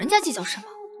跟个老人家计较什么？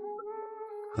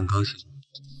很高兴，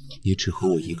你只和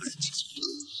我一个人计较。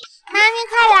妈咪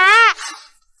快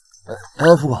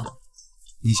来！福宝，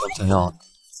你想不想要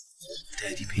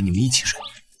Daddy陪你们一起睡？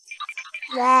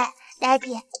对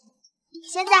，Daddy，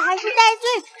现在还是带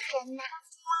罪之身呢。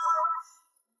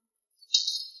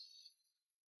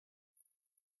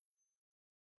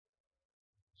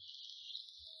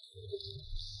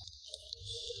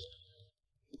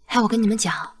哎，我跟你们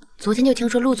讲，昨天就听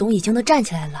说陆总已经能站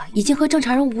起来了，已经和正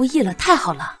常人无异了，太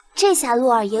好了！这下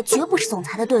陆二爷绝不是总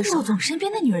裁的对手。陆总身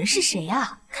边的女人是谁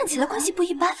呀？看起来关系不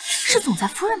一般，是总裁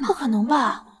夫人吗？不可能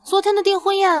吧？昨天的订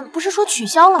婚宴不是说取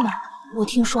消了吗？我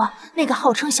听说那个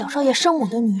号称小少爷生母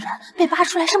的女人被扒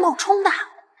出来是冒充的。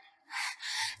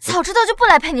早知道就不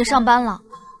来陪你上班了，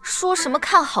说什么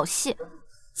看好戏，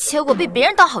结果被别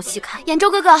人当好戏看。兖州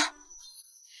哥哥，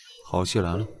好戏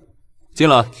来了，进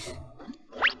来。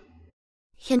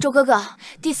兖州哥哥，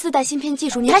第4代芯片技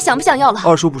术你还想不想要了？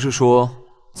二叔不是说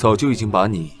早就已经把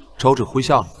你招至麾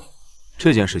下了吗？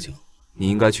这件事情你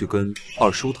应该去跟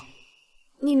二叔谈。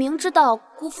你明知道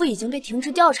姑父已经被停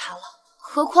职调查了，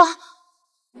何况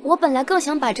我本来更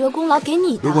想把这个功劳给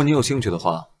你的。如果你有兴趣的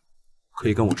话，可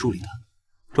以跟我助理谈。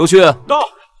周旭到。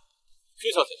薛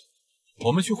小姐，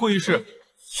我们去会议室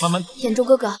慢慢。兖州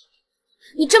哥哥，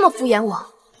你这么敷衍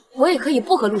我，我也可以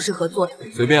不和陆氏合作的。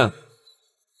随便，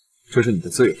这是你的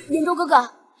自由。兖州哥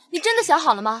哥，你真的想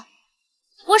好了吗？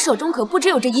我手中可不只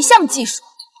有这一项技术，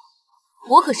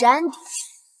我可是安迪。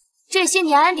这些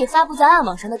年安迪发布在暗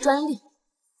网上的专利，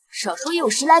少说也有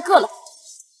10来个了。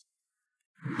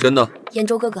真的？兖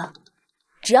州哥哥，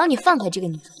只要你放开这个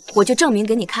女人，我就证明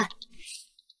给你看。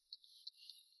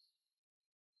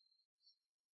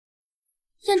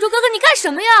兖州哥哥，你干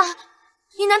什么呀？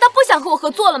你难道不想和我合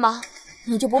作了吗？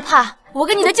你就不怕我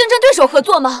跟你的竞争对手合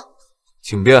作吗？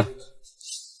请便。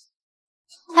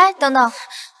哎，等等，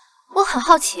我很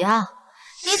好奇啊，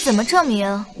你怎么证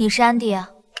明你是安迪啊？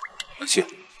谢。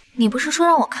你不是说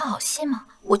让我看好戏吗？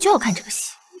我就要看这个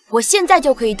戏。我现在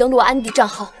就可以登录安迪账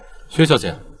号。薛小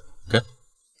姐，给。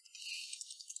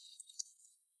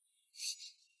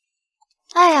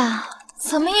哎呀，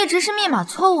怎么一直是密码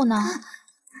错误呢？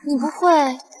你不会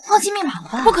忘记密码了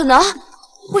吧？不可能，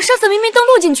我上次明明登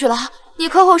录进去了。你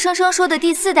口口声声说的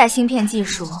第4代芯片技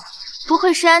术，不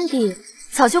会是安迪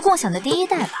早就共享的第1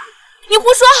代吧？你胡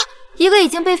说！一个已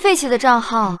经被废弃的账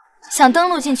号，想登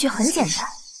录进去很简单，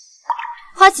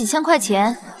花几千块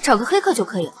钱找个黑客就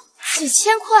可以了。几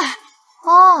千块？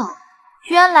哦，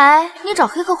原来你找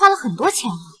黑客花了很多钱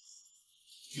啊！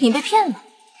你被骗了。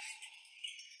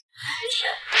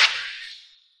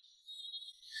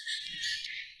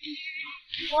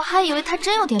我还以为他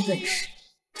真有点本事，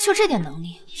就这点能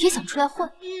力也想出来混。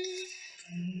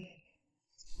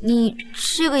你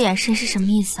这个眼神是什么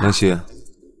意思啊？南希，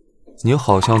你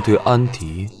好像对安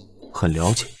迪很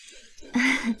了解。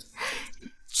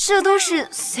这都是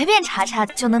随便查查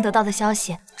就能得到的消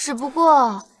息，只不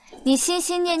过你心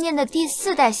心念念的第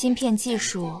4代芯片技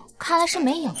术看来是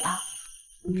没影了。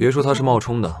别说他是冒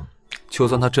充的，就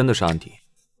算他真的是安迪，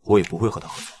我也不会和他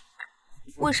合作。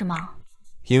为什么？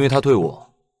因为他对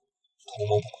我图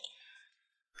谋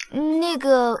不轨。那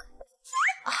个，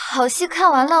好戏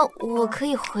看完了，我可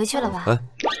以回去了吧？哎，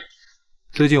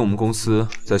最近我们公司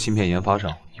在芯片研发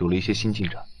上有了一些新进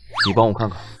展，你帮我看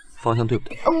看方向对不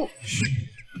对？嘘，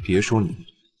别说你。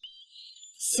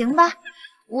行吧，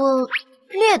我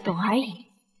略懂而已。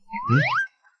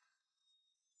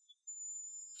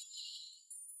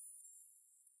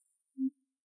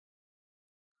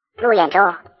陆兖州，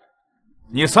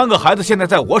你3个孩子现在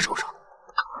在我手上，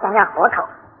想要活口，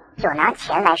就拿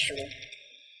钱来赎。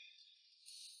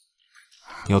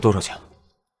你要多少钱？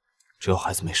只要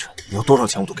孩子没事，你要多少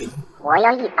钱我都给你。我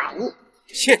要100亿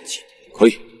现金。可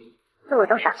以。陆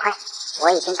总爽快，我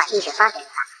已经把地址发给了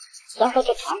他，钱黑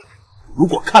之前。如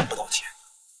果看不到钱，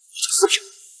你就撕票。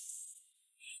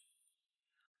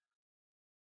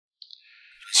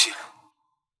行。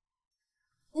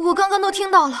我刚刚都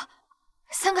听到了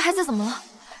，3个孩子怎么了？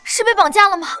是被绑架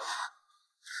了吗？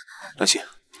兰心，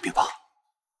别怕，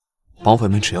绑匪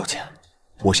们只要钱，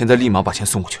我现在立马把钱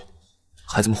送过去，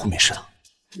孩子们会没事的。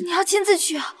你要亲自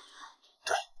去啊？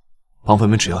对，绑匪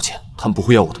们只要钱，他们不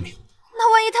会要我的命。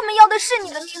那万一他们要的是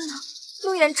你的命呢？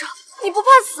陆兖州，你不怕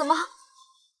死吗？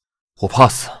我怕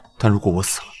死，但如果我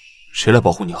死了，谁来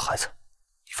保护你和孩子？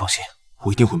你放心，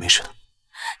我一定会没事的。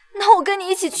那我跟你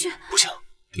一起去。不行，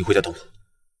你回家等我，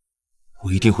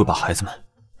我一定会把孩子们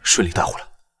顺利带回来。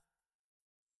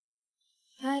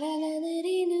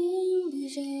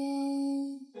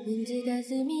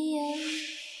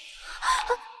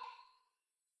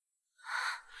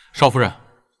少夫人，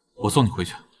我送你回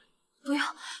去。不用，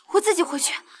我自己回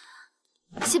去。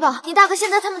喜宝，你大哥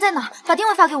现在他们在哪儿？把定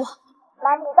位发给我。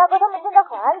妈，你大哥他们现在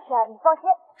很安全，你放心。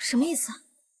什么意思？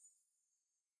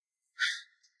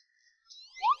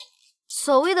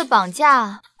所谓的绑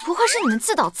架，不会是你们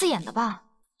自导自演的吧？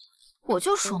我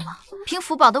就说嘛，凭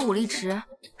福宝的武力值，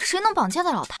谁能绑架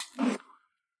得了他？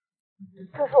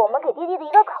这是我们给爹地的一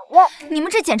个考验。你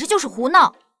们这简直就是胡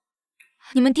闹！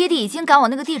你们爹地已经赶我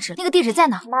那个地址，那个地址在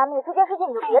哪？妈咪，这件事情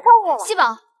你就别掺和了。西宝，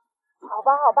好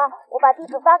吧，好吧，我把地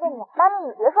址发给你。妈咪，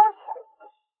你别生气。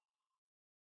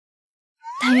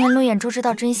但愿陆兖州知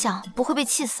道真相，不会被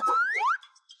气死吧。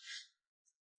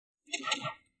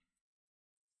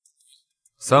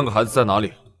3个孩子在哪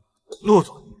里？陆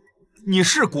总，你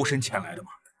是孤身前来的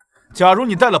吗？假如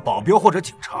你带了保镖或者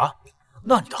警察，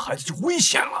那你的孩子就危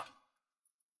险了。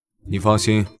你放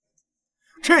心，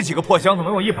这几个破箱子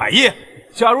能有100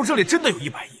亿？假如这里真的有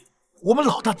100亿，我们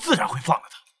老大自然会放了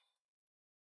他。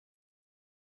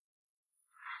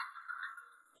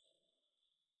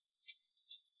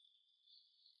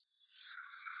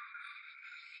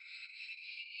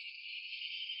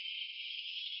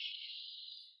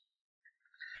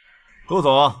陆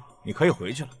总，你可以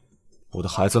回去了。我的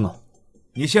孩子呢？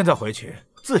你现在回去，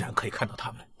自然可以看到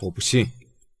他们。我不信，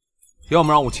要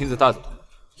么让我亲自带走他，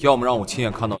要么让我亲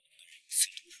眼看到送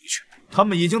他们回去。他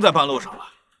们已经在半路上了，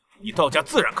你到家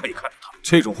自然可以看到他们。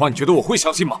这种话你觉得我会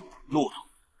相信吗？陆总，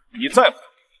你再不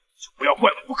就不要怪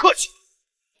我不客气。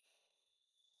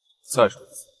再说一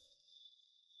次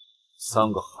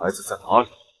，3个孩子在哪里？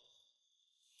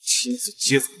亲自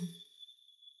接走。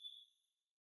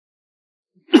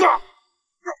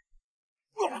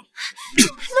陆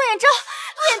远征，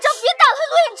别打了，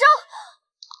陆远征！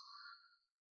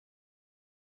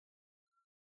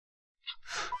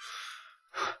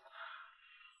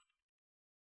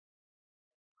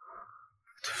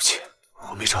对不起，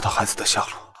我没找到孩子的下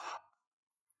落。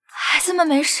孩子们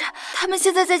没事，他们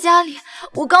现在在家里，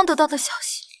我刚得到的消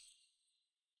息。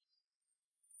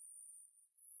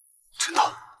真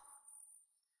的？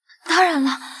当然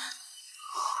了。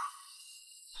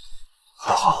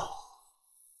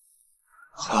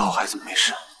还好孩子们没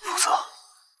事，否则……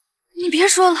你别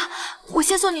说了，我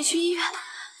先送你去医院。走。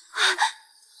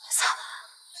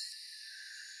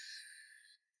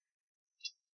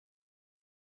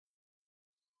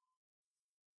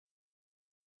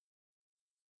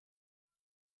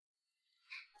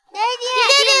爹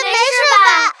地没事吧？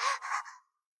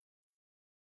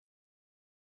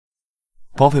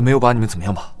绑匪没有把你们怎么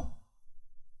样吧？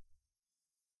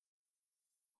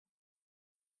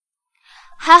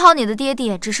还好你的爹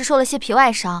地只是受了些皮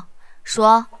外伤。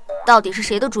说，到底是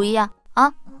谁的主意啊？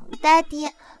啊，爹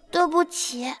地，对不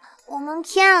起，我们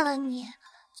骗了你。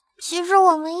其实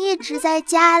我们一直在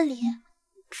家里，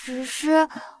只是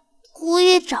故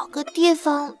意找个地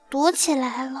方躲起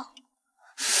来了。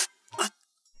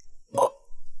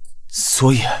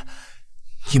所以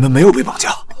你们没有被绑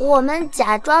架？我们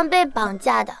假装被绑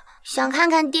架的，想看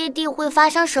看爹地会发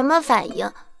生什么反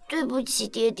应。对不起，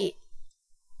爹地。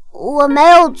我没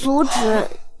有阻止，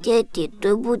爹地，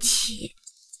对不起。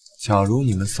假如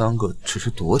你们3个只是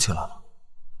躲起来了，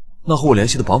那和我联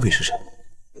系的绑匪是谁？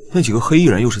那几个黑衣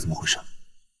人又是怎么回事？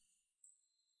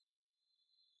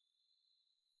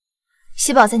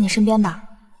喜宝在你身边吧，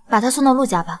把他送到陆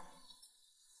家吧。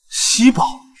喜宝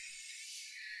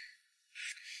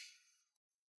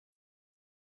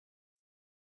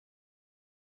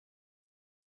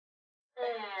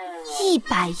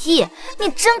，100亿，你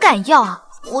真敢要啊！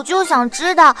我就想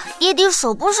知道爹地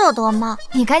舍不舍得吗？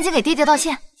你赶紧给爹爹道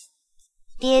歉。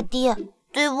爹地，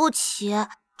对不起，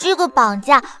这个绑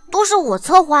架都是我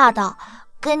策划的，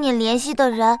跟你联系的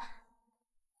人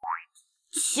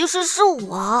其实是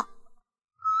我。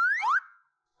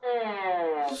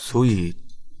所以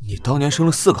你当年生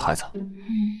了4个孩子？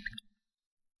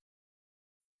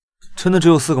真的只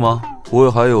有4个吗？不会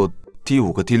还有第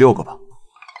5个、第6个吧？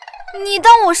你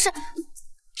当我是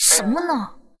什么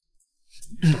呢？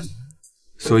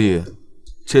所以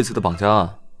这次的绑架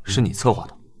案是你策划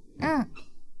的？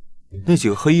那几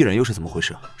个黑衣人又是怎么回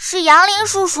事？是杨林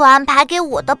叔叔安排给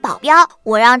我的保镖，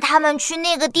我让他们去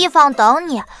那个地方等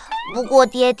你。不过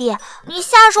爹地，你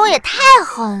下手也太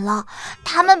狠了，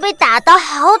他们被打得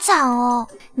好惨哦。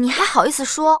你还好意思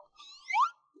说？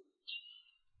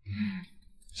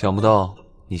想不到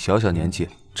你小小年纪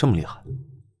这么厉害。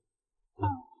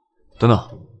等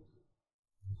等，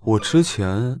我之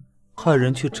前派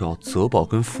人去找泽宝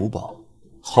跟福宝，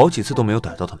好几次都没有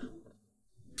逮到他们，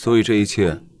所以这一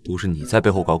切都是你在背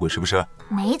后搞鬼，是不是？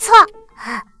没错。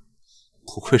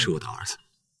不愧是我的儿子。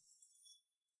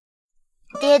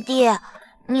爹地，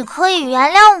你可以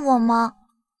原谅我吗？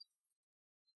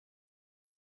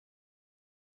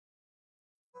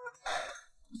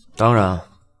当然，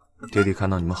爹地看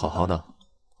到你们好好的，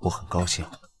我很高兴。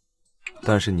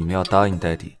但是你们要答应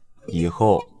爹地，以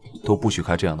后都不许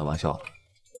开这样的玩笑了。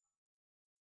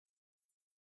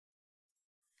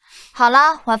好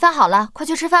了，晚饭好了，快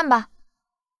去吃饭吧。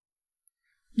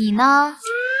你呢？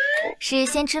是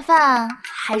先吃饭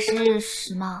还是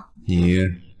什么？你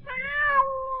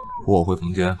扶我回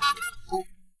房间。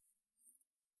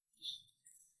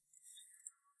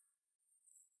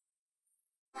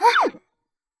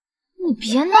你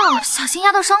别闹，小心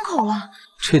压到伤口了。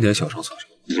这点小伤算什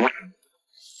么？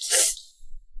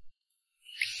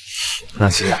纳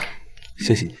西，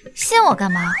谢谢你。谢我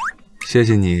干嘛？谢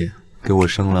谢你给我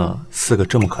生了4个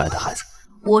这么可爱的孩子。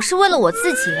我是为了我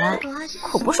自己，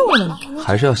可不是为了你。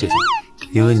还是要谢谢你，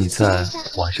因为你在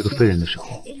我还是个废人的时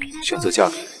候选择嫁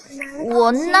给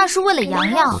我，那是为了洋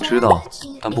洋。我知道，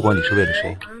但不管你是为了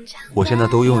谁，我现在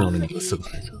都拥有了你和4个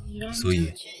孩子，所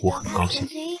以我很高兴。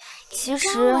其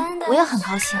实我也很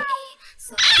高兴。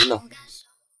真的？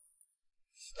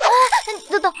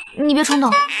等，你别冲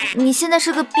动，你现在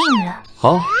是个病人。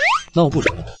好，那我不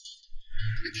冲动。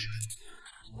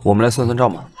我们来算算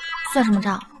账吧。算什么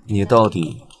账？你到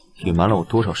底隐瞒了我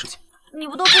多少事情？你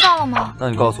不都知道了吗？那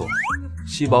你告诉我，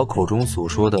西宝口中所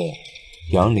说的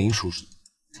杨林叔叔，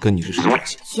跟你是什么关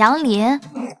系？杨林，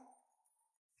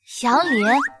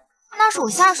那是我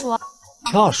下属。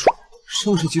下属？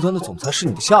盛世集团的总裁是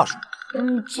你的下属？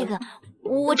这个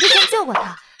我之前救过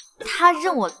他，他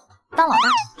认我当老大。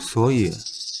所以，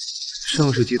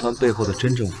盛世集团背后的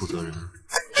真正负责人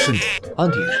是你，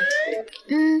安迪也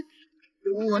是。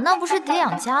我那不是得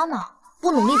养家吗？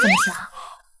不努力怎么行？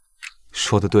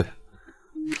说的对，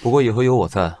不过以后有我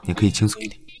在，你可以轻松一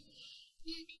点。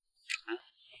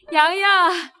洋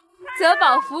洋，泽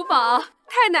宝、福宝，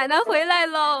太奶奶回来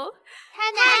喽！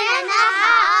太奶奶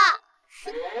好。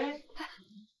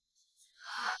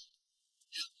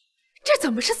这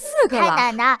怎么是4个了？太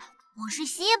奶奶，我是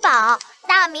西宝，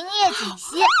大名叶锦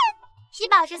溪。西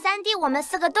宝是3弟，我们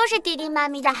4个都是弟弟妈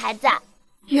咪的孩子。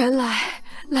原来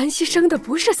兰溪生的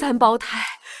不是3胞胎，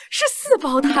是4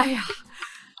胞胎呀！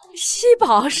西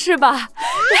宝是吧？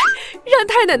让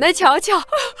太奶奶瞧瞧。太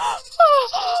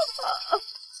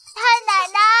奶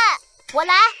奶，我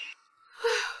来。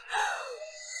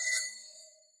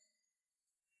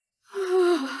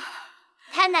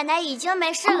太奶奶已经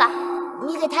没事了，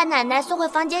你给太奶奶送回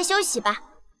房间休息吧。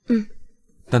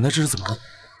奶奶这是怎么了？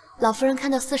老夫人看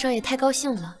到4少爷太高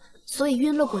兴了，所以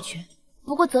晕了过去。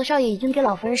不过泽少爷已经给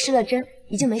老夫人施了针，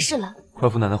已经没事了。快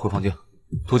扶奶奶回房间，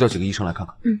多叫几个医生来看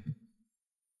看。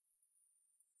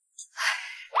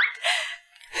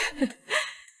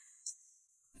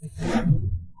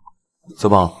泽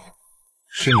宝，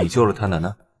是你救了太奶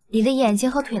奶？你的眼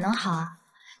睛和腿能好啊？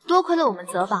多亏了我们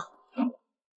泽宝。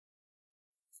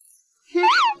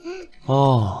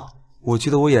哦，我记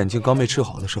得我眼睛刚被治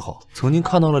好的时候，曾经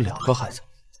看到了2个孩子，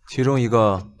其中一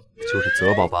个就是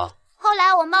泽宝吧。后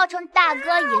来我冒充大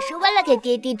哥也是为了给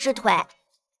爹地治腿，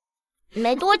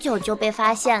没多久就被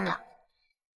发现了。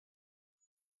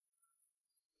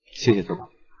谢谢泽宝，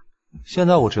现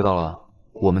在我知道了，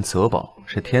我们泽宝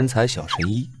是天才小神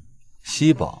医，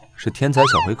西宝是天才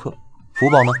小黑客，福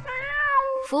宝呢？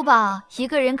福宝一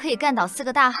个人可以干倒4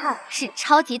个大汉，是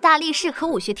超级大力士和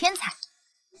武学天才。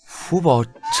福宝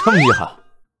这么厉害？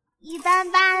一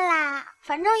般般啦，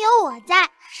反正有我在，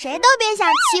谁都别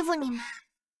想欺负你们。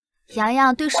洋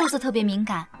洋对数字特别敏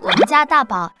感，我们家大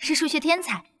宝是数学天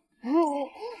才。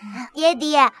爹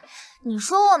地，你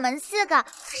说我们4个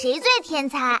谁最天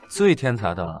才？最天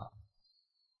才的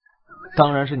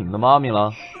当然是你们的妈咪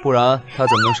了，不然她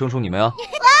怎么能生出你们呀？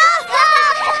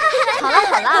好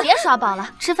了，别耍宝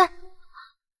了，吃饭。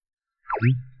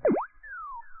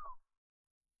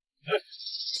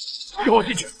给我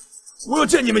进去！我要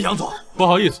见你们杨总。不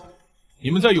好意思，你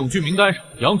们在永居名单上，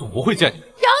杨总不会见你们。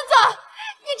杨总，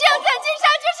你这样赶尽杀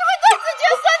绝是会断子绝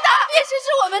孙的。叶氏是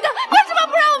我们的，为什么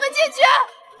不让我们进去？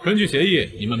根据协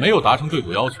议，你们没有达成对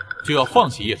赌要求，就要放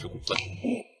弃叶氏股份。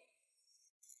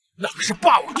那个是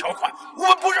霸王条款，我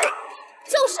们不认。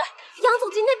就是，杨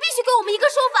总今天必须给我们一个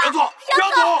说法。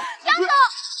杨总，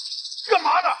干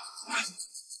嘛呢？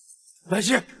兰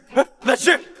心，兰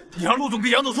心，你让陆总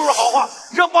给杨总说说好话，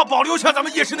让爸保留下咱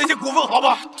们叶氏那些股份，好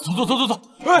吧？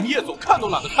走，叶总看都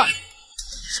懒得看。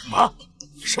什么？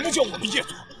什么叫我们叶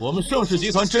总？我们盛世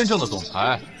集团真正的总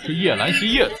裁是叶兰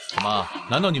溪叶总，什么？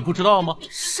难道你不知道吗？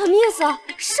什么意思啊？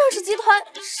盛世集团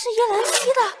是叶兰溪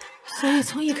的，所以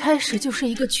从一开始就是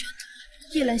一个圈套。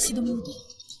叶兰溪的目的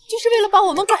就是为了把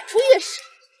我们赶出叶氏。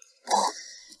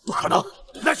不可能，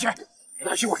兰心，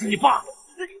我是你爸，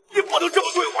你不能这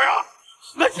么对我呀！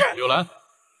兰心，柳兰、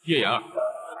叶妍儿，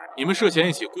你们涉嫌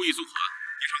一起故意纵火案。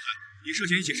叶少凯，你涉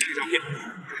嫌一起实力诈骗，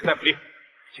这是逮捕令，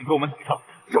请给我们顶上。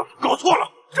这搞错了，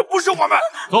这不是我们，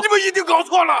你们一定搞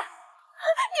错了，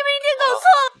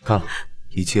看了，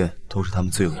一切都是他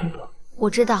们罪有应得。我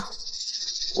知道，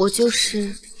我就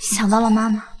是想到了妈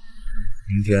妈。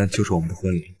明天就是我们的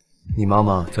婚礼，你妈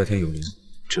妈在天有灵，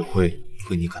只会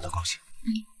为你感到高兴。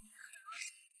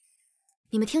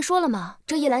你们听说了吗？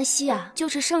这叶兰溪啊，就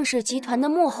是盛世集团的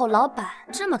幕后老板。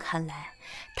这么看来，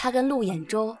他跟陆衍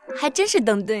舟还真是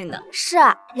登对呢。是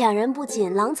啊，两人不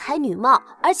仅郎才女貌，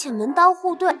而且门当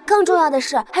户对，更重要的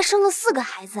是还生了4个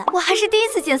孩子。我还是第一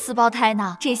次见4胞胎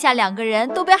呢，这下2个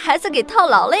人都被孩子给套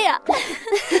牢了呀。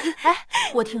哎，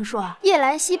我听说叶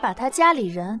兰溪把他家里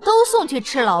人都送去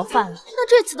吃牢饭了，那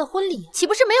这次的婚礼岂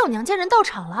不是没有娘家人到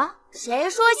场了？谁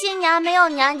说新娘没有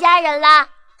娘家人啦？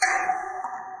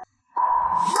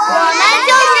我们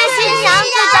就是新娘子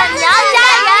的娘家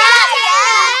人。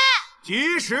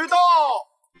吉时到，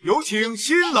有请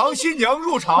新郎新娘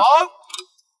入场。哇，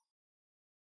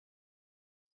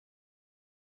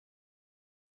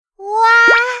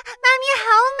妈咪好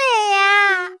美呀！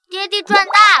爹地赚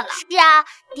大了。是啊，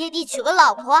爹地娶个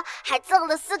老婆，还赠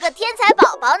了4个天才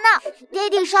宝宝呢。爹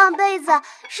地上辈子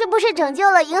是不是拯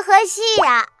救了银河系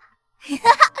呀？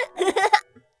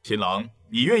新郎，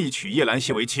你愿意娶叶兰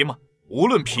溪为妻吗？无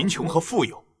论贫穷和富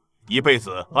有，一辈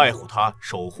子爱护她，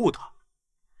守护她，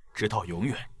直到永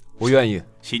远。我愿意。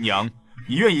新娘，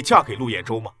你愿意嫁给陆衍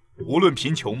舟吗？无论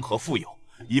贫穷和富有，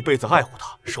一辈子爱护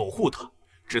她，守护她，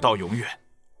直到永远。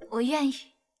我愿意。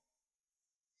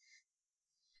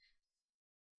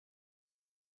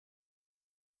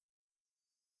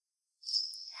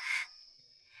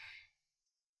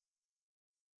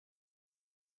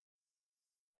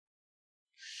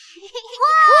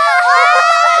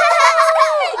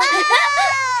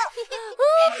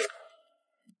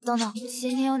等等，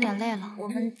今天有点累了，我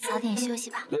们早点休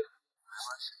息吧。爹地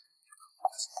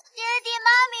妈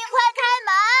咪快开门！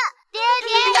爹地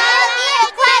妈咪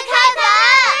快开门！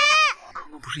刚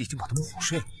刚不是已经把他们哄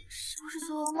睡了？是不是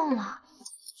做噩梦了？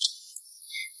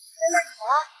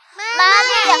妈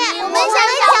咪，我们想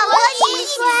和你一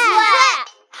起睡。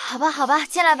好吧，好吧，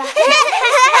进来吧。爹地给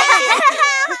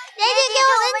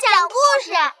我们讲故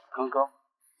事。刚刚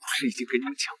不是已经给你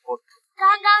们讲过了？刚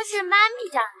刚是妈咪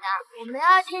讲的，我们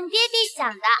要听爹地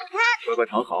讲的。乖乖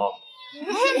躺好。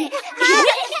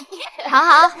好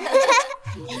好。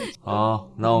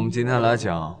好，那我们今天来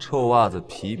讲臭袜子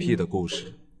皮皮的故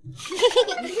事。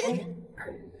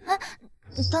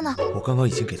等等，我刚刚已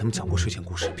经给他们讲过睡前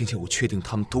故事，并且我确定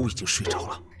他们都已经睡着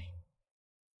了。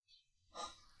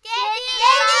爹地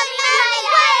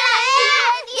快来！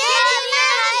爹地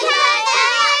快来！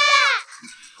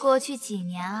过去几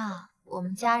年啊，我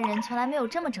们家人从来没有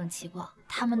这么整齐过，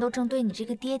他们都正对你这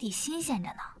个爹地新鲜着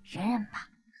呢，忍忍吧。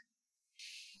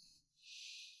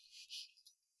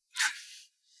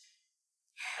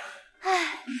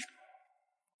唉，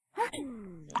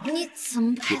你怎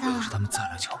么拍的？要是他们再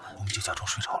来敲门，我们就假装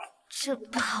睡着了。这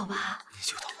不好吧？你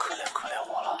就当可怜可怜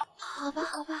我了。好吧，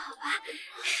好吧，好吧。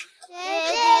爹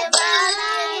地妈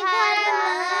咪开门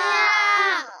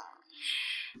啊！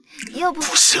要不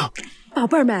不行。宝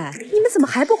贝儿们，你们怎么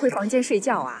还不回房间睡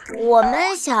觉啊？我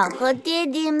们想和爹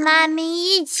地妈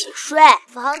咪一起睡，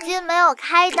房间没有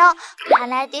开灯，看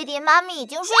来爹地妈咪已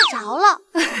经睡着了。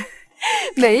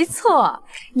没错，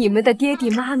你们的爹地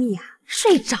妈咪啊，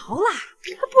睡着了，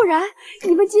不然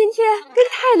你们今天跟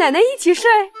太奶奶一起睡。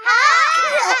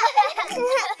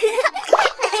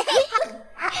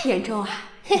衍舟啊，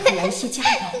你和兰溪加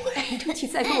油，争取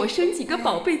再给我生几个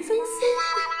宝贝曾孙。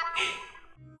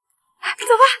走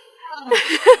吧。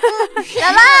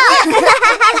来吧。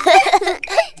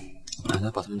奶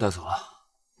奶把他们带走了。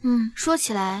说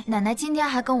起来，奶奶今天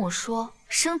还跟我说，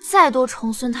生再多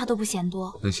重孙她都不嫌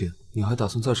多。兰溪，你还打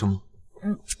算再生吗？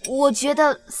我觉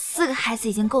得4个孩子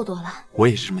已经够多了。我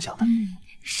也是这么想的。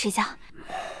睡觉。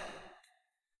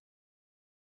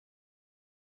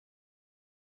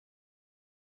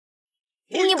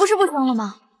你不是不生了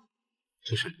吗？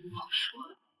这是刘老师。